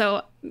notes,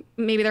 so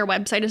maybe their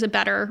website is a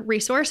better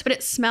resource, but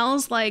it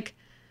smells like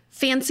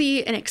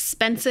fancy and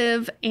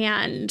expensive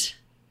and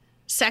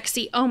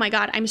sexy. Oh my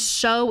God, I'm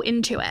so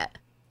into it.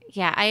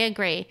 Yeah, I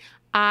agree.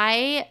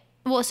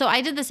 So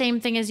I did the same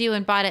thing as you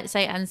and bought it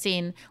sight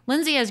unseen.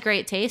 Lindsay has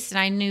great taste, and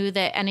I knew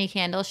that any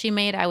candle she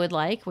made I would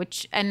like,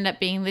 which ended up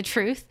being the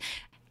truth.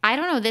 I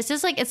don't know. This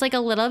is like, it's like a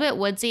little bit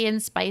woodsy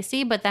and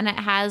spicy, but then it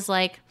has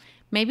like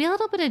maybe a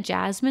little bit of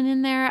jasmine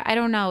in there. I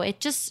don't know.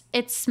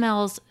 It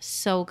smells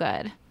so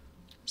good.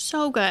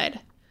 So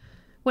good.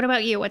 What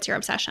about you? What's your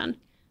obsession?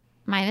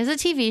 Mine is a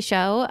TV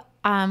show,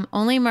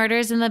 Only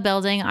Murders in the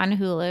Building on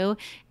Hulu.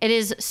 It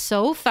is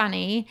so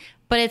funny,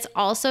 but it's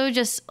also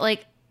just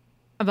like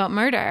about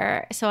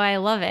murder. So I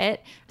love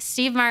it.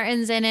 Steve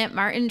Martin's in it,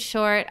 Martin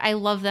Short. I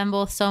love them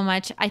both so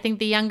much. I think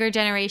the younger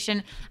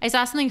generation, I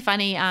saw something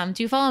funny.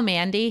 Do you follow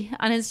Mandy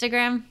on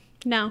Instagram?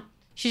 No.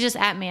 She's just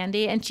at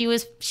Mandy, and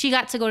she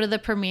got to go to the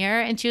premiere,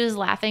 and she was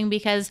laughing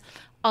because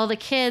all the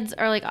kids,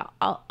 or like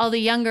all the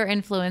younger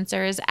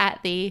influencers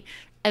at the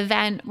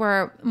event,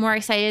 were more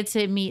excited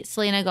to meet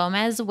Selena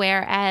Gomez,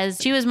 whereas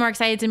she was more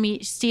excited to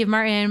meet Steve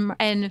Martin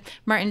and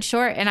Martin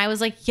Short. And I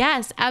was like,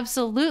 yes,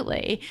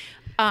 absolutely.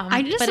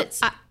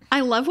 I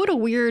love what a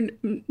weird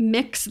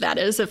mix that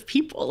is of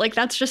people. Like,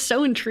 that's just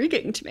so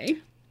intriguing to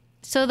me.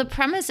 So the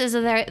premise is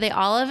that they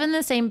all live in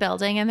the same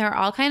building, and they're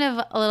all kind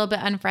of a little bit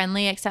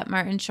unfriendly, except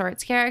Martin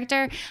Short's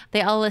character.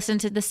 They all listen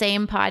to the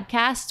same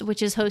podcast,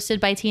 which is hosted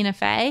by Tina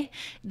Fey.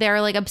 They're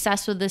like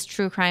obsessed with this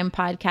true crime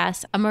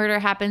podcast. A murder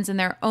happens in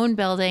their own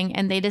building,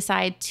 and they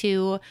decide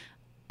to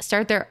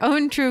start their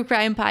own true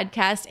crime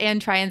podcast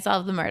and try and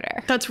solve the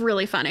murder. That's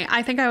really funny.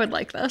 I think I would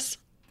like this.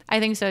 I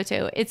think so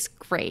too. It's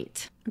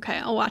great. Okay,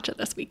 I'll watch it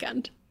this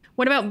weekend.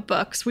 What about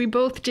books? We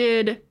both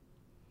did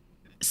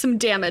some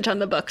damage on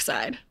the book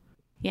side.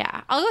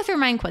 Yeah, I'll go through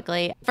mine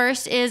quickly.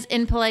 First is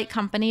In Polite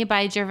Company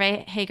by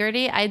Gervais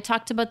Hagerty. I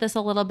talked about this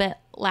a little bit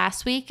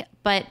last week,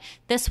 but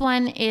this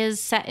one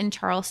is set in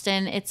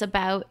Charleston. It's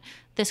about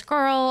this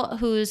girl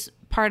who's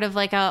part of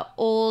like a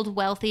old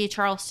wealthy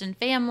Charleston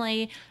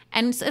family,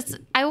 and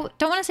I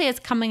don't want to say it's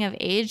coming of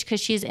age, because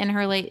she's in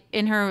her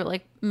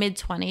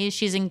mid-20s.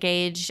 She's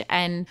engaged,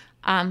 and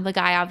the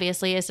guy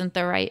obviously isn't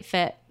the right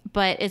fit,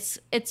 but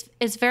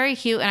it's very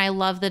cute, and I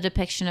love the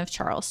depiction of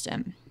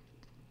Charleston.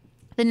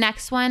 The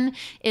next one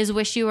is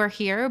Wish You Were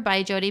Here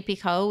by Jodi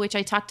Picoult, which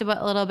I talked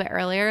about a little bit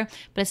earlier,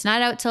 but it's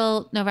not out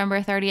till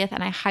November 30th,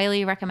 and I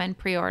highly recommend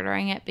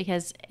pre-ordering it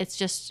because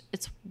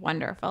it's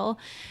wonderful.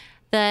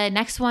 The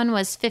next one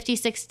was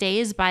 56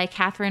 Days by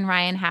Catherine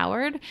Ryan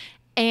Howard,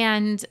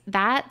 and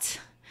that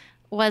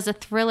was a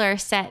thriller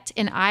set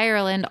in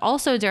Ireland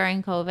also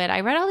during COVID.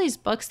 I read all these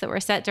books that were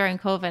set during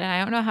COVID, and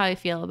I don't know how I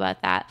feel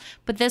about that.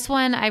 But this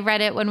one, I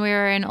read it when we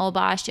were in Old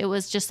Bosch. It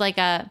was just like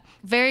a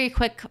very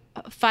quick,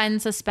 fun,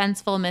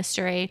 suspenseful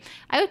mystery.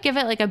 I would give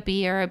it like a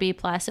B or a B+.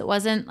 It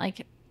wasn't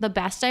like the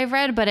best I've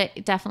read, but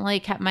it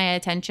definitely kept my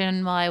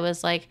attention while I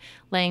was like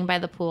laying by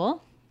the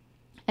pool.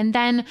 And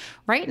then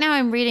right now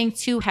I'm reading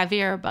two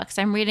heavier books.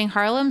 I'm reading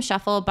Harlem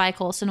Shuffle by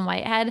Colson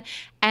Whitehead.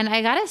 And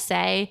I gotta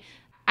say,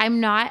 I'm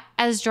not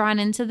as drawn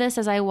into this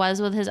as I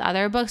was with his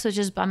other books, which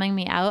is bumming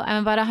me out.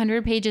 I'm about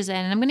 100 pages in,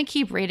 and I'm going to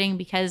keep reading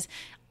because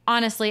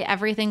honestly,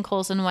 everything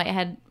Colson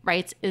Whitehead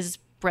writes is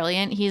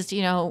brilliant. He's,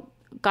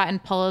 gotten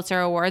Pulitzer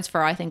Awards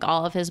for, I think,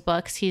 all of his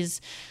books.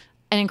 He's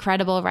an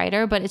incredible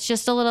writer, but it's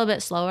just a little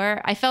bit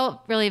slower. I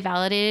felt really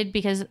validated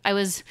because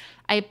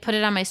I put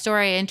it on my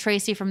story and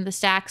Tracy from the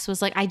Stacks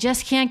was like, I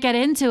just can't get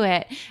into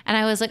it. And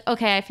I was like,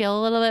 okay, I feel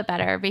a little bit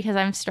better because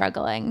I'm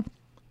struggling.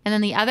 And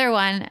then the other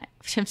one,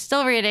 which I'm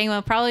still reading,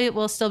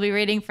 will still be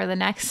reading for the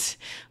next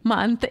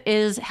month,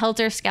 is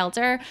Helter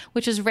Skelter,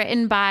 which was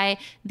written by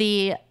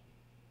the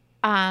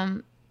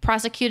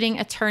prosecuting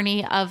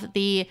attorney of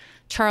the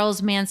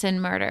Charles Manson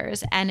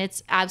murders. And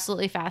it's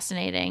absolutely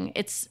fascinating.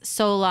 It's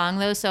so long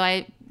though. So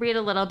I read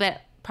a little bit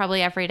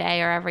probably every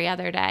day or every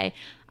other day.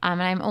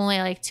 And I'm only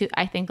like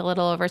I think a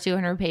little over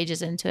 200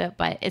 pages into it,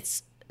 but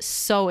it's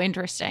so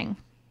interesting.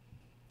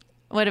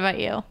 What about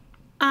you?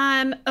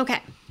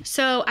 Okay.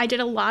 So I did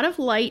a lot of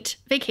light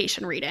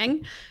vacation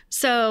reading.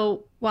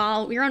 So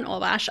while we were on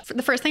Olbash,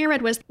 the first thing I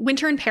read was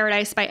Winter in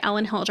Paradise by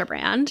Ellen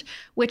Hildebrand,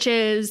 which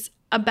is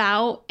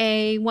about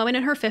a woman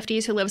in her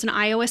 50s who lives in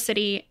Iowa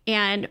City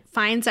and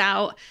finds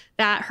out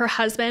that her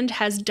husband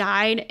has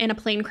died in a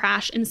plane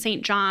crash in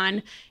St.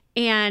 John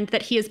and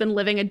that he has been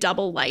living a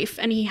double life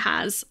and he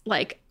has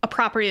like a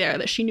property there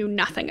that she knew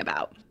nothing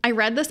about. I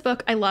read this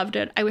book. I loved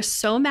it. I was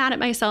so mad at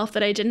myself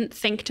that I didn't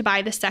think to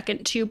buy the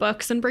second 2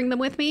 books and bring them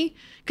with me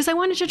because I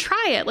wanted to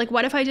try it. Like,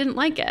 what if I didn't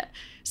like it?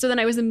 So then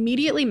I was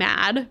immediately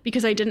mad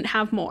because I didn't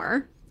have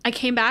more. I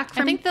came back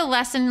from... I think the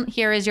lesson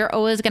here is you're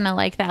always going to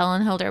like the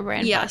Ellen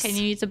Hildebrand book and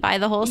you need to buy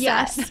the whole set.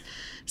 Yes.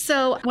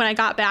 So when I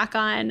got back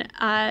on...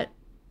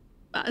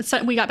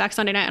 we got back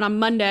Sunday night, and on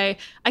Monday,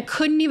 I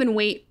couldn't even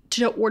wait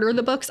to order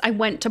the books. I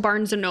went to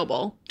Barnes &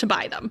 Noble to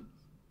buy them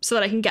so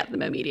that I can get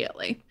them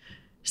immediately.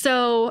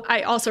 So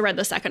I also read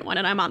the second one,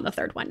 and I'm on the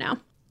third one now.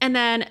 And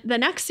then the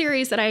next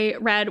series that I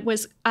read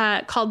was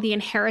called The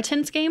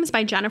Inheritance Games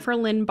by Jennifer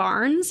Lynn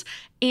Barnes.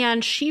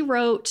 And she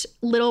wrote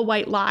Little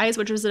White Lies,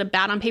 which was a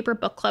Bad on Paper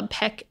book club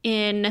pick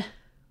in...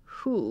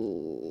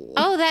 Who?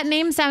 Oh, that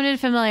name sounded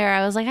familiar.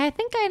 I was like, I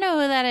think I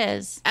know who that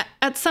is.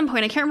 At some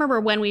point, I can't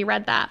remember when we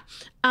read that.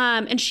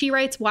 And she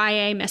writes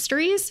YA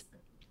mysteries.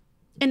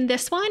 And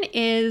this one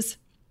is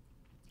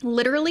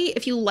literally,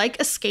 if you like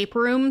escape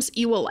rooms,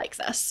 you will like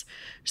this.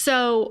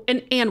 So,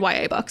 and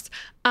YA books.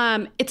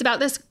 It's about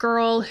this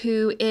girl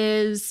who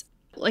is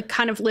like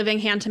kind of living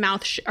hand to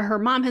mouth. Her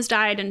mom has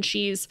died and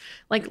she's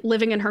like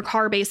living in her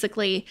car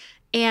basically.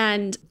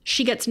 And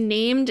she gets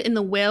named in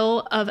the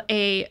will of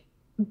a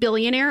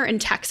billionaire in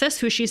Texas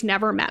who she's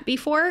never met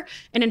before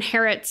and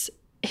inherits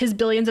his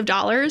billions of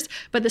dollars.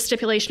 But the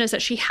stipulation is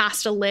that she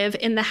has to live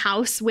in the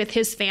house with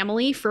his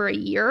family for a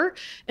year.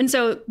 And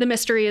so the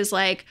mystery is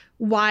like,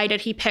 why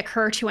did he pick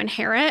her to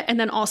inherit? And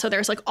then also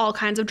there's like all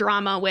kinds of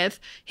drama with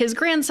his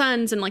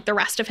grandsons and like the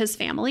rest of his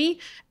family.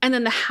 And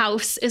then the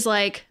house is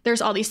like,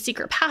 there's all these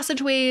secret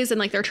passageways and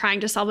like they're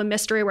trying to solve a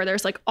mystery where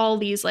there's like all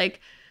these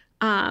like,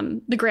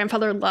 the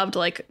grandfather loved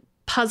like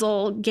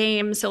puzzle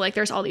games. So like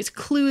there's all these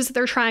clues that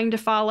they're trying to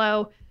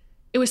follow.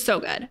 It was so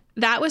good.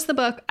 That was the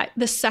book.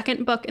 The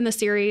second book in the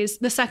series,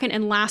 the second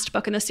and last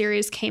book in the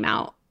series came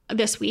out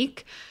this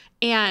week.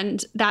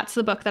 And that's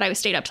the book that I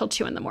stayed up till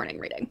 2 a.m.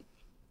 reading.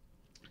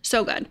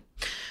 So good.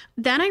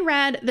 Then I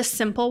read The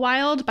Simple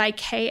Wild by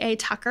K.A.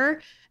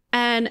 Tucker.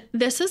 And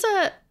this is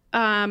a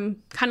kind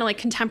of like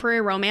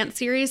contemporary romance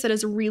series that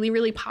is really,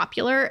 really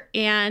popular.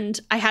 And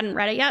I hadn't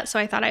read it yet, so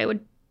I thought I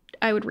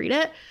would read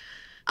it.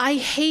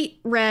 I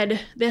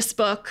read this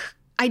book.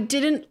 I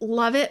didn't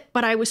love it,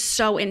 but I was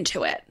so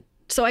into it.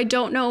 So I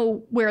don't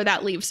know where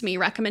that leaves me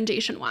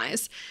recommendation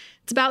wise.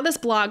 It's about this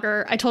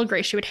blogger. I told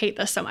Grace she would hate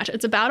this so much.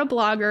 It's about a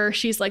blogger.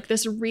 She's like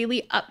this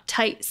really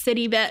uptight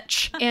city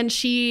bitch. And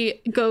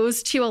she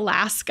goes to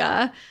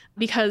Alaska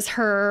because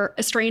her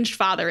estranged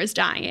father is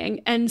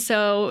dying. And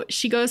so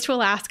she goes to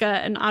Alaska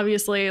and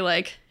obviously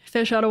like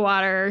fish out of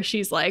water.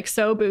 She's like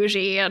so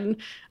bougie and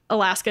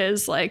Alaska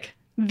is like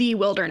the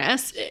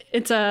wilderness.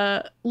 It's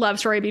a love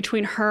story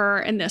between her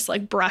and this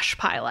like bush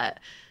pilot.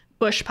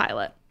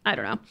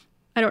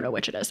 I don't know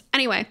which it is.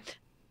 Anyway,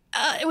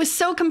 it was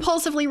so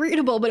compulsively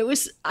readable, but it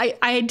was,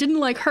 I didn't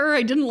like her.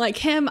 I didn't like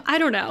him. I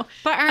don't know.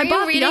 But aren't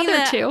you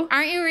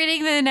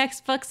reading the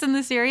next books in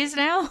the series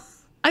now?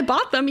 I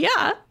bought them.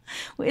 Yeah.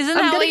 Isn't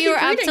that what you were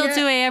up till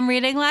 2 a.m.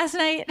 reading last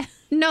night?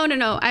 No.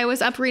 I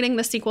was up reading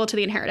the sequel to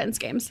The Inheritance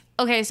Games.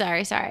 Okay.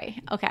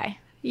 Sorry. Okay.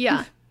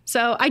 Yeah.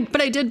 So I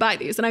did buy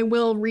these and I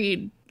will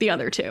read the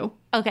other 2.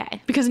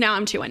 Okay. Because now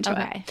I'm too into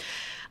it.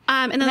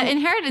 And then the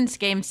Inheritance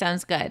Game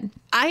sounds good.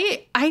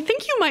 I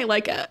think you might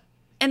like it.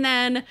 And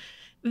then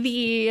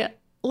the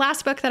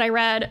last book that I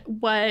read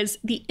was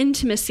The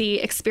Intimacy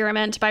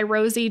Experiment by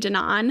Rosie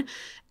Danan.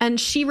 And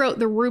she wrote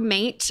The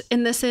Roommate.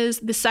 And this is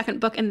the second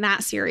book in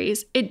that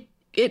series.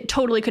 It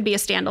totally could be a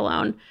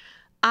standalone.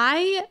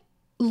 I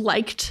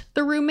liked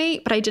The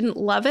Roommate, but I didn't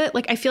love it.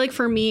 Like, I feel like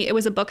for me, it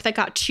was a book that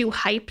got too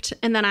hyped.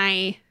 And then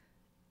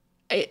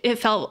it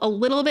felt a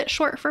little bit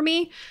short for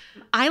me.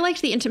 I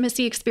liked The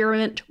Intimacy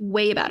Experiment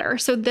way better.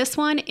 So this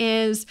one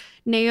is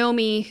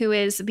Naomi, who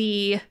is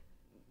I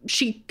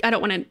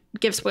don't want to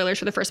give spoilers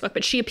for the first book,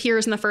 but she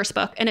appears in the first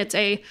book and it's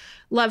a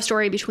love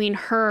story between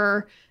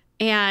her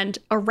and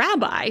a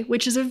rabbi,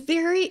 which is a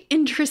very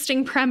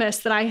interesting premise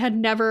that I had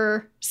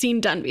never seen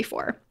done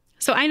before.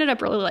 So I ended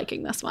up really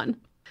liking this one.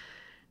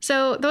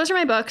 So those are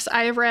my books.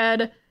 I have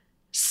read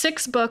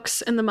 6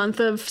 books in the month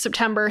of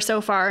September so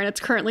far, and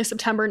it's currently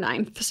September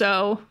 9th.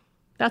 So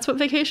that's what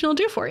vacation will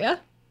do for you.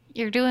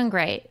 You're doing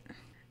great.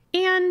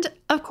 And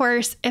of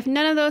course, if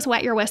none of those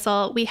wet your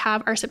whistle, we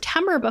have our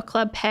September book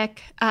club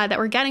pick that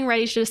we're getting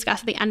ready to discuss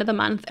at the end of the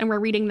month. And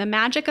we're reading The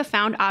Magic of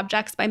Found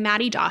Objects by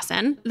Maddie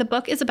Dawson. The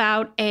book is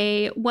about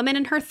a woman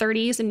in her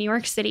 30s in New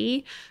York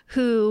City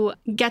who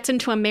gets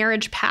into a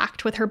marriage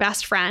pact with her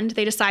best friend.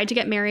 They decide to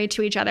get married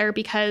to each other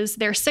because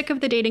they're sick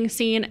of the dating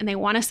scene and they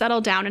want to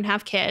settle down and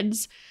have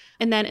kids.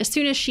 And then as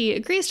soon as she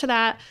agrees to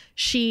that,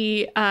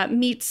 she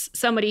meets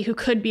somebody who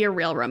could be a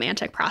real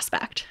romantic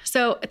prospect.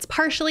 So it's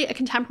partially a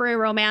contemporary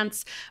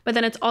romance, but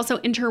then it's also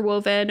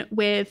interwoven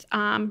with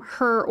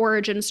her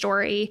origin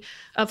story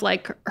of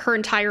like her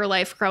entire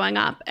life growing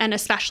up, and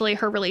especially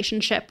her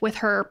relationship with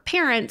her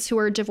parents who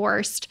are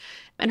divorced.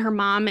 And her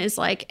mom is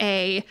like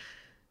a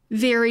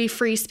very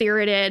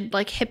free-spirited,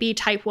 like hippie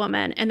type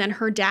woman. And then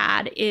her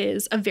dad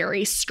is a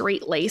very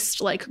straight-laced,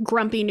 like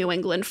grumpy New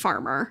England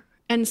farmer.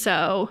 And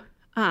so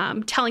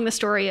telling the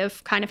story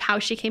of kind of how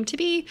she came to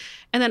be,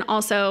 and then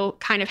also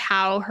kind of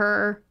how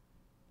her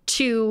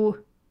 2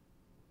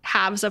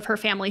 halves of her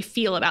family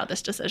feel about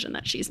this decision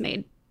that she's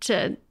made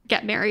to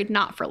get married,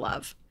 not for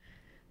love.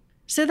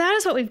 So that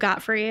is what we've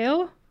got for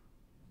you.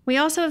 We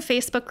also have a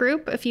Facebook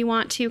group if you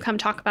want to come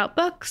talk about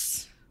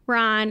books. We're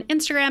on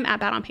Instagram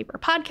at Bad on Paper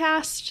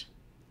Podcast.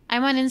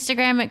 I'm on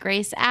Instagram at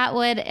Grace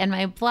Atwood, and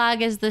my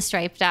blog is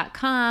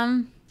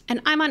thestripe.com.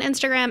 And I'm on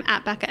Instagram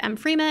at Becca M.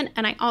 Freeman.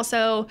 And I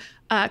also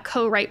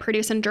co-write,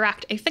 produce, and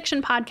direct a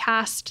fiction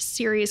podcast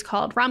series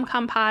called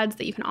Rom-Com Pods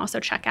that you can also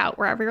check out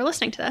wherever you're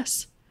listening to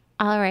this.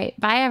 All right.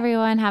 Bye,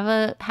 everyone. Have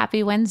a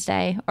happy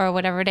Wednesday or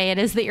whatever day it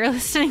is that you're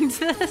listening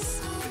to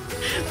this.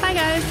 Bye,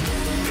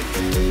 guys.